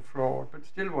findings of fraud but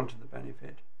still wanted the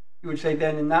benefit? You would say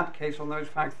then in that case, on those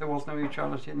facts, there was no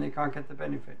mutuality and they can't get the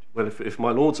benefit. Well, if my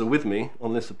lords are with me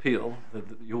on this appeal,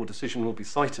 your decision will be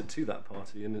cited to that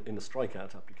party in a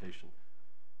strikeout application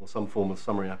or some form of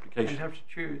summary application. You'd have to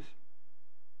choose.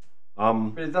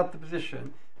 But is that the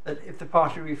position, that if the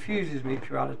party refuses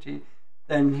mutuality,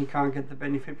 then he can't get the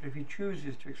benefit, but if he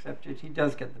chooses to accept it, he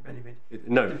does get the benefit?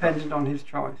 No, dependent on his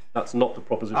choice. That's not the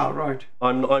proposition. Ah, right.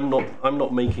 I'm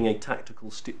not making a tactical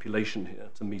stipulation here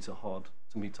to meet a hard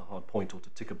point or to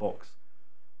tick a box.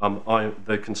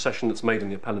 The concession that's made in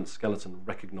the appellant's skeleton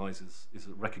is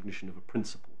a recognition of a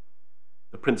principle.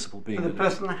 The principle being so the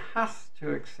person has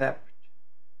to accept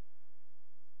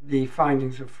the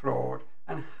findings of fraud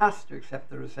and has to accept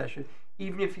the recession,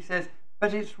 even if he says,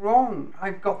 But it's wrong.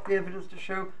 I've got the evidence to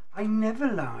show I never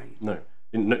lied. No.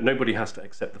 Nobody has to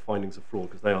accept the findings of fraud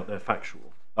because they're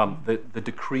factual. The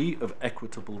decree of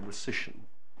equitable rescission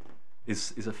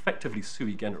is effectively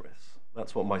sui generis.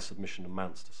 That's what my submission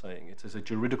amounts to saying. It is a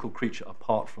juridical creature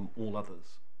apart from all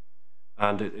others.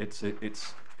 And it's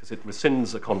because it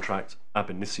rescinds a contract ab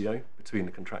initio between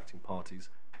the contracting parties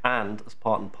and as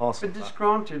part and parcel. But it's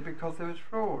granted because there was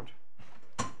fraud.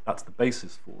 That's the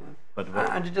basis for it. But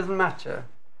and it doesn't matter.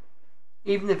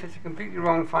 Even if it's a completely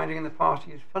wrong finding and the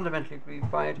party is fundamentally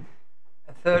aggrieved by it,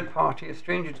 a third party, a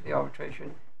stranger to the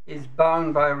arbitration, is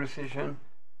bound by a rescission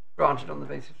granted on the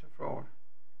basis of fraud.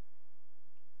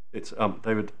 It's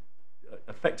they would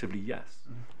effectively yes.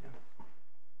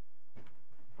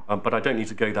 Yeah. But I don't need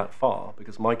to go that far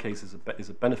because my case is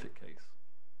a benefit case.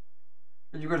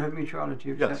 But you've got to have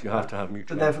mutuality. Yes, you have to have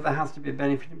mutuality. So therefore there has to be a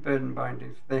benefit and burden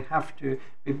binding. So they have to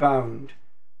be bound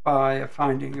by a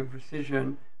finding of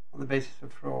rescission on the basis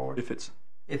of fraud. If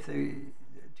they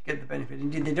to get the benefit.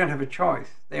 Indeed, they don't have a choice.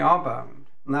 They are bound.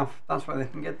 And that's why they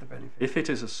can get the benefit. If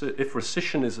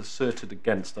rescission is asserted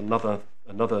against another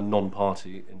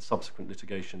non-party in subsequent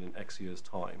litigation in X years'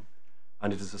 time,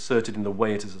 and it is asserted in the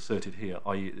way it is asserted here,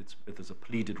 i.e. there's a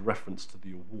pleaded reference to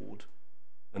the award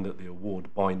and that the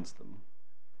award binds them,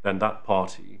 then that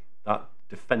party, that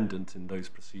defendant in those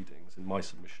proceedings, in my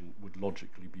submission, would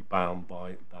logically be bound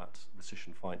by that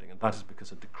rescission finding. And that is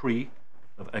because a decree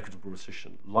of equitable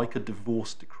rescission, like a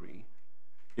divorce decree,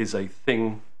 is a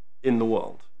thing in the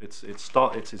world. It's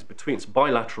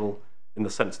bilateral in the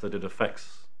sense that it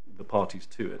affects the parties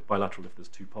to it, bilateral if there's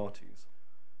two parties.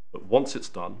 But once it's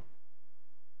done,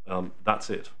 that's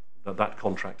it. That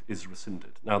contract is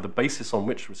rescinded. Now, the basis on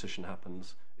which rescission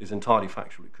happens is entirely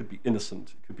factual. It could be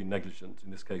innocent, it could be negligent.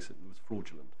 In this case, it was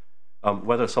fraudulent.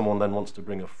 Whether someone then wants to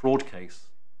bring a fraud case,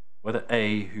 whether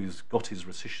A, who's got his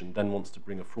rescission, then wants to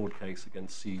bring a fraud case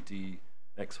against C, D,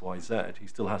 X, Y, Z, he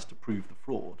still has to prove the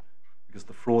fraud because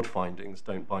the fraud findings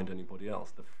don't bind anybody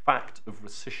else. The fact of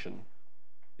rescission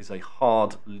is a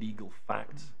hard legal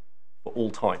fact for all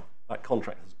time. That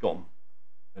contract has gone.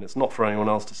 And it's not for anyone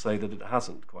else to say that it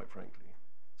hasn't, quite frankly.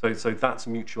 So that's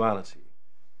mutuality.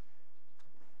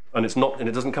 And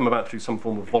it doesn't come about through some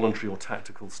form of voluntary or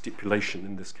tactical stipulation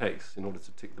in this case in order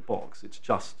to tick the box. It's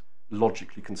just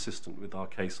logically consistent with our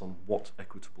case on what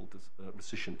equitable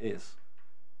rescission is.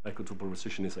 Equitable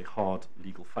rescission is a hard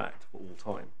legal fact for all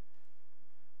time.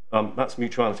 That's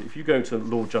mutuality. If you go to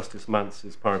Lord Justice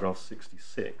Mance's paragraph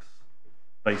 66,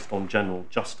 based on general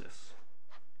justice,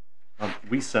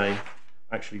 we say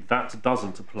actually that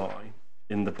doesn't apply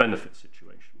in the benefit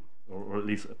situation, or at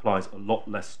least it applies a lot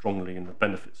less strongly in the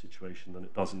benefit situation than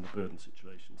it does in the burden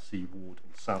situation, see Ward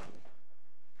and Saville.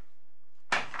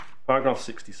 Paragraph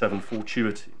 67,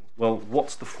 fortuity. Well,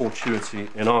 what's the fortuity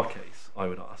in our case, I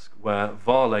would ask, where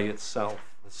Vale itself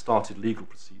has started legal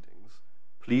proceedings,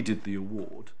 pleaded the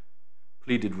award,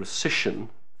 pleaded rescission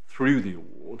through the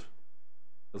award,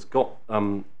 has got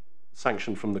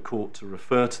sanction from the court to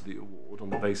refer to the award on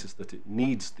the basis that it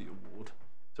needs the award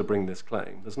to bring this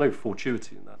claim. There's no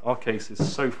fortuity in that. Our case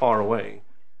is so far away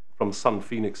from Sun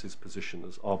Phoenix's position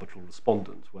as arbitral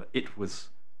respondent, where it was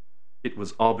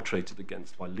arbitrated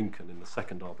against by Lincoln in the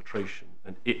second arbitration,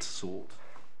 and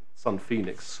Sun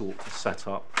Phoenix sought to set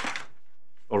up,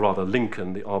 or rather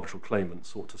Lincoln, the arbitral claimant,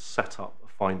 sought to set up a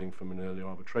finding from an earlier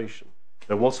arbitration.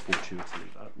 There was fortuity in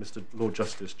that. Mr. Lord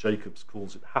Justice Jacobs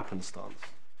calls it happenstance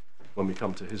when we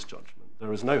come to his judgment.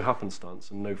 There is no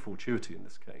happenstance and no fortuity in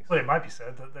this case. Well, it might be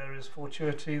said that there is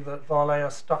fortuity that Vale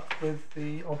are stuck with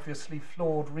the obviously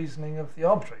flawed reasoning of the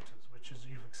arbitrators, which, as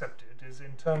you've accepted, is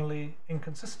internally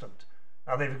inconsistent.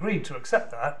 Now, they've agreed to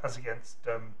accept that as against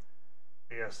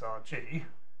BSRG,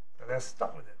 so they're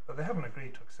stuck with it, but they haven't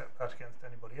agreed to accept that against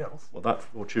anybody else. Well, that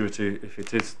fortuity, if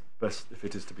it is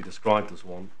to be described as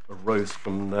one, arose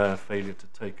from their failure to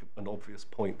take an obvious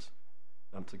point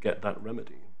to get that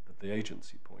remedy, the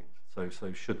agency point.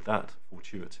 So should that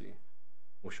fortuity,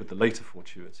 or should the later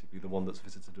fortuity be the one that's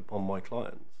visited upon my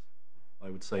clients?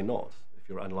 I would say not, if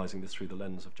you're analysing this through the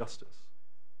lens of justice.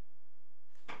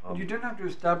 You don't have to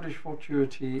establish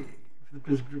fortuity for the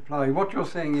principal reply. What you're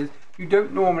saying is you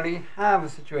don't normally have a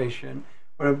situation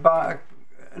where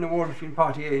an award between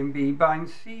party A and B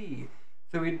binds C.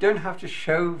 So we don't have to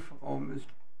show, or Mr.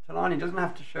 Talani doesn't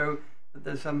have to show that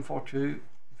there's some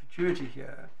fortuity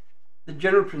here. The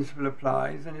general principle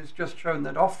applies, and it's just shown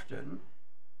that often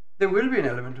there will be an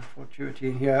element of fortuity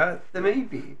in here. There may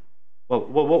be. Well,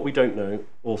 what we don't know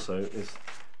also is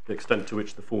the extent to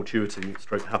which the fortuity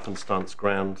 / happenstance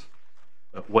ground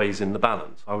weighs in the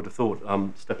balance. I would have thought,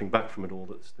 stepping back from it all,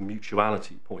 that the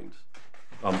mutuality point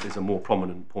is a more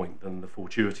prominent point than the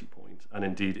fortuity point, and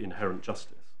indeed inherent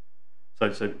justice.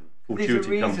 So fortuity these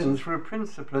are reasons for a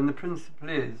principle, and the principle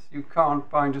is you can't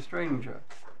bind a stranger.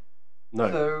 No.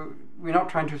 So we're not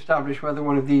trying to establish whether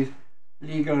one of these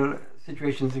legal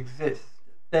situations exists.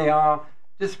 They are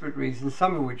disparate reasons,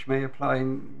 some of which may apply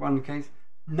in one case,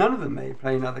 none of them may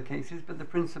apply in other cases, but the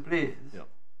principle is. Yeah.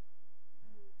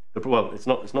 Well, it's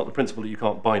not the principle that you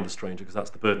can't bind a stranger, because that's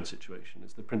the burden situation.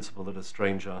 It's the principle that a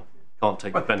stranger can't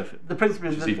take the benefit. The principle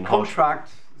is that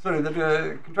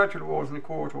contractual awards in a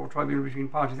court or tribunal between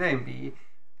parties A and B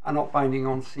are not binding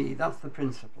on C. That's the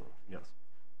principle. Yes.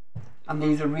 And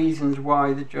these are reasons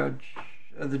why the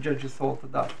judges thought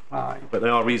that applied. But they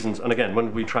are reasons, and again,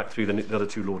 when we track through the other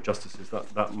two Lord Justices, that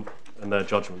and their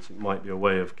judgments, it might be a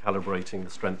way of calibrating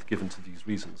the strength given to these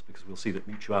reasons, because we'll see that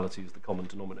mutuality is the common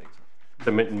denominator.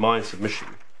 So in my submission,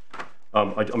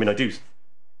 I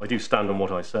do stand on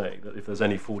what I say, that if there's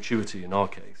any fortuity in our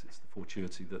case, it's the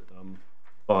fortuity that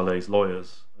Vale's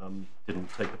lawyers didn't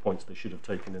take the points they should have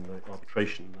taken in the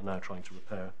arbitration, and are now trying to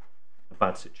repair a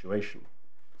bad situation.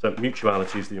 So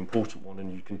mutuality is the important one,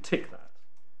 and you can tick that.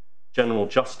 General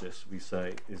justice, we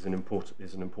say, is an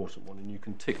important one, and you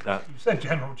can tick that. You've said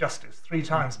general justice 3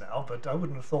 times now, but I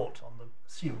wouldn't have thought, on the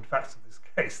assumed facts of this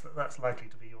case, that that's likely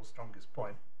to be your strongest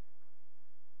point.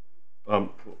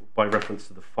 By reference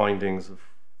to the findings of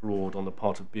fraud on the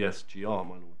part of BSGR,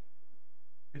 my lord.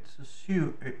 It's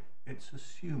assumed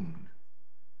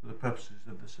for the purposes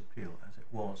of this appeal, as it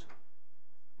was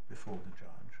before the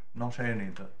judge, not only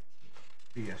that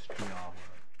BSGR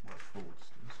were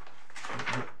fraudsters, but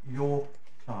that your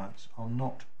clients are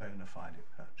not bona fide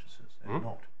purchasers. They're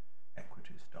not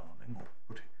equities darling,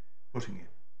 or putting it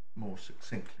more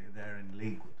succinctly, they're in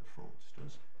league with the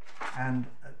fraudsters. And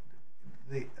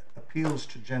the appeals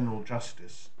to general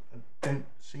justice don't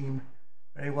seem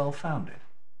very well founded.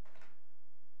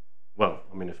 Well,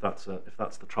 I mean, if that's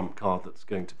the trump card that's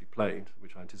going to be played,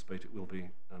 which I anticipate it will be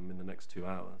in the next 2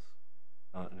 hours,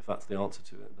 and if that's the answer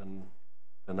to it, then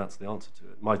that's the answer to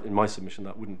it. In my submission,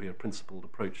 that wouldn't be a principled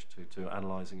approach to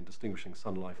analysing and distinguishing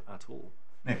Sun Life at all.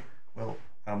 No, well,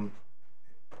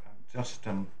 just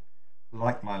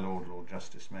like my Lord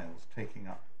Justice Mayles, taking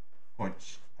up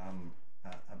points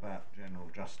about general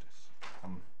justice.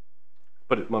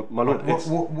 But my Lord,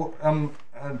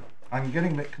 I'm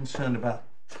getting a bit concerned about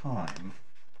time.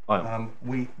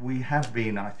 We have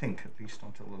been, I think, at least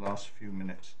until the last few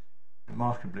minutes,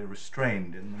 remarkably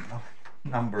restrained in the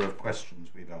number of questions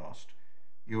we'd asked.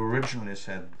 You originally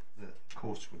said that the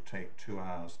course would take 2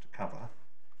 hours to cover.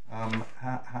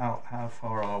 How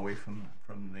far are we from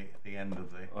the end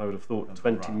of the? I would have thought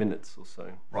 20 minutes or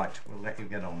so. Right, we'll let you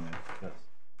get on then. Yes.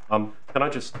 Can I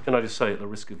just say, at the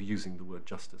risk of using the word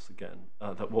justice again,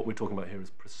 that what we're talking about here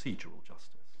is procedural justice.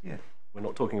 Yeah. We're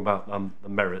not talking about the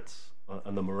merits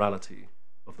and the morality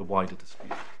of the wider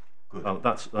dispute. Good.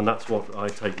 That's what I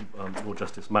take Lord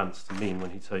Justice Mance to mean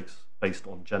when he takes based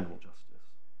on general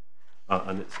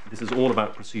justice. This is all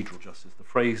about procedural justice. The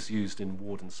phrase used in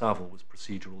Ward and Saville was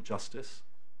procedural justice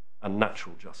and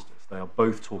natural justice. They are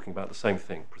both talking about the same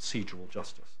thing, procedural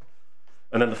justice.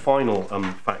 And then the final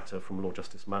factor from Lord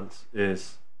Justice Mance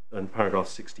is in paragraph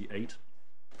 68,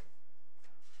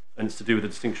 and it's to do with the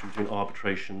distinction between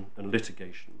arbitration and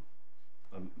litigation,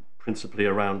 principally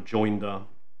around joinder,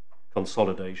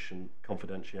 consolidation,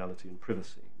 confidentiality and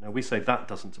privacy. Now we say that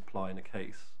doesn't apply in a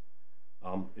case.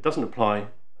 It doesn't apply,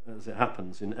 as it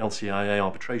happens, in LCIA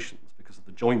arbitrations because of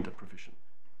the joinder provision.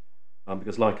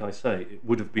 Because like I say, it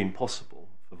would have been possible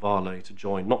for Vale to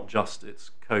join not just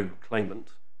its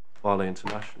co-claimant, Vale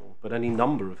International, but any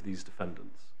number of these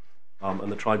defendants.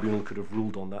 And the tribunal could have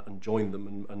ruled on that and joined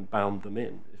them and bound them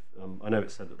in. I know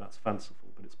it's said that that's fanciful,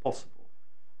 but it's possible.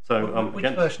 So, which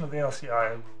version of the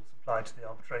LCIA rules apply to the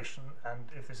arbitration? And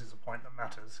if this is a point that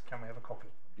matters, can we have a copy?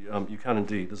 You can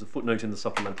indeed. There's a footnote in the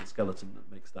supplemental skeleton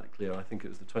that makes that clear. I think it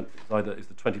was the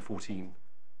 2014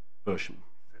 version.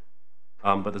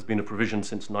 But there's been a provision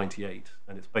since '98,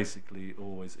 and it's basically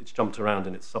it's jumped around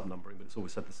in its subnumbering, but it's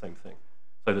always said the same thing.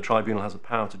 So the tribunal has a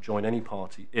power to join any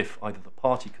party if either the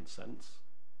party consents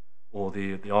or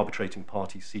the arbitrating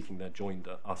party seeking their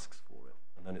joinder asks for it,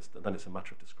 and then it's a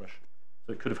matter of discretion.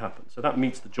 So it could have happened. So that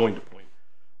meets the joinder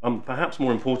point. Perhaps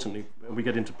more importantly, we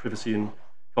get into privacy and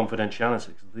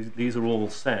confidentiality. These are all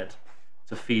said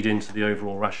to feed into the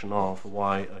overall rationale for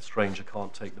why a stranger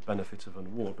can't take the benefit of an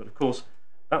award. But of course,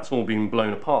 that's all been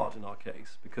blown apart in our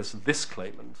case because this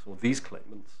claimant or these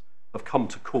claimants have come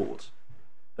to court.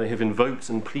 They have invoked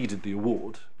and pleaded the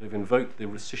award. They've invoked the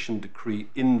rescission decree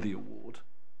in the award,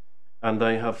 and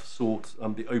they have sought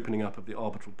the opening up of the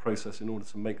arbitral process in order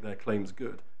to make their claims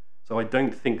good. So I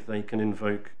don't think they can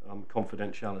invoke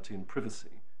confidentiality and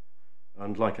privacy.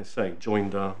 And like I say,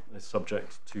 joinder is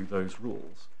subject to those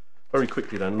rules. Very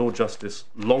quickly then, Lord Justice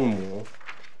Longmore,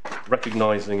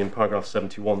 recognising in paragraph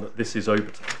 71 that this is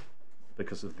obiter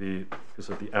because of the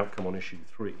outcome on issue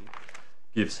 3,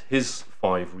 gives his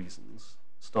 5 reasons,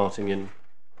 starting in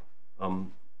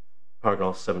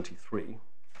paragraph 73,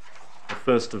 the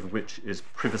first of which is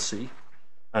privacy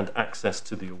and access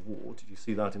to the award. Did you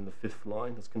see that in the 5th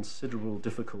line? There's considerable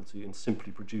difficulty in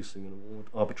simply producing an award.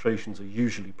 Arbitrations are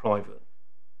usually private,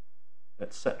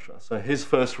 etc. So his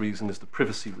first reason is the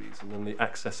privacy reason, and the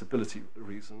accessibility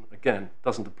reason, again,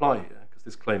 doesn't apply here, because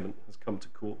this claimant has come to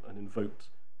court and invoked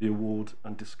the award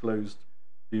and disclosed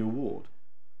the award.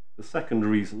 The second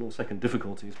reason, or second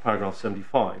difficulty, is paragraph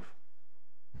 75.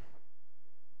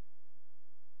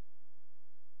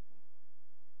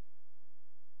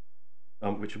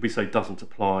 Which we say doesn't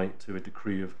apply to a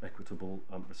decree of equitable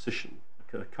rescission.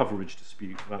 A coverage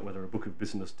dispute about whether a book of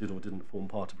business did or didn't form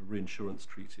part of a reinsurance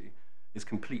treaty is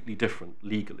completely different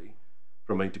legally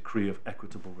from a decree of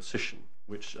equitable rescission,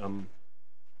 which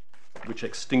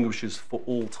extinguishes for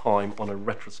all time on a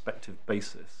retrospective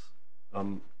basis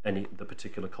the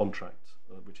particular contract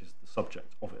which is the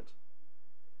subject of it.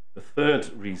 The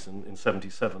third reason in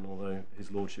 77, although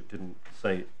his lordship didn't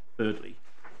say it thirdly,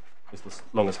 is the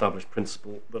long-established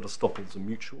principle that estoppels are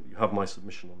mutual. You have my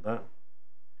submission on that.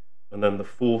 And then the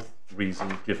fourth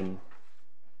reason given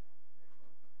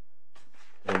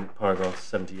in paragraph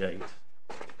 78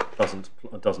 doesn't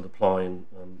apply in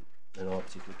our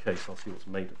particular case. I'll see what's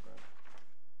made of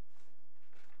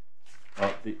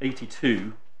that. The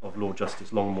 82 of Lord Justice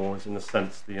Longmore is in a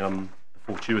sense the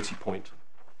fortuity point,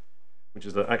 which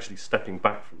is that actually stepping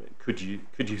back from it, could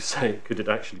it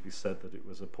actually be said that it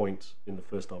was a point in the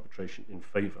first arbitration in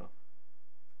favour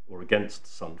or against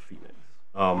Sun Phoenix?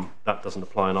 That doesn't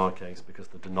apply in our case because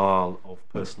the denial of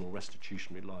personal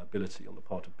restitutionary liability on the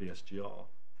part of BSGR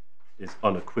is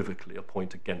unequivocally a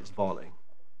point against Vale.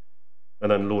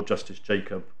 And then Lord Justice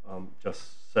Jacob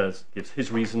gives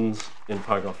his reasons in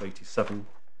paragraph 87.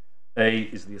 A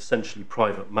is the essentially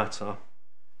private matter.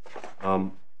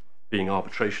 Being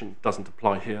arbitration doesn't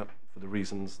apply here for the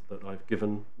reasons that I've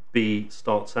given. B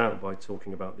starts out by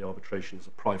talking about the arbitration as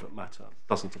a private matter.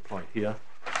 Doesn't apply here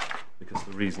because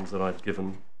the reasons that I've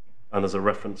given. And there's a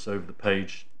reference over the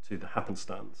page to the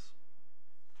happenstance.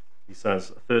 He says,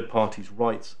 a third party's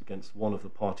rights against one of the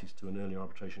parties to an earlier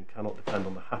arbitration cannot depend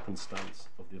on the happenstance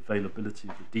of the availability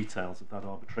of the details of that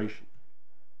arbitration.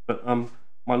 But,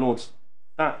 my lords,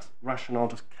 that rationale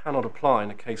just cannot apply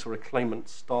in a case where a claimant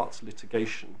starts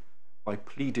litigation by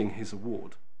pleading his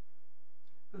award.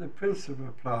 But the principle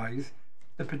applies.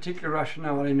 The particular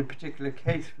rationale in a particular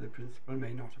case for the principle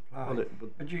may not apply. Well,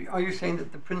 but are you saying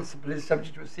that the principle is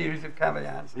subject to a series of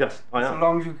caveats? Yes, I am. So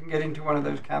long as you can get into one of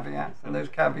those caveats, and those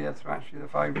caveats are actually the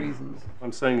 5 reasons.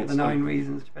 I'm saying it's the 9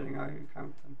 reasons, depending on how you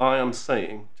count them. I am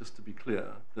saying, just to be clear,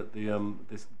 that the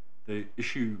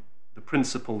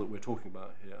principle that we're talking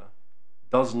about here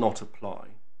does not apply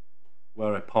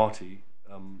where a party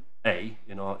A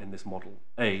in this model,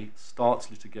 A starts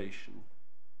litigation,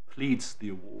 pleads the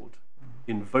award,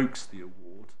 invokes the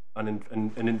award,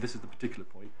 and this is the particular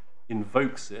point,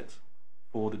 invokes it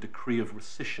for the decree of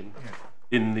rescission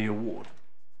in the award.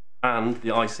 And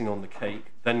the icing on the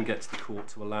cake then gets the court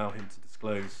to allow him to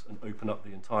disclose and open up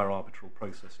the entire arbitral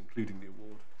process, including the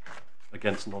award,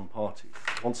 against non-parties.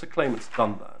 Once a claimant's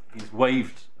done that, he's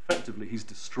waived, effectively, he's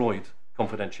destroyed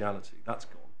confidentiality. That's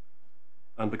gone.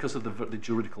 And because of the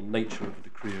juridical nature of the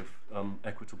decree of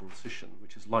equitable rescission,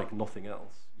 which is like nothing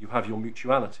else, you have your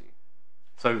mutuality.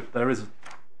 So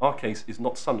our case is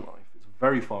not Sun Life. It's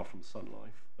very far from Sun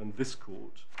Life, and this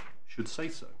court should say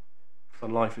so.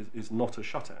 Sun Life is not a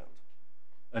shutout.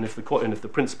 And if the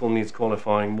principle needs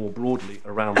qualifying more broadly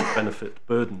around the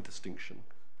benefit-burden distinction,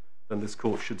 then this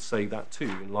court should say that too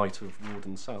in light of Ward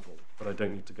and Saville, but I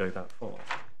don't need to go that far.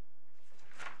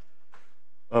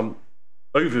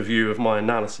 Overview of my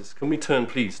analysis. Can we turn,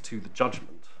 please, to the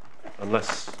judgment?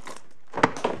 Unless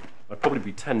I'd probably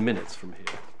be 10 minutes from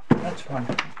here. That's fine.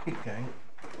 Keep going.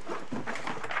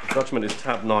 The judgment is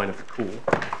tab 9 of the call.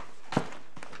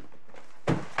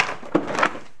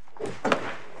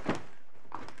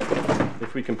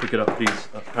 If we can pick it up, please,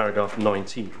 at paragraph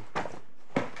 19.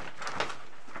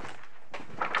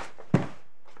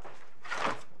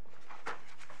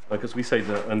 Because we say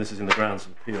that, and this is in the grounds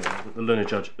of appeal, that the learned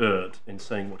judge erred in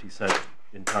saying what he said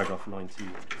in paragraph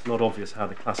 19. It's not obvious how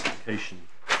the classification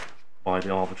by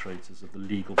the arbitrators of the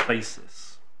legal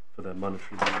basis for their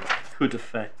monetary rule could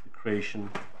affect the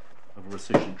creation of a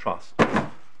rescission trust.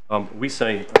 We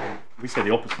say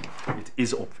the opposite. It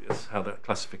is obvious how that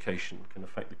classification can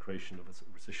affect the creation of a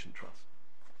rescission trust,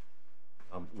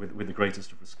 with the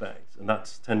greatest of respect, and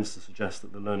that tends to suggest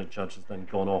that the learned judge has then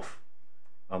gone off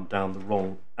down the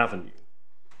wrong avenue.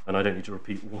 And I don't need to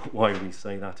repeat why we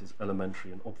say that is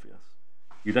elementary and obvious.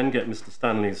 You then get Mr.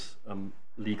 Stanley's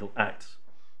legal act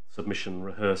submission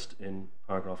rehearsed in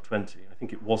paragraph 20. I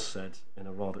think it was said in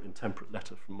a rather intemperate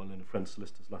letter from my learned friend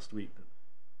solicitors last week that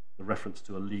the reference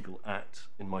to a legal act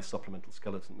in my supplemental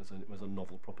skeleton was a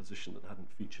novel proposition that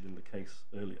hadn't featured in the case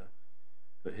earlier.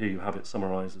 But here you have it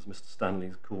summarised as Mr.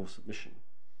 Stanley's core submission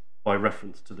by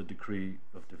reference to the decree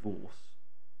of divorce.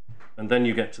 And then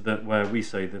you get to where we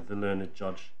say that the learned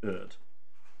judge erred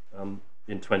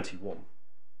in 21,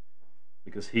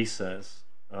 because he says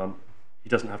he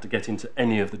doesn't have to get into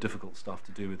any of the difficult stuff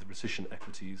to do with the rescission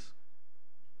equities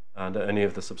and any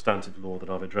of the substantive law that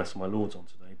I've addressed my lords on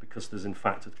today, because there's in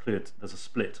fact there's a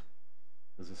split.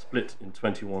 There's a split in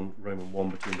 21 Roman 1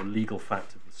 between the legal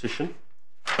fact of rescission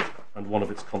and one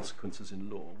of its consequences in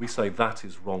law. We say that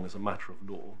is wrong as a matter of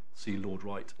law. See Lord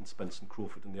Wright and Spence and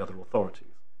Crawford and the other authorities.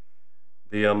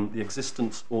 The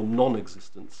existence or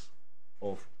non-existence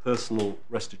of personal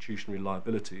restitutionary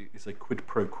liability is a quid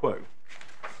pro quo,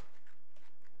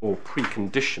 or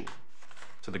precondition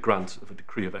to the grant of a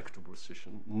decree of equitable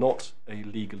rescission, not a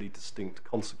legally distinct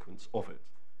consequence of it.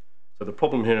 So the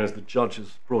problem here is the judge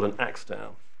has brought an axe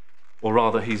down, or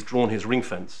rather he's drawn his ring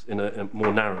fence in a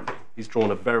more narrowly. He's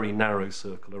drawn a very narrow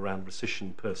circle around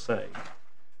rescission per se.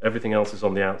 Everything else is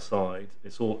on the outside.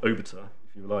 It's all obiter,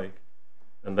 if you like,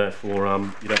 and therefore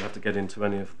you don't have to get into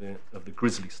any of the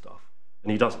grisly stuff.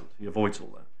 And he doesn't. He avoids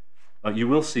all that. You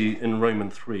will see in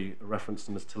Roman 3 a reference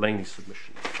to Ms. Delaney's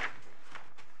submission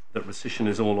that rescission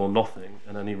is all or nothing,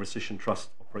 and any rescission trust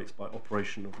operates by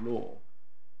operation of law.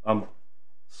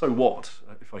 So what,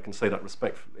 if I can say that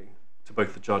respectfully, to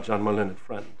both the judge and my learned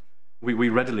friend? We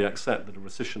readily accept that a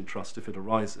rescission trust, if it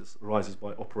arises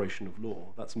by operation of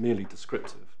law. That's merely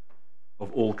descriptive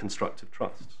of all constructive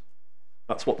trusts.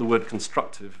 That's what the word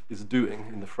constructive is doing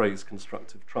in the phrase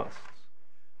constructive trusts.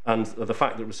 And the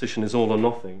fact that rescission is all or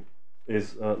nothing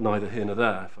is neither here nor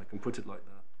there, if I can put it like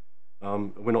that.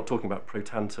 We're not talking about pro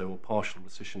tanto or partial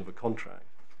rescission of a contract.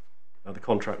 The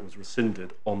contract was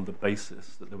rescinded on the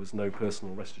basis that there was no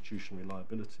personal restitutionary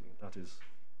liability. That is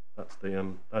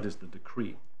the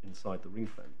decree inside the ring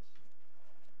fence.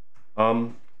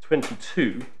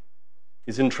 22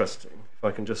 is interesting, if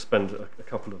I can just spend a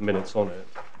couple of minutes on it.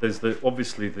 There's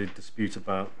obviously the dispute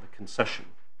about the concession.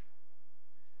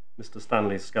 Mr.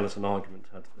 Stanley's skeleton argument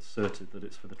had asserted that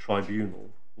it's for the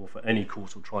tribunal, or for any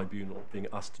court or tribunal, being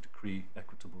asked to decree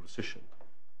equitable rescission,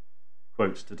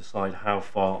 quotes, to decide how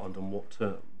far and on what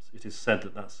terms. It is said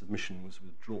that that submission was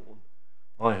withdrawn.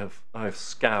 I have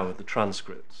scoured the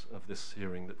transcripts of this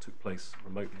hearing that took place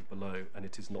remotely below, and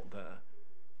it is not there.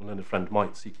 A learned friend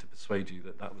might seek to persuade you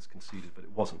that that was conceded, but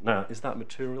it wasn't. Now, is that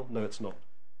material? No, it's not.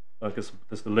 Because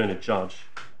the learned judge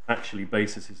actually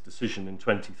bases his decision in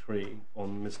 23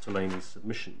 on Ms. Delaney's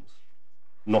submissions,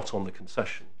 not on the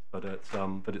concession. But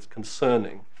it's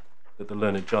concerning that the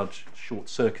learned judge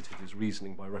short-circuited his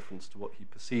reasoning by reference to what he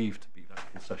perceived to be that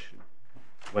concession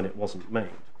when it wasn't made.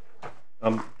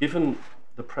 Given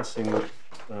the pressing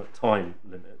time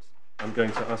limit, I'm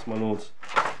going to ask my lords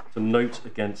to note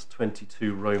against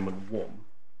 22 Roman 1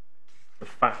 the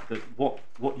fact that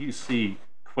what you see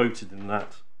quoted in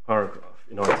that paragraph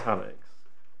in italics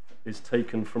is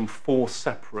taken from 4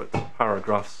 separate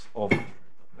paragraphs of,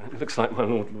 it looks like my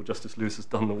Lord Justice Lewis has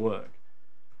done the work,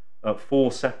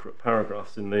 4 separate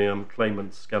paragraphs in the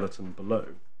Claimants skeleton below.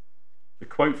 The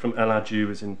quote from El Adju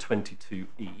is in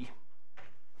 22E.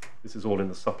 This is all in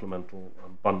the supplemental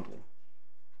bundle.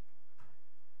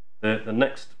 The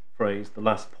next phrase, the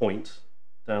last point,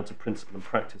 down to principle and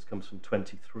practice, comes from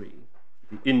 23.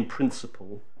 The in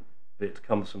principle bit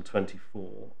comes from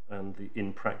 24, and the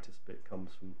in practice bit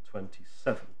comes from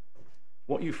 27.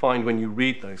 What you find when you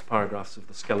read those paragraphs of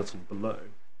the skeleton below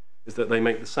is that they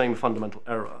make the same fundamental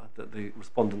error that the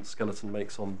respondent's skeleton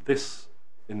makes on this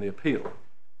in the appeal,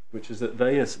 which is that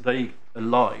they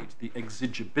allied the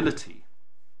exigibility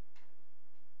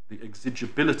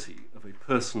of a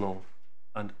personal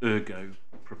and ergo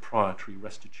proprietary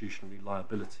restitutionary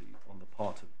liability on the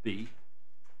part of B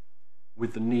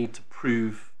with the need to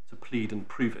plead and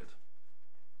prove it.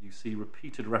 You see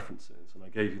repeated references, and I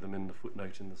gave you them in the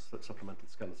footnote in the supplemental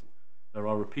skeleton. There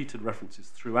are repeated references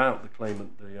throughout the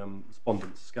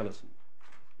respondent's skeleton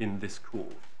in this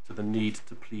court to the need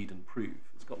to plead and prove.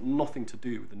 It's got nothing to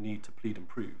do with the need to plead and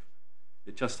prove.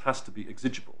 It just has to be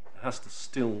exigible. It has to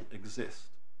still exist.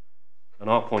 And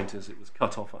our point is it was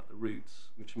cut off at the roots,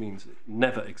 which means it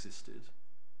never existed,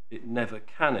 it never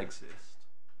can exist,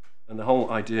 and the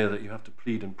whole idea that you have to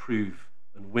plead and prove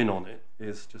and win on it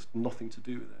is just nothing to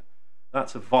do with it.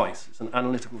 That's a vice, it's an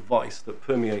analytical vice that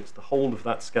permeates the whole of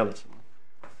that skeleton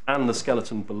and the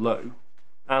skeleton below,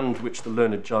 and which the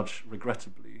learned judge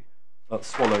regrettably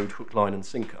swallowed hook, line and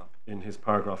sinker in his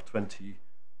paragraph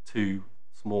 22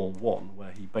 small 1,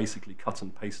 where he basically cut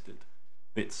and pasted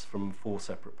bits from 4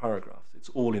 separate paragraphs. It's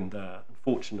all in there.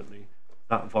 Unfortunately,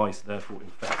 that vice therefore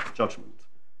infects the judgment.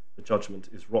 The judgment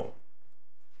is wrong.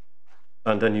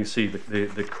 And then you see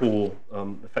the core,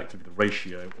 effectively the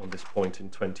ratio on this point in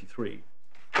 23,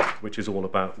 which is all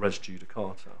about res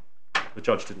judicata. The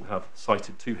judge didn't have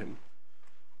cited to him,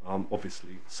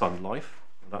 obviously, Sun Life.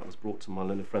 And that was brought to my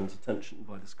learned friend's attention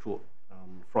by this court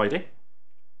Friday.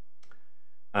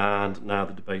 And now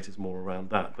the debate is more around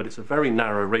that. But it's a very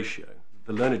narrow ratio.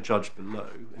 The learned judge below,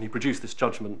 and he produced this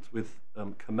judgment with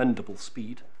commendable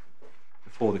speed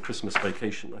before the Christmas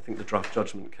vacation. I think the draft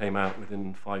judgment came out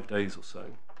within 5 days or so,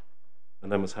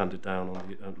 and then was handed down on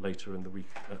the, later in the week,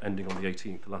 ending on the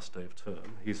 18th, the last day of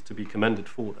term. He's to be commended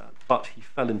for that, but he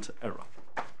fell into error.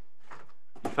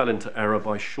 He fell into error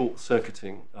by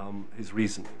short-circuiting his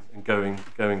reasoning and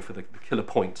going for the killer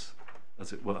points,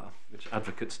 as it were, which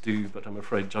advocates do, but I'm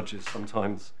afraid judges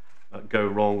sometimes go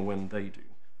wrong when they do.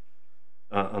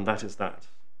 And that is that.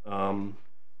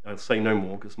 I'll say no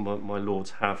more because my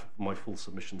lords have my full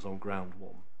submissions on ground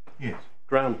 1. Yes.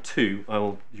 Ground 2,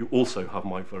 you also have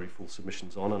my very full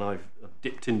submissions on, and I've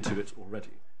dipped into it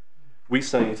already. We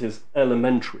say it is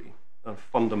elementary and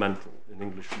fundamental in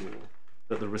English law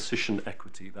that the rescission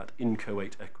equity, that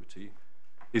inchoate equity,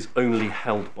 is only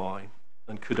held by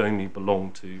and could only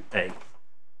belong to A,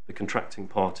 the contracting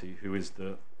party, who is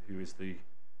the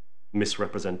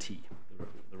misrepresentee,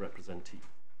 the representee.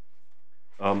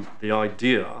 The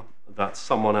idea that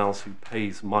someone else who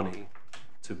pays money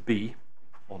to B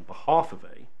on behalf of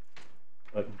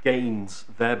A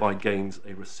thereby gains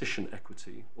a rescission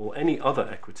equity or any other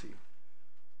equity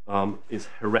is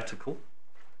heretical.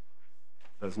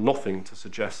 There's nothing to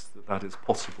suggest that that is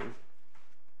possible.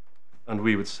 And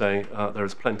we would say there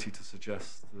is plenty to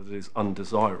suggest that it is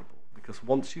undesirable, because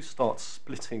once you start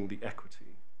splitting the equity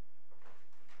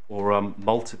or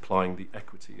multiplying the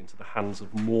equity into the hands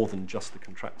of more than just the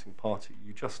contracting party,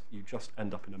 you just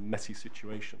end up in a messy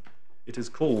situation. It is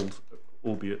called,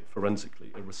 albeit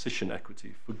forensically, a rescission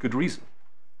equity for good reason.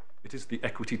 It is the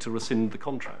equity to rescind the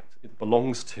contract. It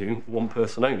belongs to one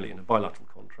person only in a bilateral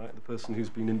contract, the person who's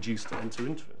been induced to enter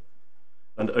into it,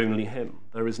 and only him.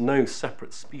 There is no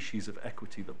separate species of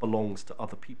equity that belongs to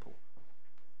other people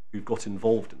who've got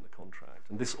involved in the contract.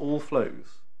 And this all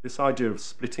flows, this idea of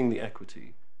splitting the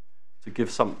equity to give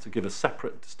a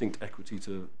separate, distinct equity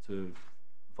to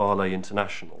Vale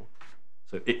International,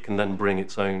 so it can then bring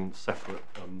its own separate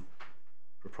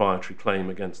proprietary claim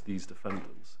against these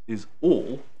defendants, is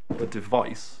all a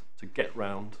device to get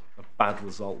round a bad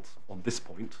result on this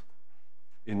point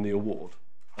in the award.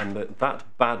 And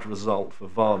that bad result for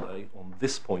Vale on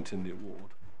this point in the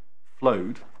award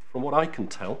flowed, from what I can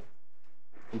tell,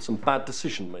 from some bad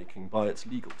decision-making by its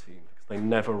legal team, because they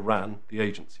never ran the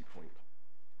agency point.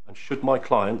 And should my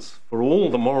clients, for all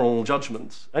the moral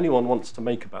judgments anyone wants to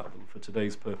make about them for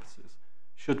today's purposes,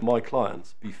 should my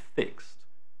clients be fixed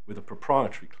with a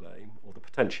proprietary claim or the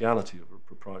potentiality of a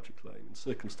proprietary claim in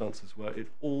circumstances where it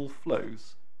all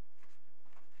flows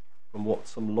from what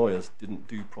some lawyers didn't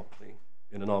do properly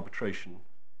in an arbitration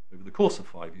over the course of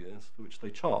 5 years, for which they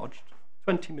charged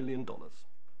 $20 million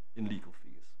in legal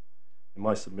fees? In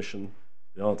my submission,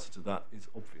 the answer to that is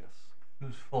obvious.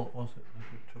 Whose fault was it that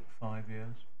it took 5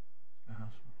 years?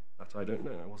 That I don't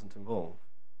know. I wasn't involved.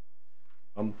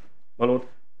 My Lord,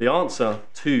 the answer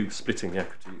to splitting the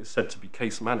equity is said to be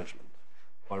case management,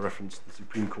 by reference to the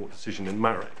Supreme Court decision in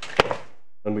Marek,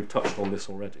 and we've touched on this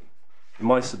already. In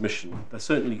my submission, there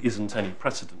certainly isn't any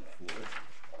precedent for it,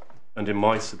 and in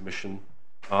my submission,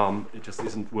 it just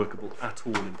isn't workable at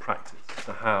all in practice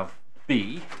to have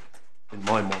B, in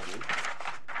my model,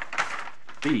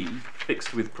 B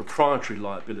fixed with proprietary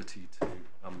liability to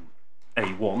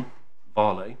A1,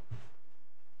 Vale,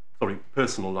 sorry,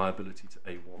 personal liability to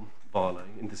A1, Vale,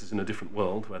 and this is in a different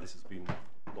world where this has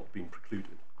not been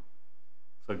precluded.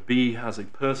 So B has a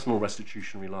personal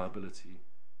restitutionary liability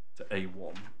to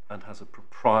A1 and has a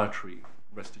proprietary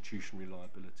restitutionary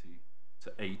liability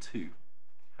to A2.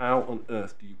 How on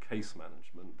earth do you case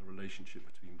management the relationship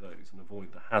between those and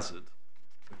avoid the hazard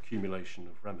of accumulation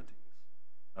of remedies?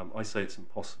 I say it's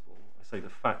impossible. I say the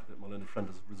fact that my learned friend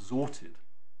has resorted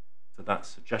to that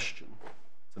suggestion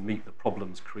to meet the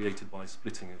problems created by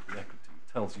splitting of the equity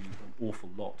tells you an awful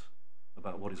lot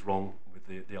about what is wrong with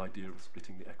the idea of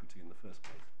splitting the equity in the first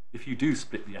place. If you do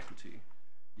split the equity,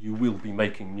 you will be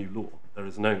making new law. There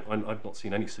is no, I've not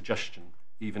seen any suggestion,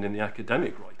 even in the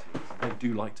academic writings. They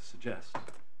do like to suggest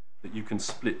that you can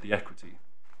split the equity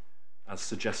as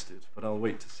suggested, but I'll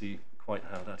wait to see quite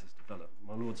how that is developed.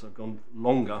 My lords, I've gone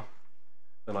longer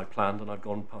than I planned, and I've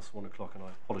gone past 1 o'clock, and I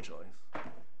apologise.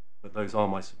 But those are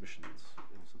my submissions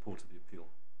in support of the appeal.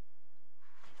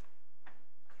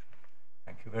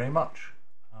 Thank you very much.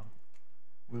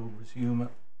 We'll resume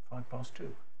at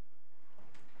 2:05.